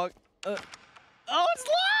 Oh, fuck. Oh, it's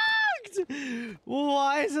locked!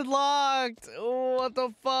 Why is it locked? What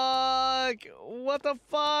the fuck? What the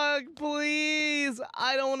fuck? Please.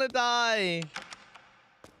 I don't want to die.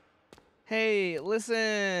 Hey,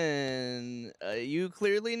 listen. You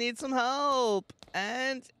clearly need some help.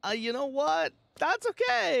 And you know what? That's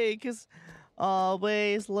okay. Because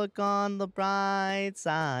always look on the bright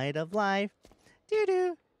side of life.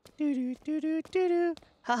 Doo-doo. Doo-doo. Doo-doo. Doo-doo.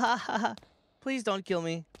 Ha ha ha ha. Please don't kill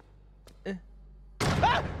me.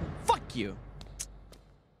 Ah! Fuck you.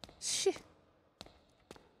 Shit.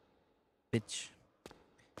 Bitch.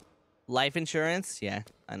 Life insurance? Yeah,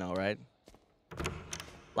 I know, right?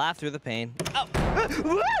 Laugh through the pain. Oh!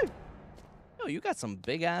 Yo, you got some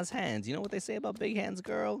big ass hands. You know what they say about big hands,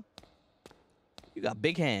 girl? You got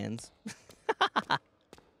big hands.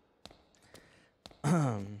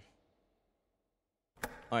 Alright,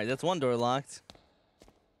 that's one door locked.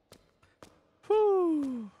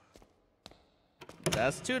 Whew.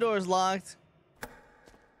 That's 2 doors locked.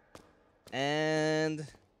 And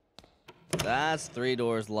that's 3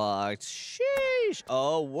 doors locked. Sheesh!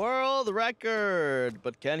 A world record!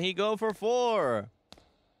 But can he go for 4?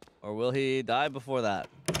 Or will he die before that?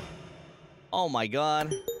 Oh my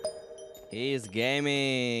god. He's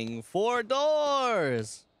gaming. 4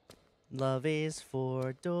 doors! Love is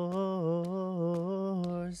 4 doors.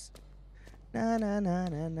 Na na na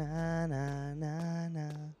na na na na na.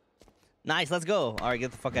 Nice, let's go. Alright,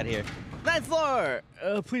 get the fuck out of here. 9th floor!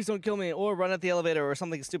 Please don't kill me, or run at the elevator, or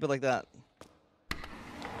something stupid like that.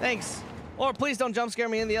 Thanks. Or please don't jump scare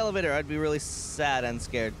me in the elevator. I'd be really sad and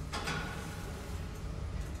scared.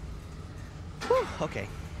 Whew, okay.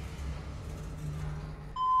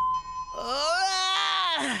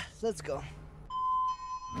 Let's go.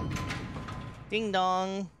 Ding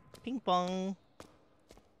dong. Ping pong.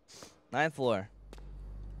 9th floor.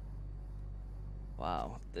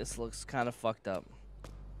 Wow, this looks kind of fucked up.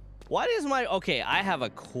 What is my... Okay, I have a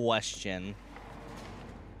question.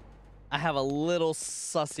 I have a little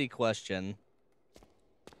sussy question.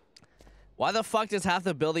 Why the fuck does half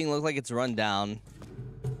the building look like it's run down?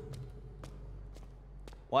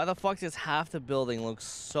 Why the fuck does half the building look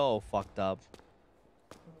so fucked up?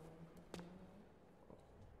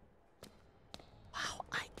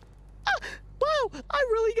 Wow, I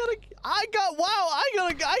really gotta... I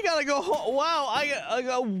gotta go home. Wow, I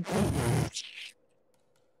got...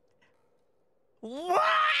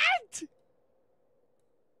 What?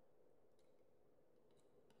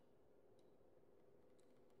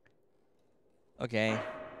 Okay.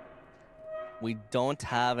 We don't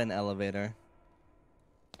have an elevator.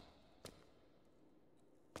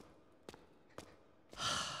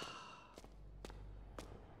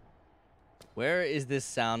 Where is this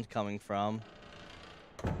sound coming from?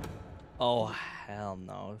 Oh, hell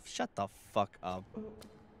no. Shut the fuck up.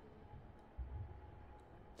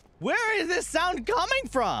 Where is this sound coming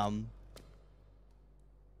from?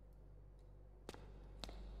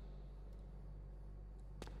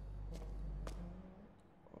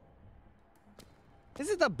 Is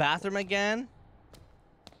it the bathroom again?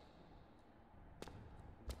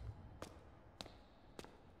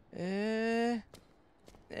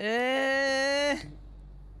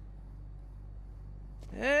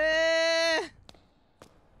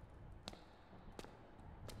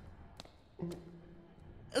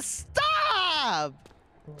 Stop!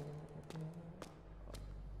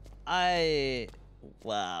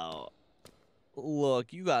 Wow.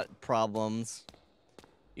 Look, you got problems.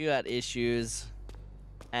 You got issues.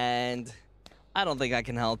 And I don't think I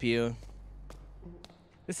can help you.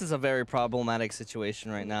 This is a very problematic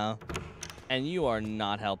situation right now. And you are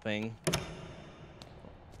not helping.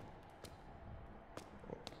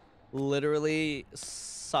 Literally,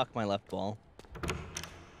 suck my left ball.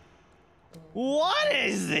 What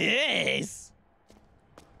is this?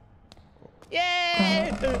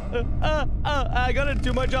 Yay! I gotta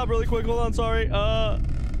do my job really quick. Hold on, sorry. Oh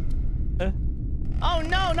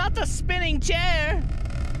no, not the spinning chair!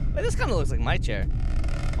 Wait, this kind of looks like my chair.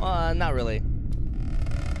 Not really.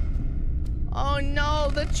 Oh no,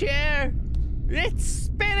 the chair! It's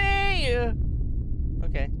spinning!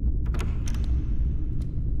 Okay.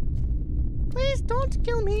 Please don't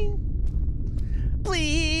kill me.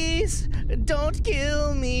 Please don't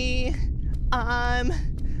kill me. I'm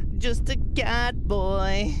just a cat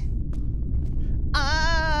boy.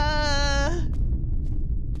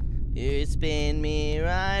 You spin me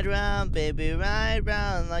right round, baby, right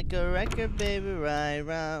round, like a record, baby, right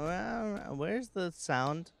round, round, round. Where's the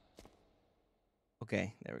sound?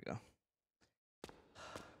 Okay, there we go.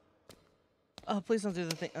 Oh, please don't do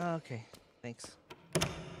the thing. Oh, okay, thanks.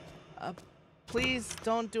 Please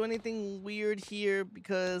don't do anything weird here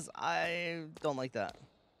because I don't like that.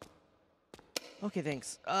 Okay,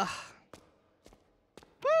 thanks.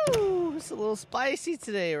 Woo! It's a little spicy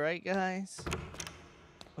today, right, guys?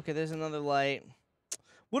 Okay, there's another light.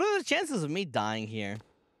 What are the chances of me dying here?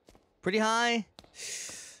 Pretty high?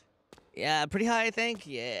 Yeah, pretty high, I think.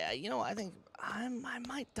 Yeah, you know, I think I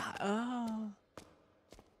might die. Oh.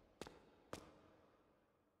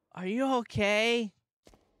 Are you okay?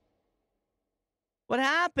 What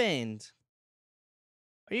happened?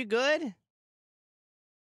 Are you good?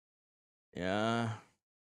 Yeah.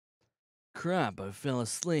 Crap, I fell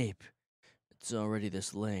asleep. It's already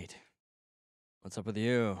this late. What's up with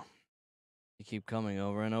you? You keep coming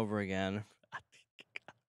over and over again.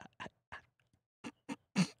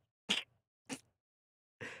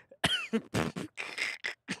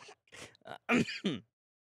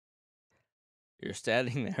 You're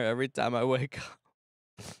standing there every time I wake up.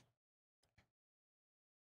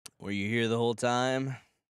 Were you here the whole time?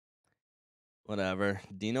 Whatever.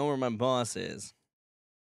 Do you know where my boss is?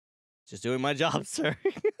 Just doing my job, sir.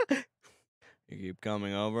 You keep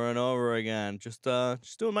coming over and over again. Just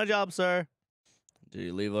doing my job, sir. Did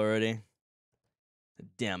you leave already? The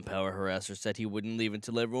damn power harasser said he wouldn't leave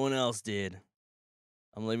until everyone else did.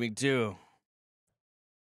 I'm leaving too.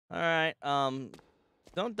 Alright,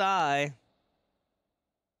 don't die.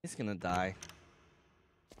 He's gonna die.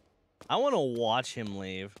 I wanna watch him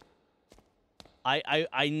leave.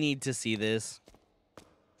 I need to see this.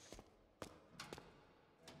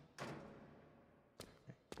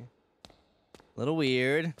 Little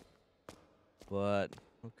weird, but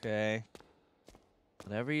okay.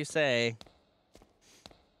 Whatever you say.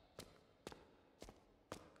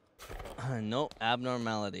 No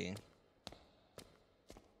abnormality.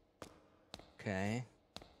 Okay.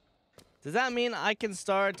 Does that mean I can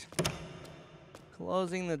start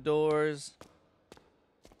closing the doors?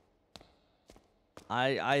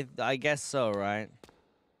 I guess so, right?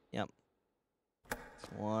 Yep.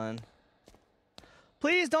 That's one.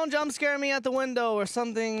 Please don't jump scare me at the window or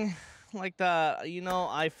something like that. You know,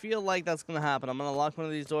 I feel like that's gonna happen. I'm gonna lock one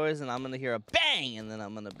of these doors and I'm gonna hear a bang and then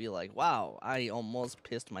I'm gonna be like, wow, I almost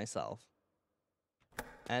pissed myself.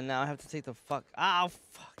 And now I have to take the fuck. Oh,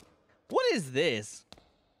 fuck. What is this?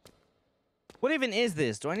 What even is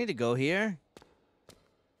this? Do I need to go here?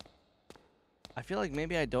 I feel like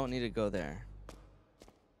maybe I don't need to go there.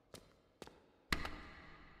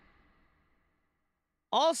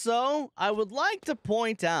 Also, I would like to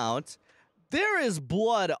point out there is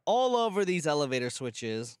blood all over these elevator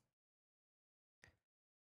switches.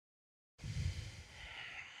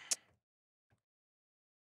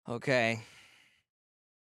 Okay.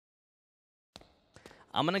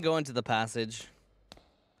 I'm gonna go into the passage.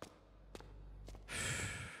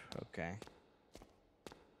 Okay.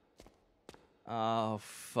 Oh,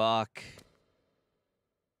 fuck.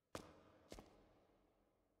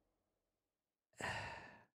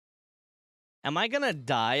 Am I gonna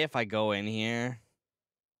die if I go in here?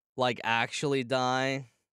 Like, actually die?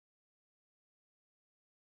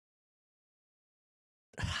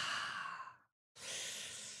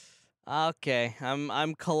 Okay,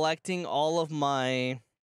 I'm collecting all of my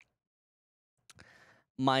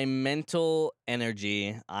mental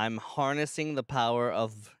energy. I'm harnessing the power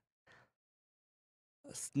of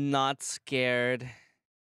not scared.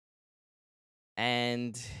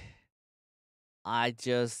 And I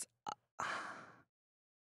just...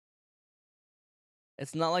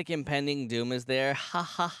 It's not like impending doom is there. Ha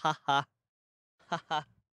ha ha ha. Ha ha.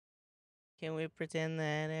 Can we pretend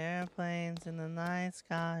that airplanes in the night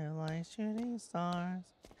sky are like shooting stars?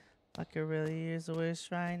 I could really use a wish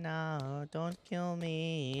right now. Don't kill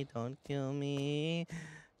me. Don't kill me.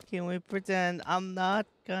 Can we pretend I'm not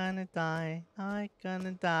gonna die? Not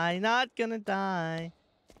gonna die. Not gonna die.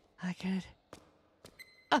 I could...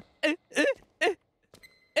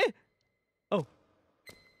 Oh.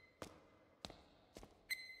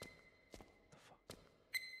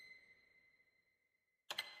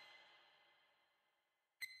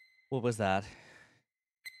 What was that?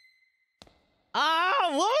 Ah,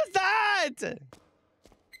 what was that?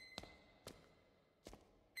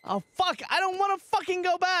 Oh, fuck. I don't want to fucking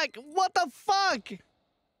go back. What the fuck? Can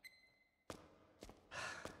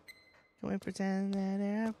we pretend that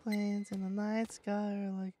airplanes in the night sky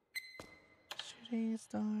are like shooting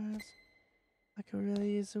stars? I could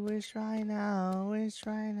really use a wish right now. Wish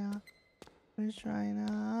right now. Wish right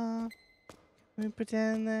now. Can we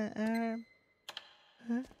pretend that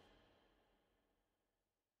Huh?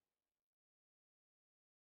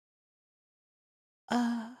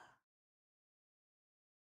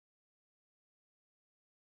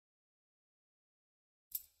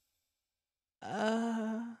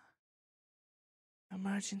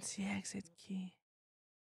 Emergency exit key.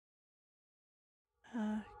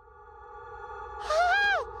 Oh,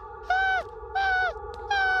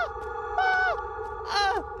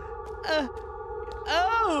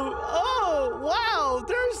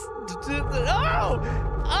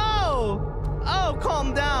 wow, oh,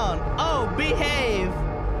 calm down. Oh, behave.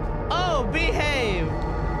 Oh, behave.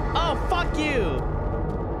 Oh, fuck you.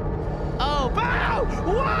 Oh, bow!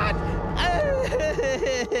 What?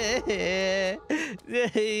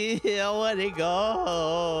 I want to go.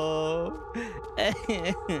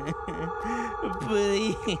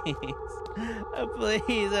 Please.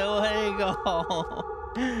 Please, I want to go.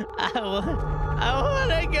 I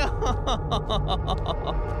wanna go.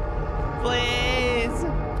 Please.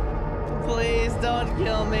 Please don't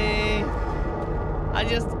kill me.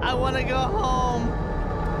 I wanna go home.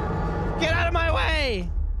 Get out of my way.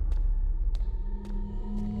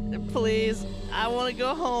 Please. I wanna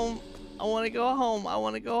go home. I wanna go home. I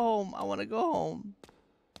wanna go home. I wanna go home.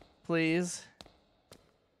 Please.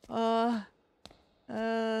 Oh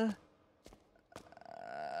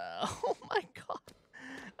my god.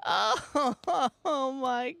 Oh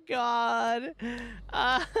my god.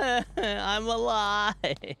 I'm alive.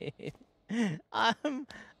 I'm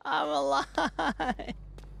alive.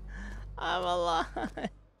 I'm alive.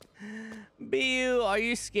 BU, are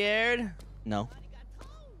you scared? No.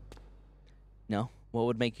 No. What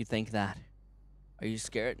would make you think that? Are you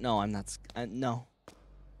scared? No, I'm not. No.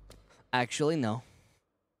 Actually, no.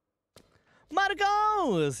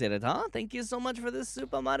 Maruko! Sirata, thank you so much for this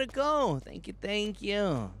super Maruko. Thank you, thank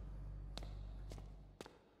you.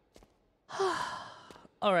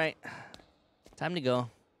 Alright. Time to go.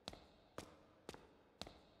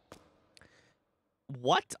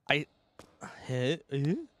 What?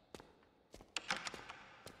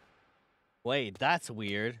 Wait, that's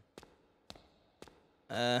weird.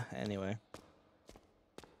 Anyway.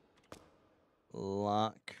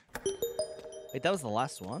 Lock. Wait, that was the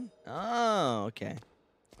last one? Oh, okay.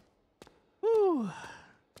 Whew.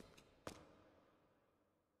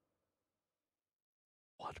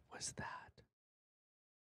 What was that?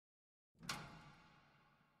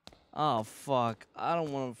 Oh, fuck. I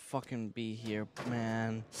don't want to fucking be here,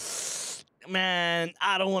 man. Man,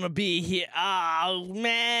 I don't want to be here. Oh,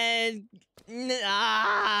 man.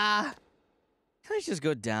 Ah. Can I just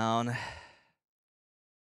go down?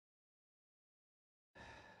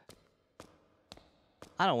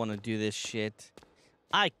 I don't want to do this shit.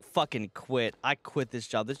 I fucking quit. I quit this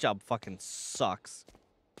job. This job fucking sucks.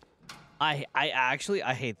 I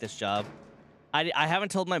hate this job. I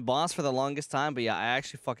haven't told my boss for the longest time, but yeah, I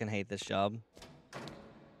actually fucking hate this job.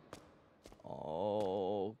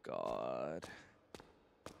 Oh, God.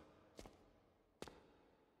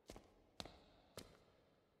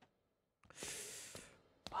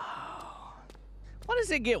 Wow. Why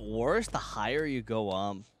does it get worse the higher you go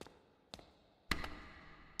up?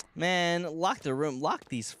 Man, lock the room. Lock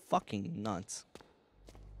these fucking nuts.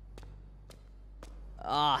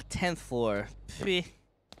 Ah, 10th floor. Pfft.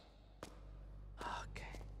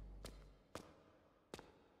 Okay.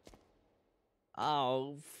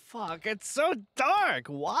 Oh, fuck. It's so dark.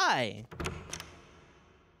 Why?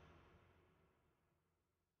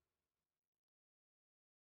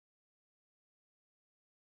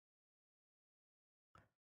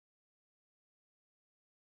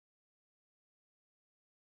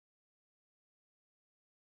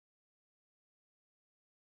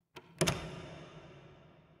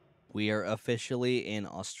 We are officially in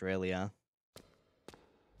Australia.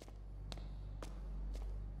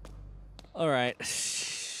 All right.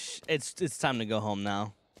 It's time to go home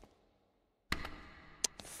now.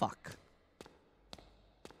 Fuck.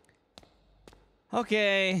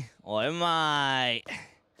 Okay. Oimai.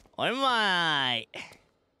 Oimai.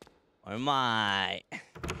 Oimai.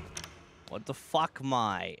 What the fuck,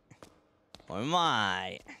 my?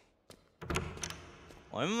 Oimai.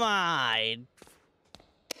 Oimai.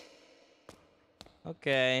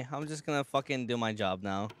 Okay, I'm just gonna fucking do my job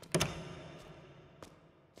now.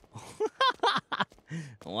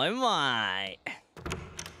 Why am I?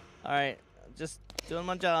 Alright, just doing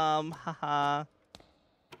my job. Haha.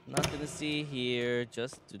 Nothing to see here.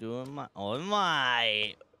 Just doing my. Oh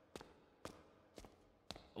my.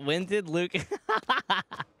 When did Luke?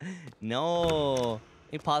 No.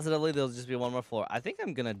 Think positively there'll just be one more floor. I think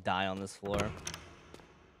I'm gonna die on this floor.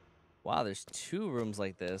 Wow, there's 2 rooms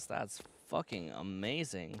like this. That's fucking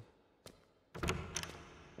amazing.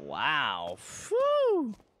 Wow.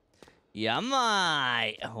 Whew.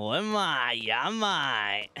 Yamai. Oimai.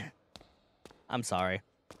 Yamai. I'm sorry.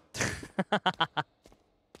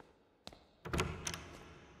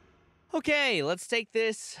 Okay, let's take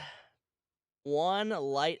this one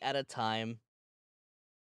light at a time.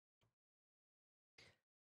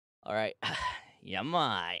 All right.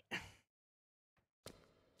 Yamai.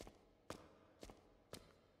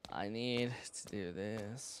 I need to do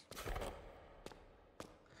this.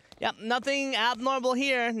 Yep, nothing abnormal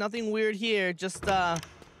here. Nothing weird here. Just gonna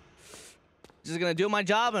do my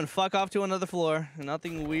job and fuck off to another floor.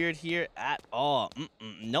 Nothing weird here at all.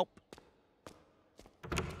 Nope.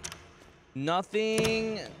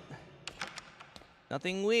 Nothing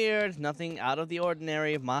weird. Nothing out of the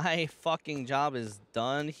ordinary. My fucking job is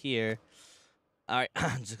done here. All right,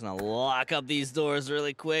 I'm just gonna lock up these doors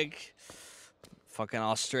really quick. Fucking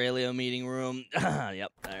Australia meeting room.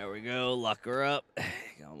 Yep, there we go. Lock her up.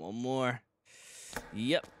 Got one more.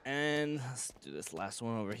 Yep, and let's do this last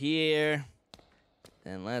one over here.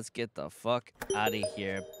 And let's get the fuck out of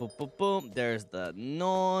here. Boom, boom, boom. There's the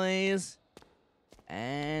noise.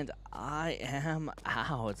 And I am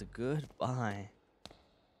out. Goodbye.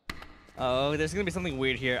 Oh, there's gonna be something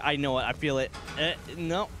weird here. I know it. I feel it.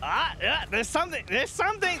 No. There's something. There's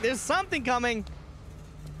something coming.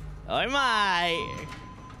 Oh my.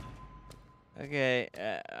 Okay.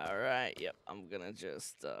 All right. Yep. I'm gonna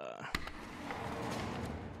just.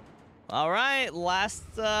 All right. Last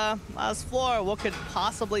floor. What could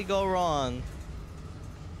possibly go wrong?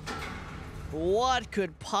 What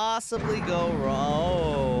could possibly go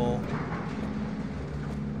wrong?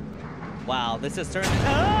 Wow. This has turned.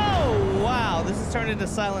 Oh wow. This has turned into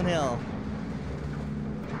Silent Hill.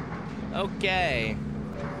 Okay.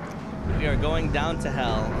 We are going down to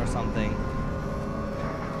hell or something.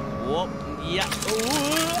 Whoop. Yeah.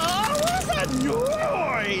 Oh, what's that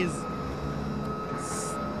noise?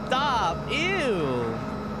 Stop. Ew.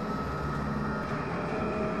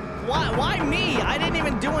 Why me? I didn't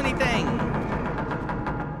even do anything.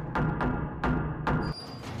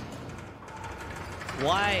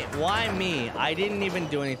 Why me? I didn't even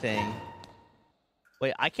do anything.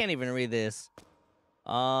 Wait, I can't even read this.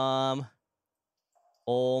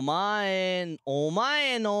 Omae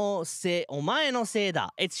no sei da.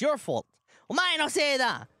 It's your fault. Omae no sei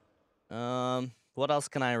da. What else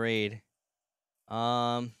can I read?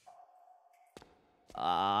 I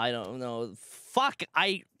don't know. Fuck,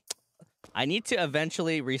 I need to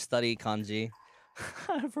eventually restudy kanji.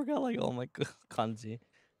 I forgot like all my kanji.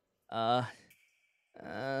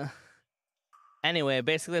 Anyway,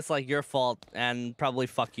 basically it's like your fault and probably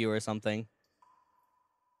fuck you or something.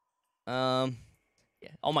 Yeah.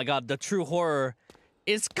 Oh my god, the true horror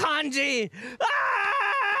is kanji!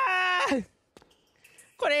 Ah!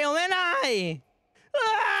 これ読めない!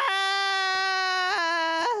 Ah!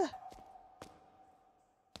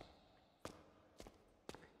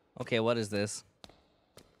 Okay, what is this?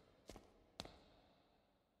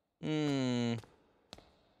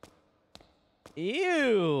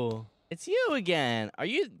 Ew. It's you again.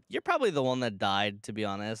 You're probably the one that died, to be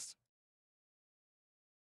honest.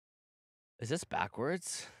 Is this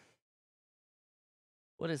backwards?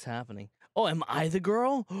 What is happening? Oh, am I the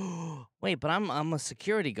girl? Wait, but I'm a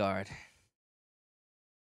security guard.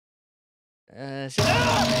 Oh, fuck!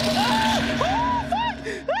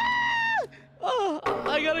 Oh,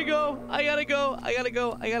 I gotta go.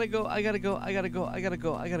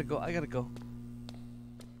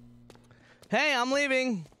 Hey, I'm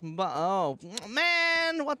leaving. But oh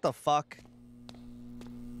man, what the fuck?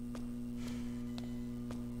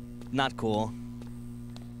 Not cool.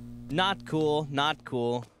 Not cool. Not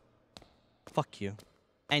cool. Fuck you.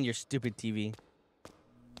 And your stupid TV.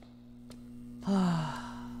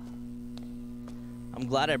 I'm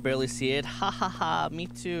glad I barely see it. Ha ha ha. Me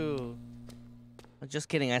too. Just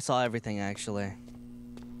kidding. I saw everything actually.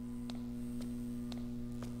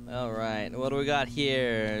 All right. What do we got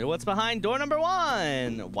here? What's behind door number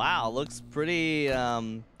 1? Wow. Looks pretty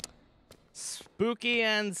spooky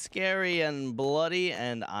and scary and bloody,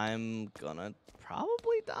 and I'm gonna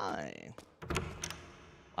probably die.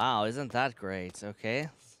 Wow, isn't that great? Okay.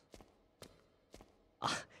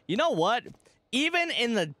 You know what? Even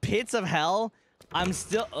in the pits of hell, I'm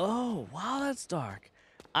still... Oh, wow, that's dark.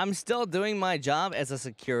 I'm still doing my job as a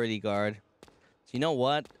security guard. So you know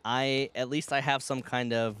what? At least I have some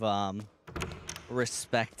kind of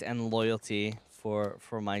respect and loyalty for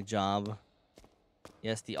my job.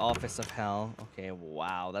 Yes, the office of hell. Okay,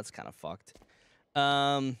 wow, that's kind of fucked.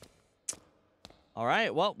 All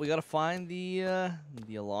right, well, we gotta find the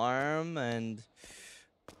alarm and...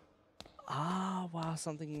 Ah, wow,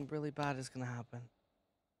 something really bad is gonna happen.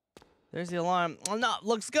 There's the alarm. Oh, no,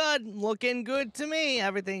 looks good. Looking good to me.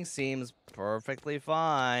 Everything seems perfectly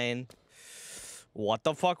fine. What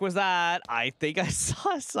the fuck was that? I think I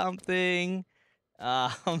saw something.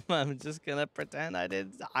 I'm just gonna pretend I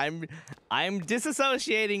didn't. I'm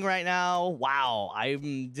disassociating right now. Wow,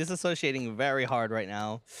 I'm disassociating very hard right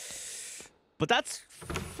now. But that's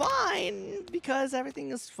fine because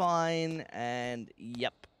everything is fine, and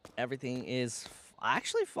yep, everything is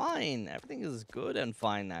actually fine. Everything is good and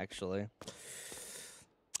fine actually.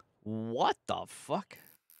 What the fuck?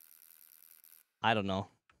 I don't know.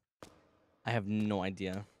 I have no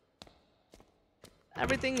idea.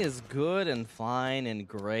 Everything is good and fine and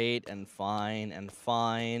great and fine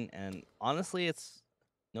and honestly it's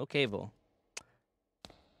no cable.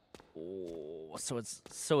 Oh, so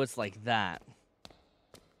it's like that.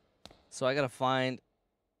 So I gotta find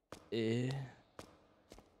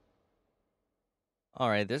All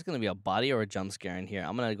right, there's gonna be a body or a jump scare in here.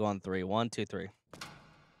 I'm gonna go on 3. 1, 2, 3.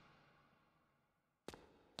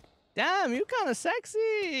 Damn, you kind of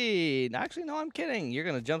sexy. Actually, no, I'm kidding. You're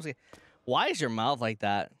gonna jump scare. Why is your mouth like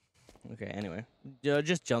that? Okay, anyway,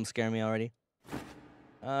 just jump scare me already.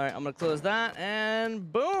 All right, I'm gonna close that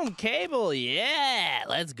and boom, cable. Yeah,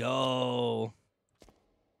 let's go.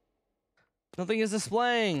 Nothing is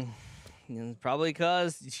displaying. Probably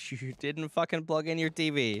because you didn't fucking plug in your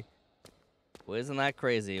TV. Well, isn't that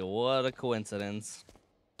crazy? What a coincidence.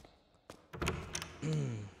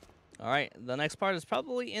 Alright, the next part is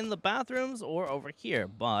probably in the bathrooms or over here,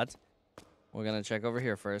 but we're gonna check over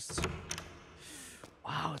here first.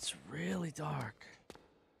 Wow, it's really dark.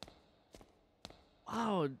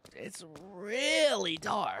 Wow, it's really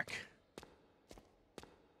dark.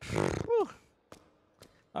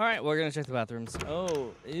 Alright, we're gonna check the bathrooms.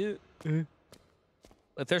 Oh, ew.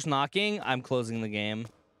 If there's knocking, I'm closing the game.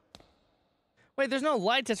 Wait, there's no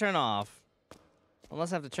light to turn off.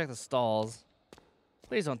 Unless I have to check the stalls.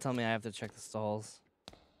 Please don't tell me I have to check the stalls.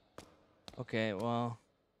 Okay, well,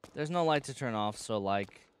 there's no light to turn off, so,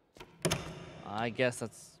 like, I guess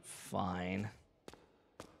that's fine.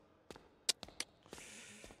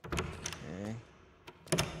 Okay.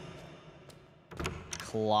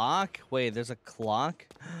 Clock? Wait, there's a clock?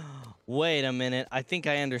 Wait a minute. I think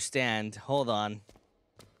I understand. Hold on.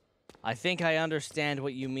 I think I understand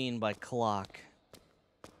what you mean by clock.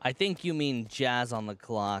 I think you mean jazz on the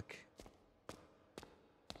clock.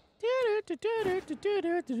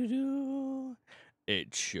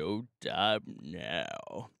 It's showtime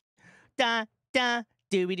now. Da da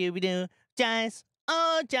dooby dooby doo. Jazz.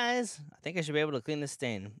 Oh, jazz. I think I should be able to clean this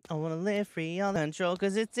stain. I want to live free on control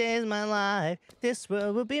because it is my life. This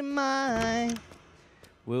world will be mine.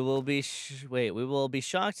 We will be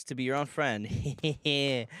shocked to be your own friend.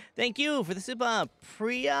 Thank you for the super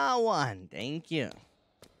Priya one. Thank you.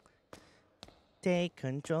 Take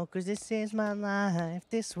control, cause this is my life.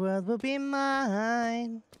 This world will be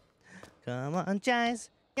mine. Come on, Jazz.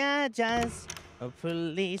 Yeah, Jazz. Oh,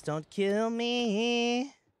 please don't kill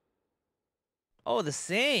me. Oh, the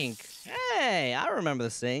sink. Hey, I remember the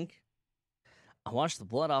sink. I washed the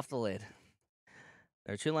blood off the lid.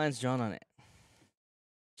 There are 2 lines drawn on it.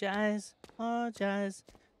 Jazz, oh Jazz,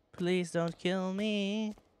 please don't kill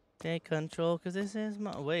me. Take control, cause this is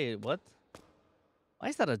my... Wait, what? Why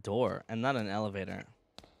is that a door and not an elevator?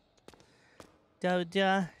 Do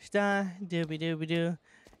da da dooby dooby doo.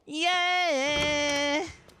 Yeah!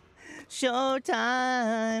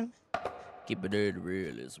 Showtime! Keeping it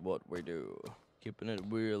real is what we do. Keeping it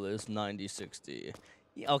real is 90-60.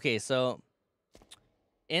 Okay, so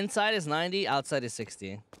inside is 90, outside is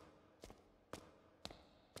 60.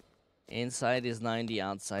 Inside is 90,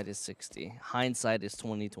 outside is 60. Hindsight is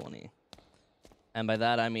 20/20. And by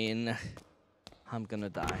that I mean I'm gonna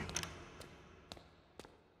die.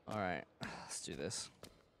 Alright, let's do this.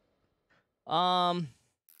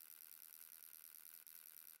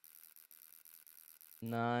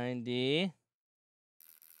 90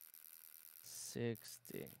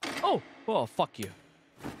 60. Oh! Oh, fuck you.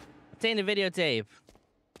 Obtain the videotape.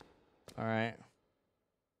 Alright.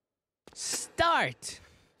 Start!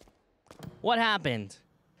 What happened?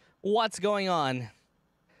 What's going on?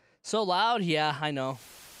 So loud? Yeah, I know.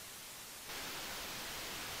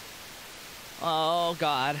 Oh,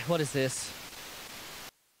 God. What is this?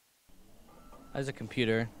 There's a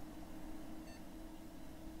computer.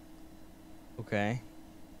 Okay.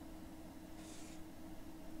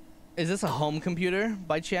 Is this a home computer,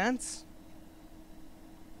 by chance?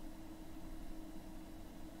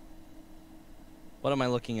 What am I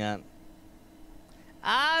looking at?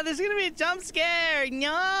 Ah, there's gonna be a jump scare!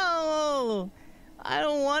 No! I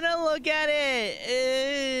don't want to look at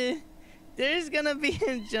it! There's gonna be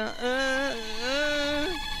a jump... I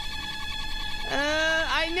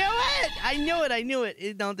knew it! I knew it, I knew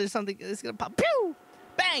it! No, there's something... It's gonna pop... Pew!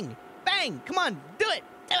 Bang! Bang! Come on! Do it!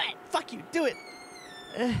 Do it! Fuck you! Do it!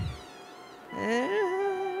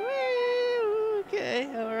 Okay,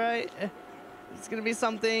 alright. There's gonna be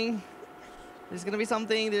something. There's gonna be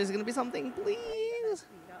something. There's gonna be something, please.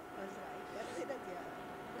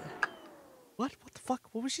 What? What the fuck?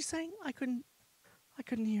 What was she saying? I couldn't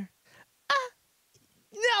hear. Ah!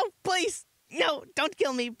 No, please! No, don't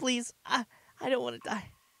kill me, please. I don't want to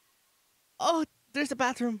die. Oh, there's a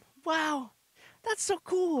bathroom. Wow. That's so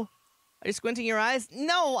cool. Are you squinting your eyes?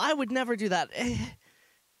 No, I would never do that.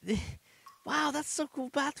 Wow, that's so cool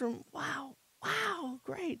bathroom. Wow. Wow,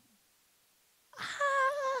 great.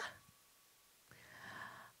 Ah.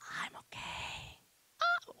 I'm okay.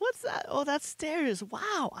 Ah, what's that? Oh, that's stairs.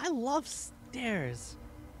 Wow, I love stairs.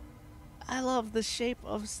 I love the shape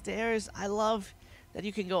of stairs. I love that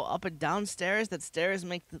you can go up and down stairs, that stairs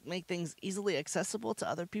make things easily accessible to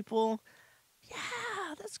other people.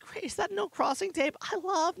 Yeah, that's great. Is that no crossing tape? I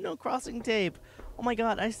love no crossing tape. Oh my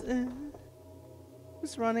god,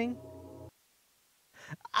 who's running?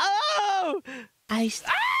 Oh!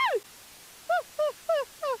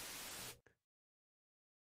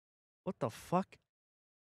 What the fuck?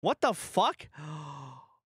 What the fuck?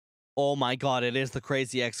 Oh my god, it is the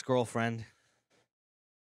crazy ex-girlfriend.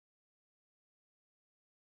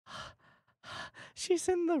 She's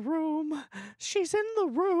in the room. She's in the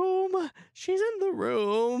room. She's in the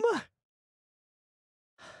room.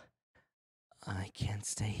 I can't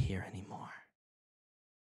stay here anymore.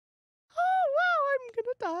 Oh, wow, I'm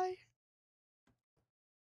gonna die.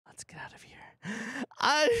 Let's get out of here.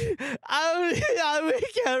 We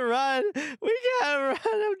can't run. We can't run.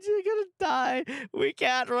 I'm just gonna die. We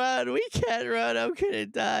can't run. We can't run. I'm gonna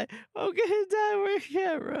die. I'm gonna die. We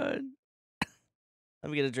can't run.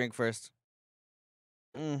 Let me get a drink first.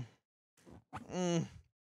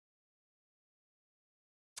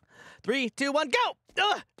 3, 2, 1, go!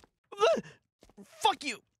 Fuck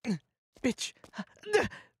you, bitch!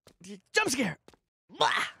 Jump scare!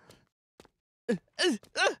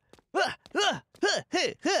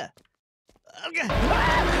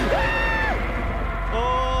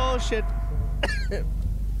 Oh shit!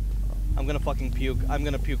 I'm gonna fucking puke. I'm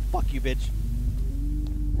gonna puke. Fuck you, bitch!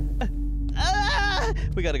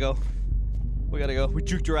 We gotta go. We gotta go. We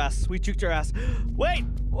juked your ass. We juked your ass. Wait!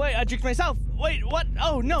 Wait, I juked myself. Wait, what?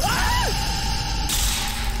 Oh, no.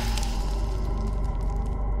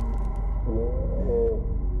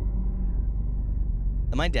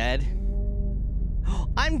 Am I dead?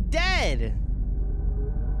 I'm dead!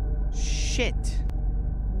 Shit.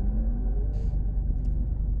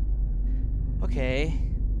 Okay.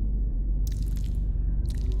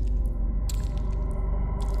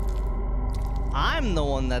 I'm the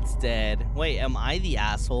one that's dead. Wait, am I the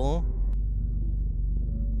asshole?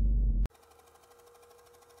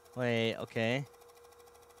 Wait, okay.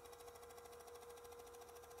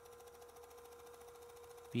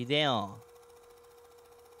 Video.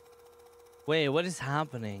 Wait, what is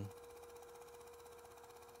happening?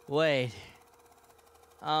 Wait.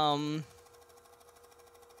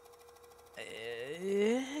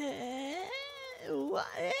 What?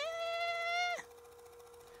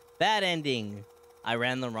 Bad ending. I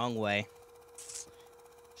ran the wrong way.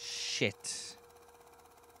 Shit.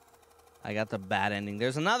 I got the bad ending.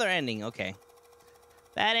 There's another ending. Okay.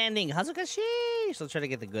 Bad ending. Hazukashi. So try to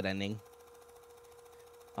get the good ending.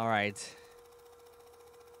 All right.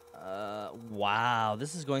 Wow.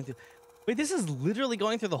 This is going through. Wait, this is literally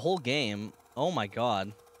going through the whole game. Oh my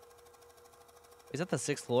god. Is that the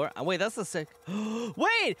 6th floor? Wait, that's the 6th.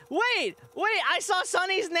 Wait! I saw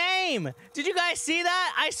Sunny's name! Did you guys see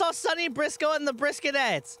that? I saw Sunny Briscoe and the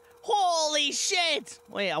Briskonettes. Holy shit!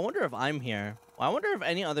 Wait, I wonder if I'm here. I wonder if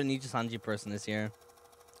any other NIJISANJI person is here.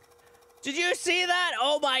 Did you see that?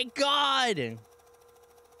 Oh my god!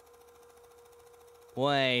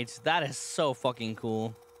 Wait, that is so fucking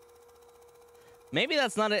cool. Maybe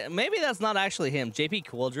that's not it. Maybe that's not actually him. JP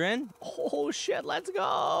Quildren? Oh shit, let's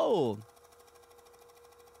go!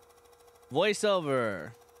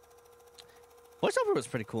 Voiceover. Voiceover was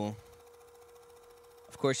pretty cool.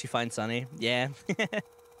 Of course, she finds Sunny. Yeah.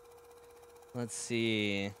 Let's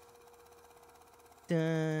see.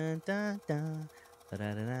 Dun, dun, dun. Da,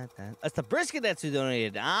 da, da, da, da. That's the Briskonettes who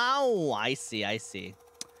donated. Oh, I see. I see.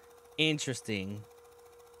 Interesting.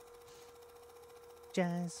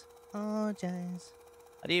 Jazz. Oh, jazz.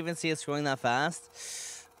 I didn't even see it scrolling that fast.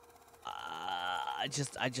 I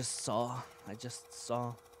just saw.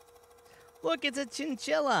 Look, it's a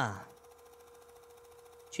chinchilla.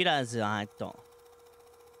 Chirazu.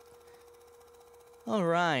 All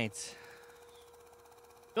right.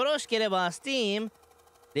 よろしければ Steam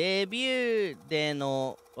レビューで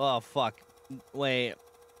の Oh fuck. Wait.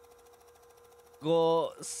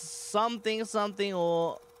 Go something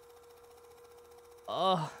を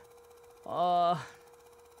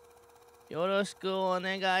よろしくお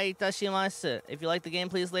願いいたします If you like the game,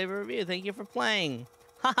 please leave a review. Thank you for playing.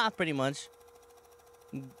 Haha, pretty much.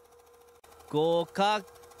 ご感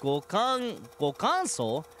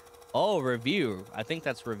想? Oh, review. I think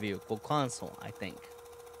that's review. ご感想, I think.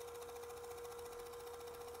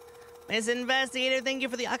 Miss Investigator, thank you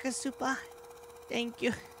for the Akasupa. Thank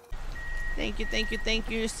you. Thank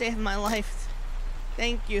you. You saved my life.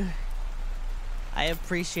 Thank you. I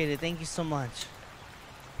appreciate it. Thank you so much.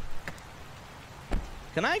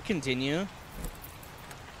 Can I continue?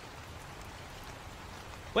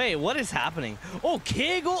 Wait, what is happening? Oh,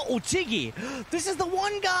 Keigo Ochigi! This is the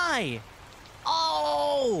one guy!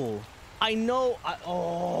 Oh! I know.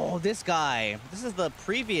 Oh, this guy. This is the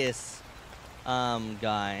previous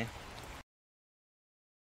guy.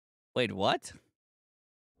 Wait, what?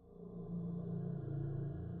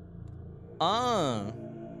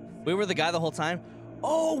 We were the guy the whole time?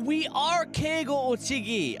 Oh, we are Keigo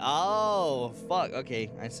Ochigi. Oh, fuck.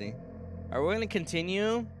 Okay, I see. All right, we're gonna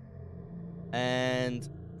continue. And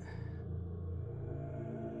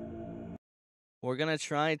we're gonna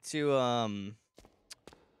try to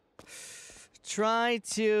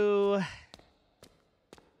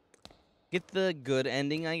get the good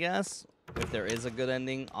ending, I guess. If there is a good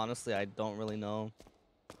ending. Honestly, I don't really know.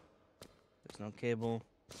 There's no cable.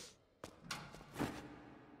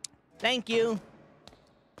 Thank you.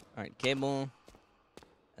 All right, cable.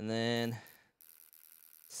 And then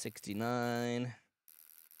 69.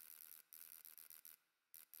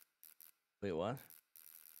 Wait, what?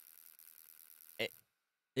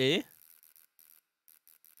 Eh?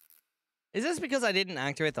 Is this because I didn't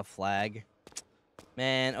activate the flag?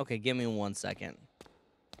 Man, okay, give me 1 second.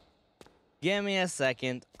 Give me a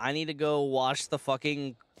second. I need to go watch the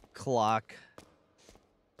fucking clock.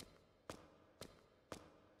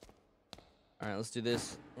 Alright, let's do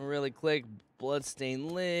this really quick.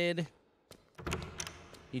 Bloodstained lid.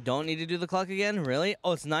 You don't need to do the clock again? Really?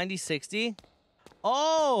 Oh, it's 90/60?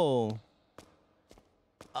 Oh!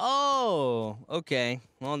 Oh! Okay.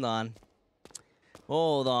 Hold on.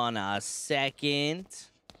 Hold on a second.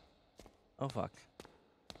 Oh, fuck.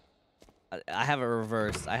 I have it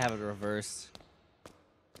reversed. I have it reversed.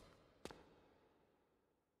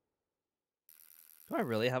 Do I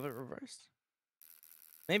really have it reversed?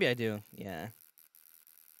 Maybe I do. Yeah.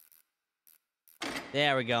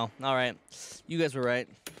 There we go. All right. You guys were right.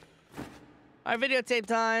 All right, videotape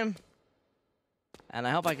time. And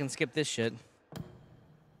I hope I can skip this shit.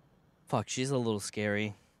 Fuck, she's a little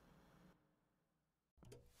scary.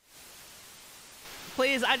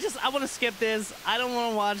 Please, I want to skip this. I don't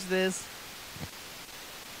want to watch this.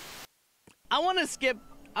 I want to skip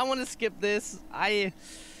this.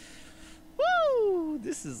 Woo!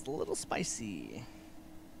 This is a little spicy.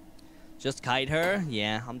 Just kite her?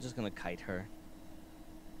 Yeah, I'm just gonna kite her.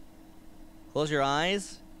 Close your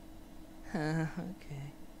eyes. Okay.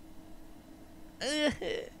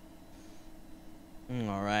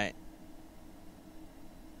 Alright.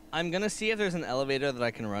 I'm gonna see if there's an elevator that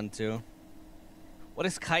I can run to. What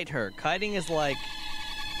is kite her? Kiting is like...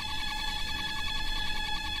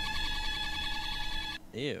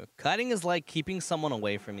 Ew. Kiting is like keeping someone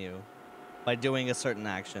away from you by doing a certain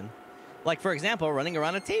action. Like, for example, running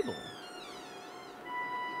around a table.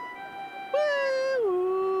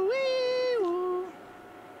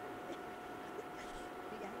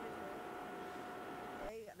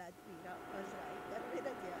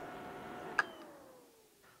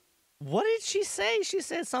 What did she say? She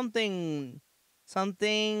said something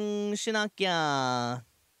shinakya.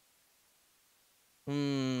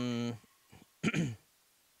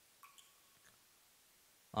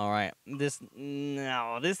 All right. This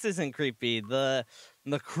isn't creepy. The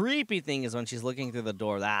creepy thing is when she's looking through the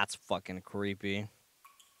door. That's fucking creepy.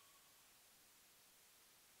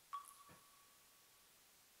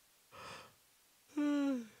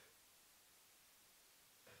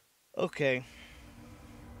 Okay.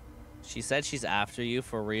 She said she's after you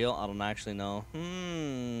for real. I don't actually know.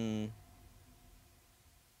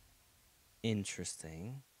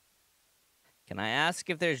 Interesting. Can I ask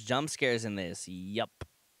if there's jump scares in this? Yup.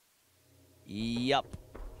 Yup.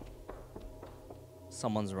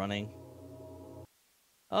 Someone's running.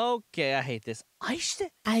 Okay, I hate this. Iced.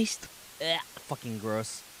 Fucking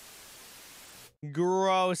gross.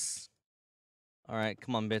 Gross. All right,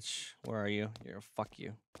 come on, bitch. Where are you? Fuck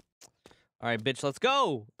you. All right, bitch, let's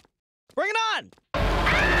go. Bring it on!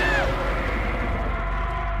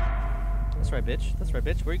 That's right, bitch. That's right,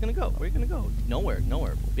 bitch. Where are you gonna go? Where are you gonna go? Nowhere,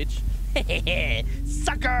 bitch.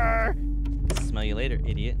 Sucker! Smell you later,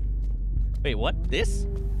 idiot. Wait, what? This?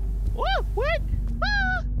 Whoa, what?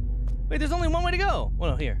 Ah! Wait, there's only one way to go. Oh,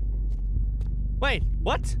 no, here. Wait,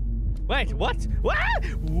 what? Wait, what? Ah!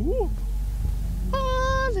 Ooh.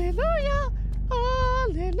 Hallelujah!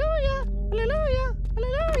 Hallelujah! Hallelujah!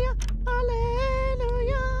 Hallelujah!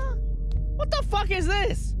 Hallelujah! What the fuck is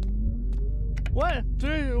this? What?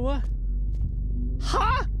 What?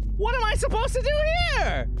 Huh? What am I supposed to do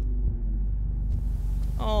here?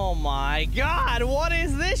 Oh my god, what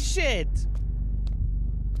is this shit?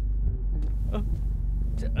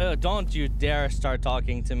 Don't you dare start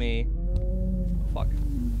talking to me. Fuck.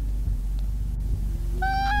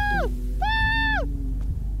 Ah! Ah!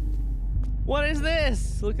 What is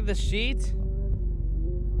this? Look at the sheet.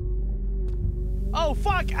 Oh,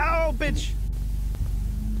 fuck! Oh, bitch!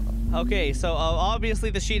 Okay, so obviously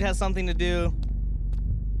the sheet has something to do.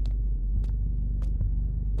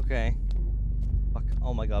 Okay. Fuck.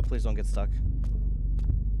 Oh my god, please don't get stuck.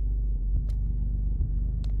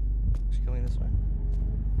 Is she coming this way?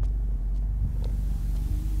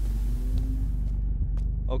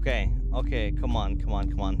 Okay, okay, come on, come on,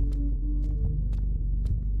 come on.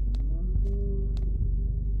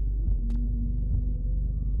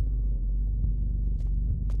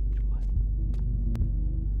 What?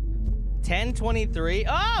 10:23?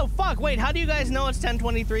 Oh, fuck, wait, how do you guys know it's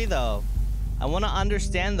 10:23 though? I want to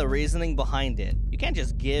understand the reasoning behind it. You can't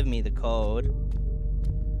just give me the code.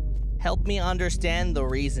 Help me understand the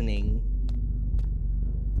reasoning.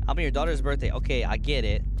 Alban, your daughter's birthday. Okay, I get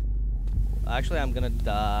it. Actually, I'm gonna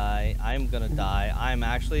die. I'm gonna die. I'm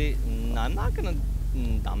actually... I'm not gonna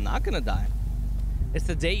die. It's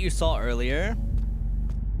the date you saw earlier.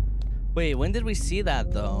 Wait, when did we see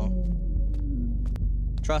that though?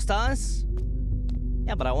 Trust us?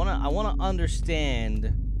 Yeah, but I wanna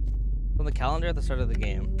understand... On the calendar at the start of the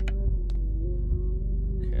game.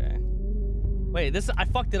 Okay. Wait, I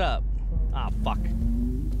fucked it up. Ah, fuck.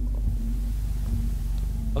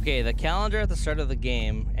 Okay, the calendar at the start of the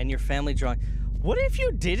game and your family drawing. What if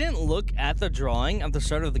you didn't look at the drawing at the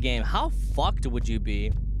start of the game? How fucked would you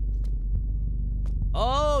be?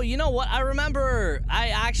 Oh, you know what? I remember. I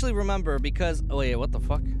actually remember because... Oh, wait, what the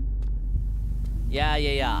fuck? Yeah.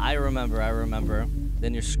 I remember.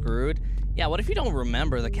 Then you're screwed. Yeah, what if you don't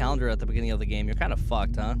remember the calendar at the beginning of the game? You're kind of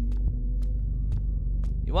fucked, huh?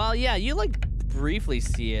 Well, yeah, you, like, briefly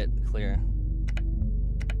see it clear.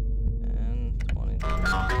 And 20.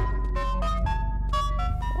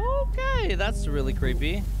 Okay, that's really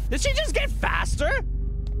creepy. Did she just get faster?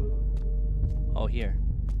 Oh, here.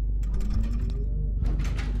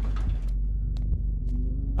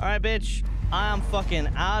 Alright, bitch. I'm fucking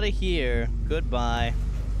out of here. Goodbye.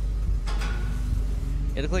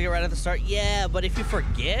 You had to click it right at the start? Yeah, but if you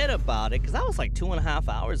forget about it, because that was like 2.5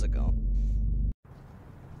 hours ago.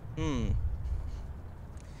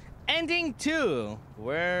 Ending 2,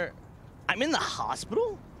 where I'm in the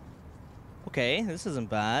hospital? Okay, this isn't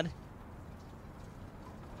bad.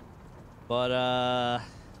 But,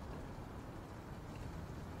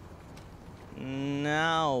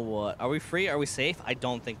 now what? Are we free? Are we safe? I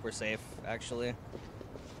don't think we're safe, actually.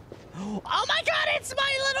 Oh my god, it's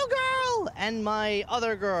my little girl! And my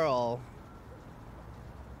other girl.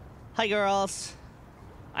 Hi, girls.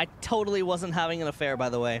 I totally wasn't having an affair, by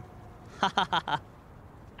the way.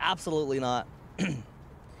 Absolutely not.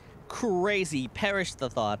 Crazy. Perish the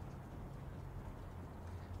thought.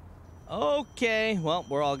 Okay, well,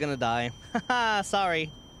 we're all gonna die. Haha, sorry.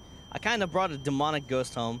 I kind of brought a demonic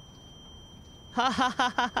ghost home.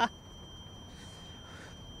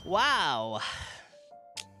 Wow.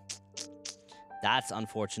 That's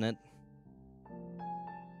unfortunate.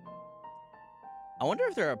 I wonder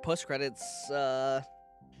if there are post-credits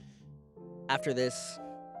after this.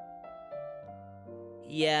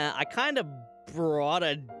 Yeah, I kind of brought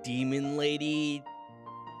a demon lady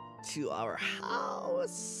to our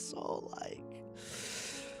house, so like,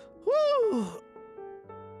 whoo.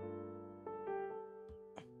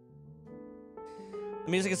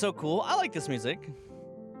 The music is so cool. I like this music.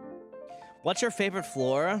 What's your favorite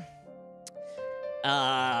floor?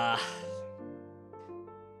 I'm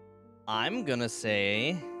gonna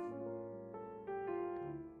say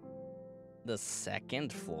the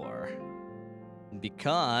second floor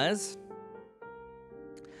because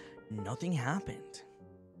nothing happened.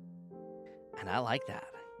 And I like that.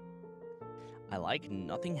 I like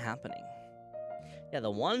nothing happening. Yeah,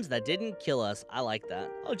 the ones that didn't kill us, I like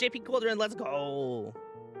that. Oh, JP Quadrant, let's go.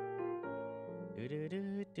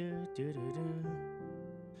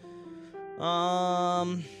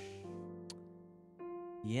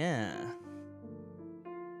 Yeah.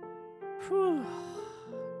 Whew.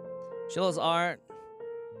 Chilla's art.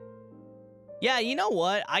 Yeah, you know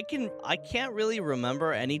what? I can't really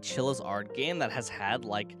remember any Chilla's art game that has had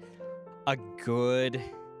like a good,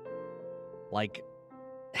 like,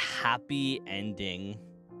 happy ending.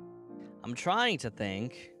 I'm trying to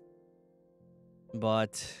think,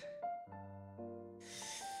 but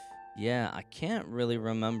yeah, I can't really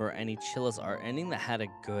remember any Chilla's art ending that had a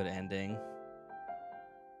good ending.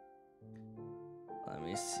 Let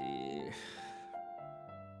me see.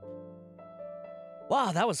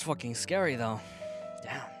 Wow, that was fucking scary though.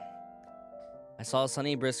 Damn. I saw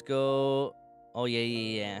Sonny Briscoe. Oh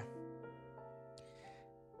yeah.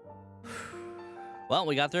 Well,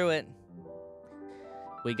 we got through it.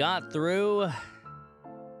 We got through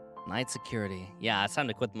night security. Yeah, it's time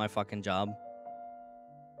to quit my fucking job.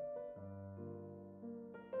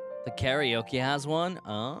 The karaoke has one?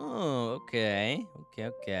 Oh, okay.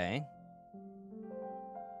 Okay.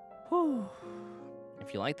 Whew.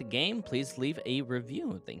 If you like the game, please leave a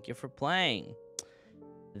review. Thank you for playing.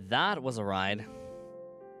 That was a ride.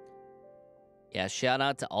 Yeah, shout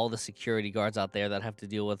out to all the security guards out there that have to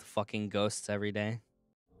deal with fucking ghosts every day.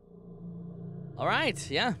 All right,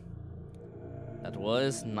 yeah. That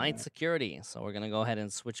was night security. So we're going to go ahead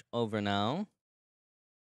and switch over now.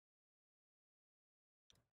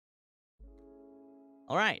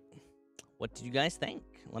 All right. What did you guys think?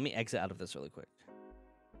 Let me exit out of this really quick.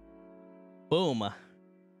 Boom.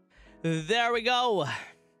 There we go.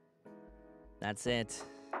 That's it.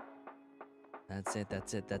 That's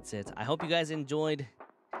it. I hope you guys enjoyed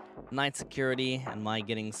night security and my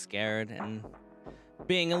getting scared and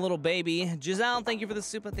being a little baby. Giselle, thank you for the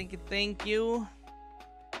super. Thank you.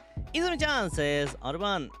 Izumi-chan says,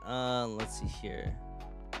 Alban, let's see here.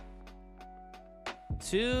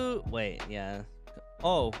 Wait, yeah.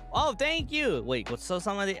 Oh, thank you. Wait, ごちそう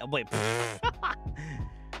さまで、wait.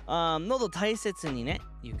 喉大切にね。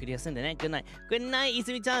ゆっくり休んでね。Good night. Good night,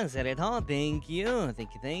 Izumi-chan. Thank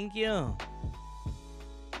you.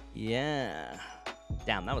 Yeah.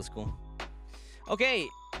 Damn, that was cool. Okay,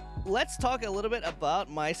 let's talk a little bit about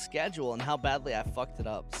my schedule and how badly I fucked it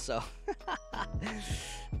up. So,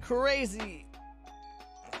 crazy.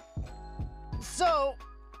 So,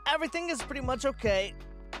 everything is pretty much okay.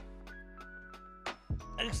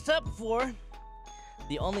 Except for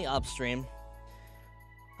the only upstream.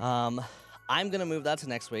 I'm gonna move that to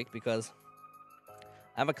next week because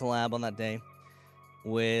I have a collab on that day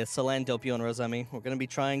with Solan, Doppio, and Rosemi. We're gonna be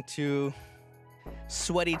trying to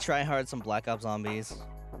sweaty try hard some Black Ops Zombies.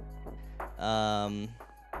 What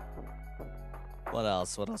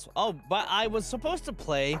else? Oh, but I was supposed to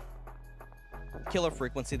play Killer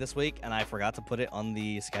Frequency this week, and I forgot to put it on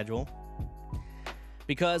the schedule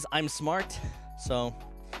because I'm smart. So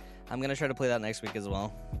I'm gonna try to play that next week as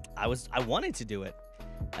well. I wanted to do it,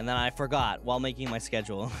 and then I forgot while making my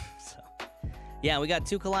schedule. So yeah, we got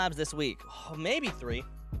 2 collabs this week. Oh, maybe 3.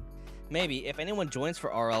 Maybe if anyone joins for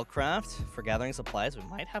RL Craft for gathering supplies, we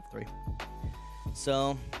might have 3.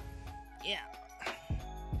 So yeah.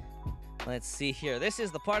 Let's see here. This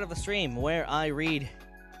is the part of the stream where I read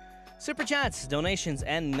super chats, donations,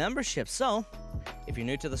 and memberships. So if you're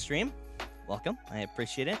new to the stream, welcome. I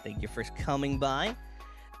appreciate it. Thank you for coming by.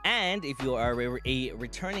 And if you are a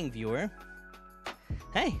returning viewer,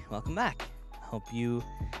 hey, welcome back. Hope you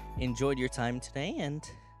enjoyed your time today, and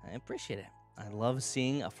I appreciate it. I love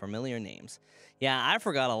seeing familiar names. Yeah, I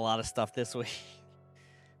forgot a lot of stuff this week,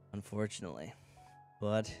 unfortunately.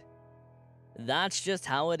 But that's just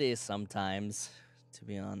how it is sometimes, to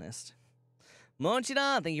be honest.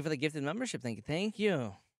 Mochida, thank you for the gifted membership. Thank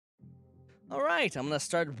you. All right, I'm going to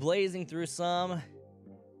start blazing through some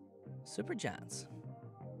super chats.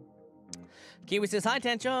 Kiwi says, hi,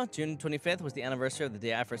 Tencho. June 25th was the anniversary of the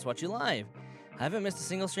day I first watched you live. I haven't missed a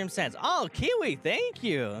single stream since. Oh, Kiwi, thank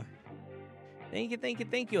you.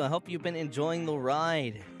 Thank you. I hope you've been enjoying the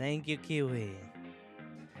ride. Thank you, Kiwi.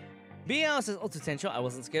 Bio says, oh, Tencho, I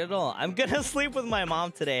wasn't scared at all. I'm gonna sleep with my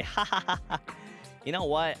mom today. You know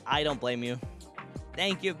what? I don't blame you.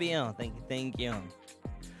 Thank you, Bio. Thank you.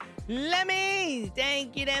 Lemmy!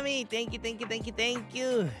 Thank you, Demi. Thank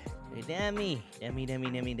you. Demi.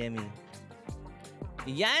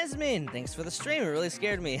 Yasmin, thanks for the stream. It really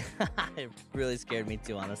scared me. It really scared me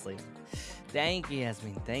too, honestly. Thank you,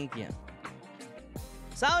 Yasmin. Thank you.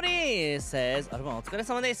 Saudi says,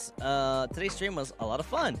 today's stream was a lot of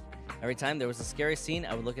fun. Every time there was a scary scene,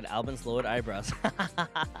 I would look at Alban's lowered eyebrows.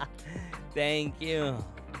 Thank you.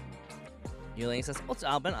 Yuling says, oh,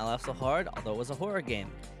 Alban, I laughed so hard, although it was a horror game.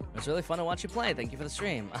 It was really fun to watch you play. Thank you for the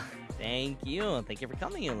stream. Thank you. Thank you for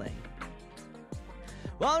coming, Yuling.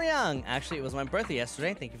 Well, Young, actually, it was my birthday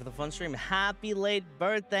yesterday. Thank you for the fun stream. Happy late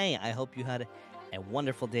birthday. I hope you had a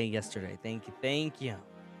wonderful day yesterday. Thank you.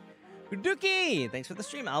 Duki, thanks for the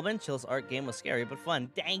stream, Alban. Chill's art game was scary but fun.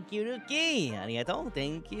 Thank you, Duki. Arigato.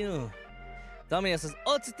 Thank you. Domino says,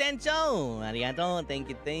 Otsutencho. Arigato. Thank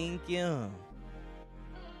you.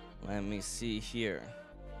 Let me see here.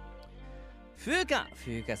 Fuka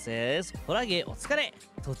says, ホラゲお疲れ。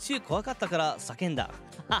途中怖かったから叫んだ。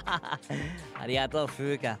ありがとう、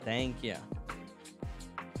Fuka. Thank you.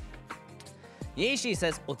 Yishi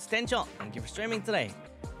says, Otsutencho. Thank you for streaming today.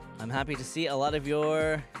 I'm happy to see a lot of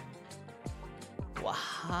your...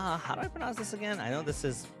 How do I pronounce this again? I know this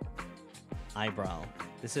is eyebrow.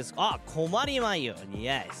 This is Komarimayu.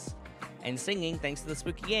 Yes. And singing thanks to the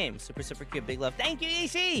spooky game. Super cute. Big love. Thank you,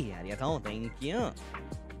 Ishi. Arigato. Thank you.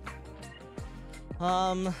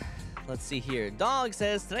 Let's see here. Dog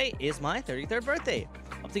says today is my 33rd birthday.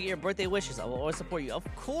 Up to get your birthday wishes. I will always support you. Of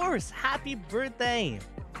course. Happy birthday.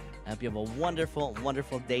 I hope you have a wonderful,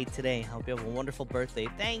 wonderful day today. I hope you have a wonderful birthday.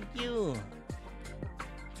 Thank you.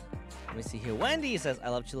 Let me see here. Wendy says, I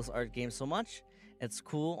love Chilo's art game so much. It's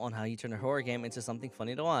cool on how you turn a horror game into something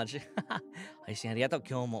funny to watch. 配信ありがとう。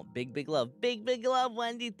今日も big love. Big love,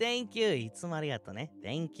 Wendy. Thank you. いつもありがとうね。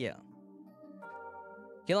Thank you.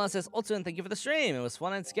 Killa says, Otsun, thank you for the stream. It was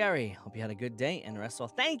fun and scary. Hope you had a good day and rest well.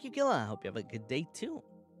 Thank you, Killa. Hope you have a good day too.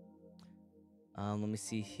 Let me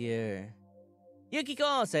see here.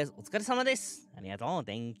 Yukiko says, お疲れ様です。ありがとう。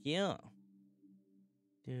Thank you.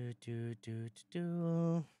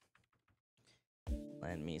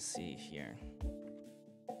 Let me see here.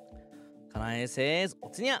 Kanae says, お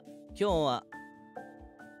つにゃ。今日は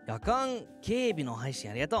夜間警備の配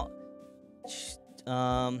信ありがとう。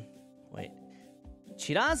wait.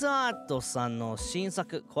 チラザートさんの新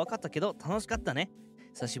作怖かったけど楽しかったね。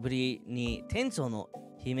久しぶりに店長の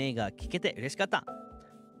悲鳴が聞けて嬉しかった。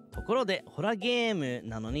ところでホラーゲーム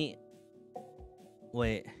なのに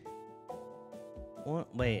wait ホ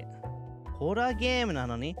ラーゲームな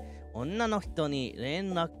のに女の人に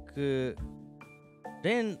連絡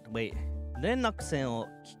線を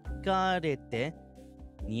聞かれて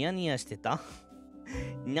ニヤニヤしてた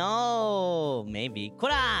No, maybe こ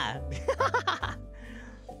ら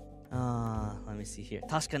let me see here.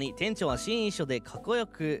 確かに店長は新衣装でかっこよ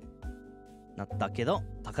くなったけど、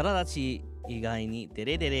宝立ち以外にデ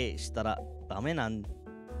レデレしたらダメなん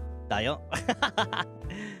だよ。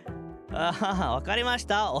わかりまし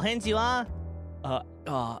た。お返事は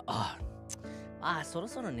そろ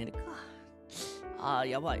そろ寝るか。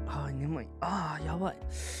やばい。眠い。やばい。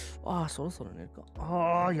そろそろ寝るか。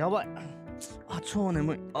やばい。超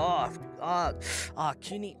眠い。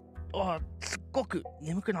急に。すっごく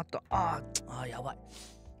眠くなった。やばい。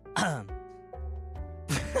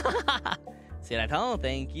See you later.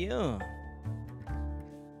 Thank you.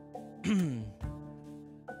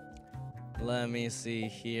 Let me see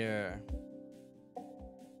here.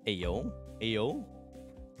 Ayo.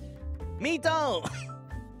 Mito!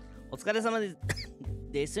 お疲れ様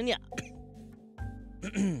ですにゃ。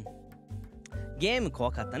ゲーム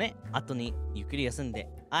怖かったね。後にゆっくり休んで。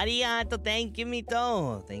ありがとう。Thank you,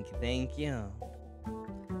 Mito. Thank you.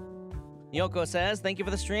 Yoko says, thank you for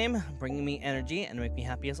the stream, bringing me energy and make me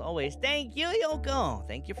happy as always. Thank you, Yoko.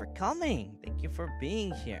 Thank you for coming. Thank you for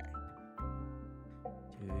being here.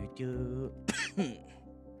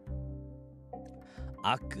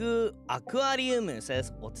アクアリウム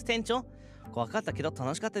says, おつ店長怖かったけど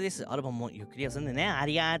楽しかったです。アルバムもゆっくり休んでね。あ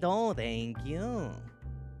りがとう。Thank you.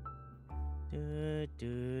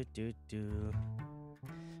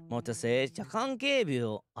 Emotes says, 夜間警備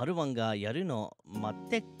をアルバンがやるの待っ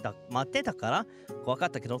てたから怖かっ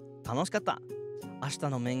たけど楽しかった。明日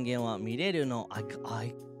の面言は見れるのア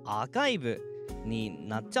ーカイブに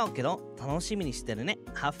なっちゃうけど楽しみにしてるね。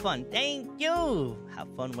Have fun. Thank you.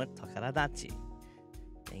 Have fun with Takaradachi.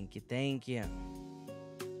 Thank you.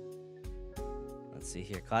 Let's see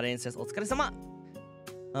here. Karen says, お疲れ様。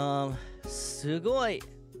すごい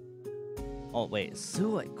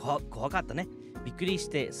怖かったね。びっくりし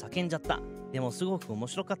て叫んじゃった。でもすごく面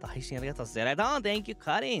白かった。配信ありがとう。Thank you,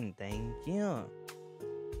 Karin. Thank you.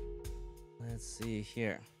 Let's see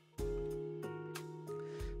here.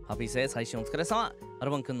 Puppy says, 配信お疲れ様。ア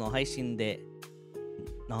ルバン君の配信で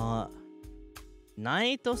ナ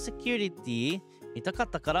イトセキュリティ見たかっ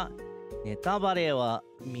たからネタバレは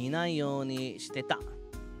見ないようにしてた。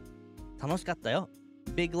楽しかったよ。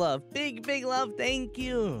Big love. Big love. Thank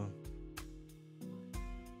you.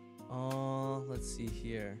 Let's see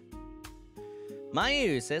here.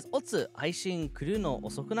 Mayu says, おつ配信来るの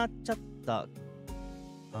遅くなっちゃった。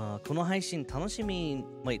この配信楽しみに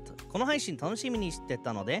して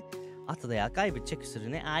たので、後でアーカイブチェックする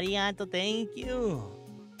ね。ありがとう。Thank you.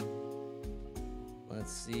 Let's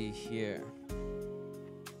see here.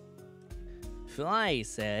 Fly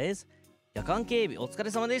says, 夜間警備お疲れ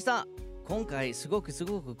様でした。今回すごく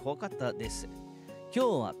怖かったです。今日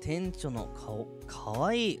は店長のか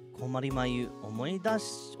わいい困り眉思い出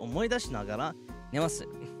しながら寝ます。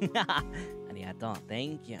ありがとう。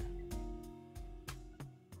Thank you.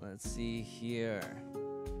 Let's see here.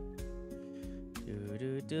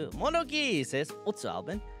モノキー says, What's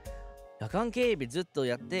Alban? 夜間警備ずっと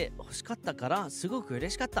やって欲しかったからすごく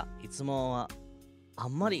嬉しかった。いつもはあ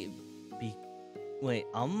んまりびっ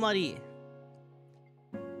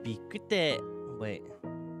く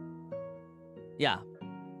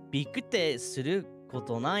ってするこ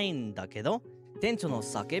とないんだけど、店長の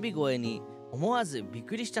叫び声に思わずびっ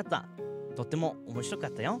くりしちゃった。とっても面白か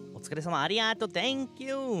ったよ。お疲れ様。ありがとう。Thank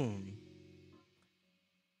you.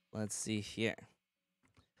 Let's see here.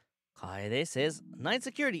 Kaede says, Night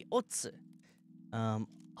Security Ots. ア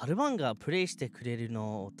ルバンがプレイしてくれる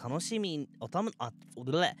のを楽しみに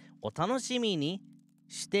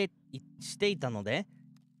していたので、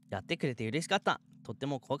やってくれて嬉しかった。とって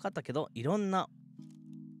も怖かったけど、いろんな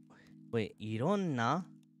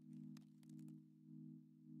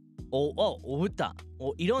お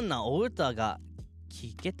歌が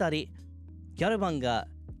聞けたり、ギャルバンが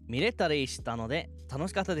見れたりしたので楽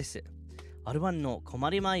しかったです。アルバンの困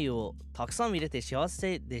りまゆをたくさん見れて幸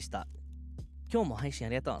せでした。今日も配信あ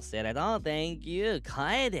りがとう。セレダー、Thank you.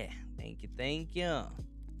 Kaede. Thank you.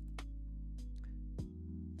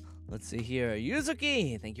 Let's see here.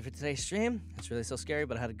 Yuzuki, thank you for today's stream. It's really so scary,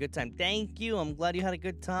 but I had a good time. Thank you. I'm glad you had a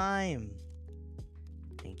good time.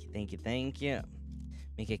 Thank you.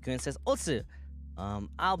 Mike-kun says, Otsu.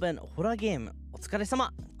 Alban, ホラーゲーム。お疲れ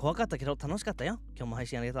様。怖かったけど楽しかったよ。今日も配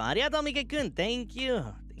信ありがとう。ありがとう、Mike-kun. Thank you.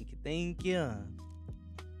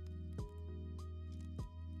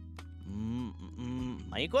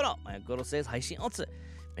マイコロ says 配信オツ。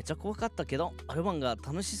めっちゃ怖かったけど、アルバンが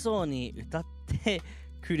楽しそうに歌って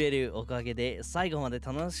くれるおかげで最後まで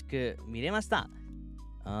楽しく見れました。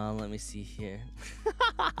Let me see here.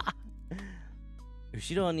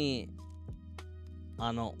 後ろに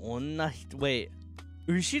女の人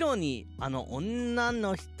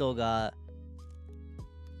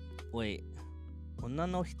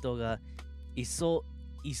がい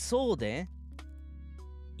そうで、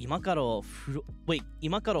今からお風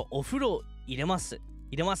呂入れません。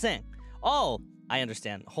Oh, I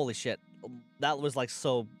understand. Holy shit. That was like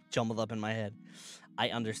so jumbled up in my head.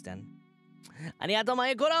 I understand. ありがとう、マ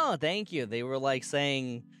イコロ Thank you. They were like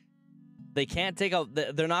saying they can't take out,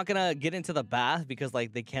 they're not gonna get into the bath because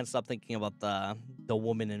like they can't stop thinking about the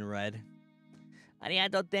woman in red. ありが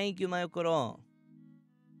とう、Thank you, マイコロ。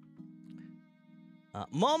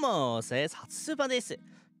モモ says 初スーパーです。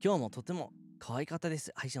今日もとても可愛かったで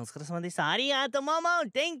す。配信お疲れ様でした。ありがとう、モモ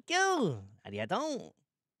Thank you. ありがとう。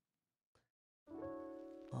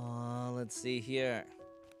Let's see here.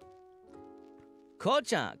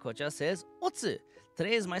 Kocha says, Otsu,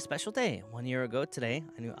 today is my special day. 1 year ago today,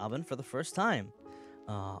 I knew Alban for the first time.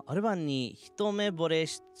 アルバンに一目惚れ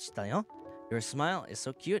したよ。Your smile is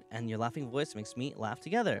so cute and your laughing voice makes me laugh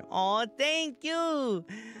together. Oh, thank you.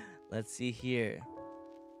 Let's see here.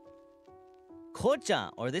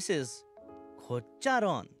 Kocha, or this is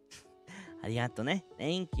Kocharon. ありがとうね。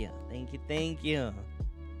Thank you.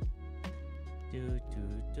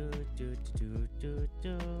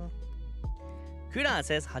クラー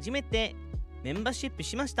says 初めてメンバーシップ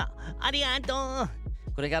しました。ありがとう。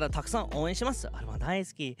これからたくさん応援します。アルバン大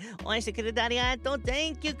好き。応援してくれてありがとう。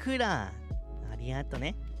Thank you クラー。ありがとう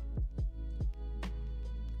ね。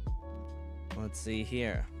Let's see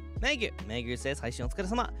here. Meg says 配信お疲れ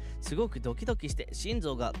様。すごくドキドキして心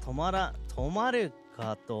臓が止まる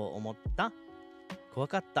かと思った。怖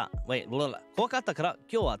かったから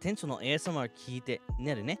今日は店長の ASMR 聞いて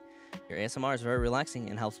寝るね。Your ASMR is very relaxing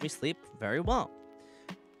and helps me sleep very well.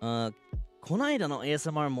 こないだの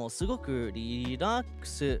ASMR もすごくリラック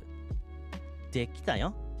スできた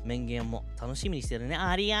よ。面言も楽しみにしてるね。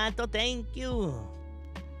ありがとう。Thank you.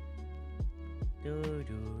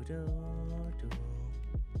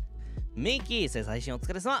 ミッキー says 配信お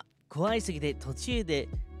疲れ様。怖いすぎて途中で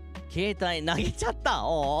携帯投げちゃった。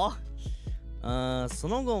そ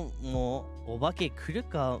の後もお化け来る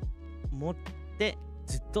かもって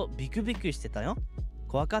ずっとビクビクしてたよ。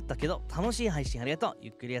怖かったけど楽しい配信ありがとう。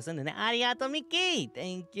ゆっくり休んでね。ありがとうミッキー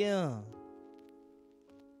Thank you.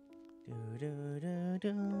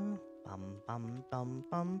 パンパンパン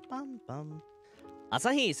パンパンパン。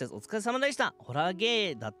朝日 says お疲れ様でした。ホラー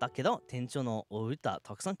ゲーだったけど店長のお歌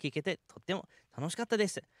たくさん聴けてとっても楽しかったで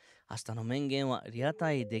す。明日の面言はリア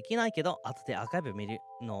タイできないけど後でアーカイブ見る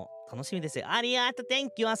の楽しみです。ありがとう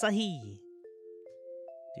Thank you 朝日。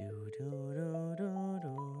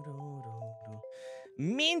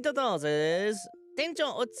ミントと says 店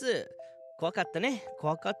長おつ怖かったね。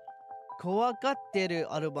怖がって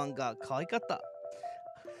るアルバンが可愛かった。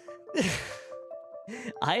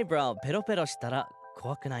アイブラウペロペロしたら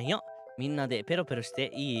怖くないよ。みんなでペロペロして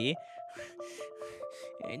いい？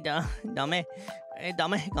ダメ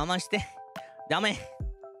我慢してダメ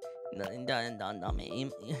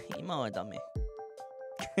今はダメ。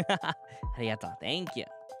ありがとう Thank you.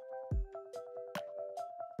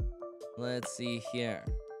 Let's see here.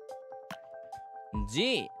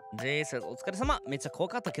 G says お疲れ様。めっちゃ怖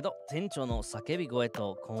かったけど店長の叫び声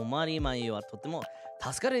と困りまゆはとても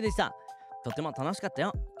助かるでした。とても楽しかった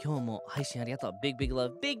よ。今日も配信ありがとう。Big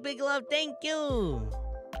love Thank you.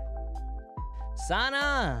 サ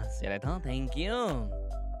ナありがとう Thank you.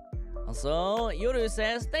 Also, Yoru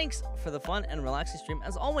says, thanks for the fun and relaxing stream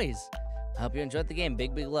as always. I hope you enjoyed the game.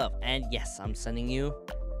 Big love. And yes, I'm sending you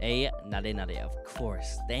a nade nade, of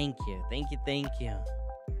course. Thank you. Thank you.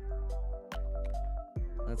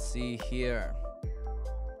 Let's see here.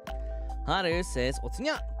 Haru says, お次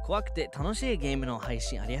は怖くて楽しいゲームの配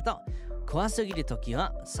信ありがとう。怖すぎるとき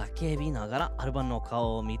は叫びながらアルバンの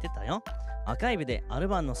顔を見てたよ。アーカイブでアル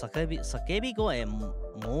バンの叫び声も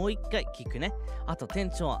う一回聞くね。あと店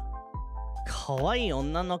長は可愛い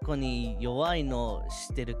女の子に弱いの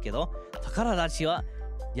してるけど、宝立ちは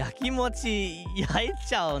焼き餅焼い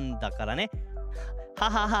ちゃうんだからね。は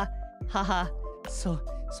はははは。そう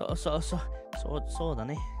だ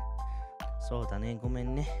ね。そうだね。ごめ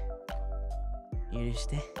んね。許し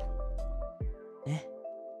て。ね。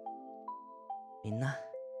みんな、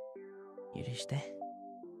許して。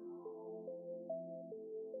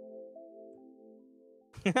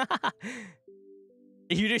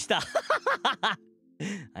許した。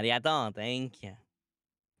ありがとう。Thank you.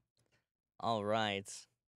 Alright.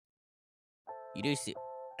 許す。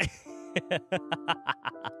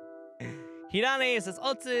Hirane says,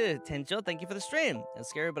 Otsu, Tencho, thank you for the stream. It's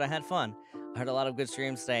scary, but I had fun. I heard a lot of good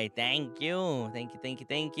streams today. Thank you.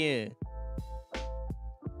 Thank you.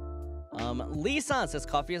 Lisa says,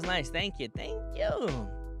 coffee is nice. Thank you.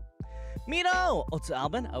 Mito! Otsu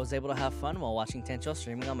Alban, I was able to have fun while watching Tencho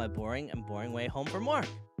streaming on my boring way home from work.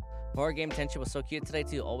 Horror game Tencho was so cute today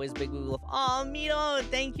too. Always big love. Oh, Mito,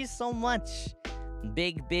 thank you so much.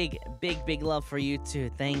 Big love for you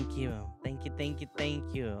too. Thank you.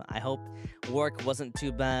 I hope work wasn't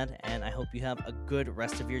too bad, and I hope you have a good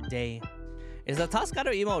rest of your day. Is the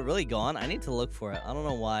Tascado emote really gone? I need to look for it. I don't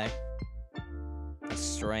know why. That's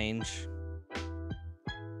strange.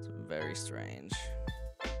 It's very strange.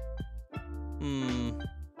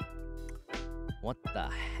 What the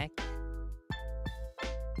heck?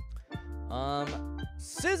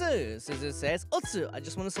 Suzu says, Otsu, I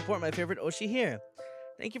just want to support my favorite Oshi here.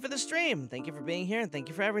 Thank you for the stream. Thank you for being here. And thank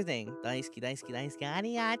you for everything. Daisuki.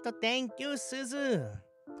 Arigato. Thank you, Suzu.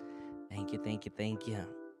 Thank you.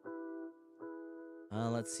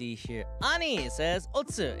 Let's see here. Ani says,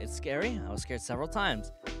 Otsu, it's scary. I was scared several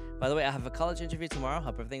times. By the way, I have a college interview tomorrow.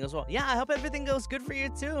 Hope everything goes well. Yeah, I hope everything goes good for you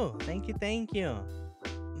too. Thank you.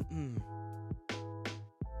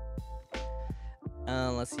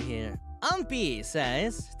 Let's see here. Ampi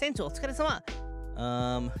says, Tencho, お疲れ様。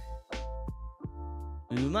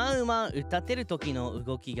うま歌ってる時の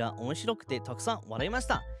動きが面白くてたくさん笑いまし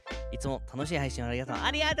た。いつも楽しい配信ありがとう。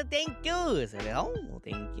ありがとう。Thank you.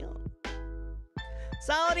 Thank you.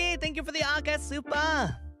 Saori, thank you for the Aka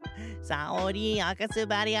Super. Saori, Aka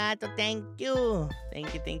Super, ありがとう。Thank you.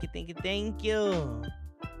 Thank you.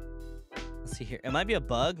 Let's see here. It might be a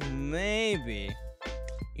bug. Maybe.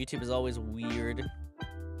 YouTube is always weird.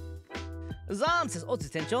 Zom says, Otsu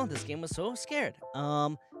Tencho, this game was so scared.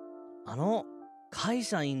 会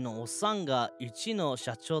社員のおっさんがうちの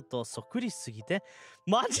社長とそっくりすぎて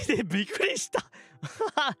マジでびっくりした。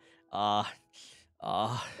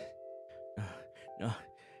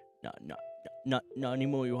何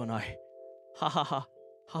も言わない。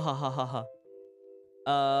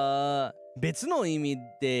別の意味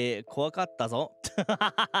で怖かったぞ。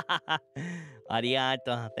ありが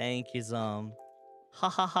とう。Thank you, Zom.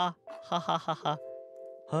 は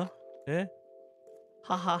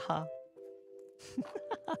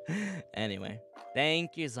Anyway,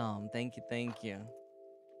 thank you, Zom. Thank you.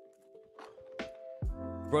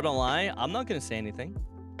 Bro, don't lie. I'm not gonna say anything.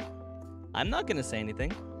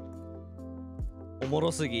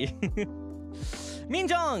 Omorosugi.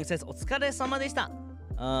 Minjong says, お疲れ様でした。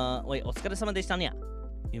お疲れ様でしたね。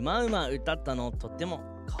うま歌ったのとっても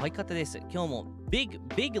可愛かったです。今日も big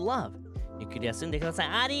love。ゆっくり休んでください。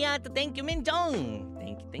ありがとう。Thank you, Minjong.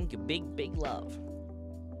 Thank you. Big love.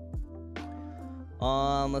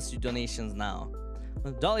 Let's do donations now.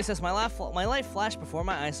 Dolly says, my life flashed before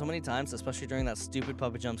my eyes so many times, especially during that stupid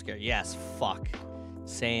puppet jump scare. Yes, fuck.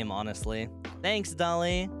 Same, honestly. Thanks,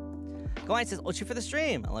 Dolly. Kawaii says, Ochi for the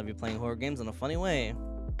stream. I love you playing horror games in a funny way.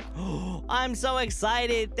 I'm so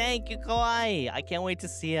excited. Thank you, Kawaii. I can't wait to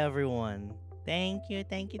see everyone. Thank you.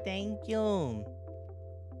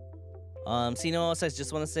 Sino says,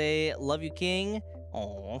 just want to say, love you, King.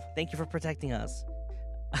 Oh, thank you for protecting us.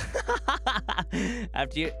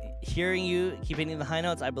 After hearing you keep hitting the high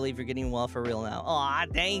notes, I believe you're getting well for real now. Aw,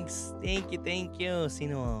 thanks. Thank you,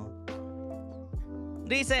 Sino.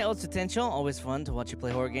 Rise Otsu Tencho, always fun to watch you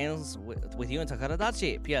play horror games with you and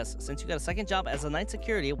Takaradachi. P.S. Since you got a second job as a night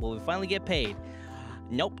security, will we finally get paid?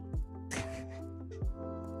 Nope.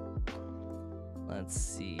 Let's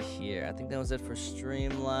see here. I think that was it for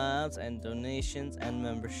Streamlabs and donations and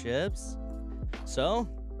memberships. So,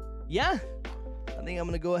 yeah. I think I'm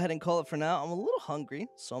gonna go ahead and call it for now. I'm a little hungry,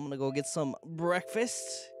 so I'm gonna go get some breakfast.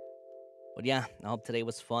 But yeah, I hope today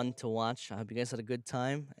was fun to watch. I hope you guys had a good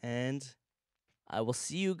time, and I will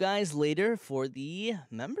see you guys later for the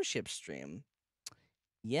membership stream.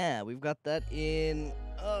 Yeah, we've got that in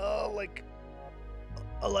like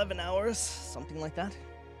 11 hours, something like that.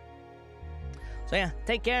 So yeah,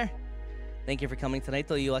 take care. Thank you for coming tonight.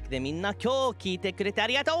 というわけでみんな今日聞いてくれてあ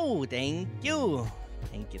りがとう. Thank you.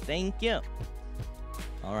 Thank you, thank you.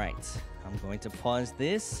 All right, I'm going to pause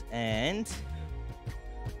this and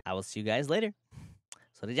I will see you guys later.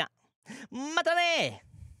 それじゃ、またね!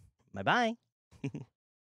 Bye bye.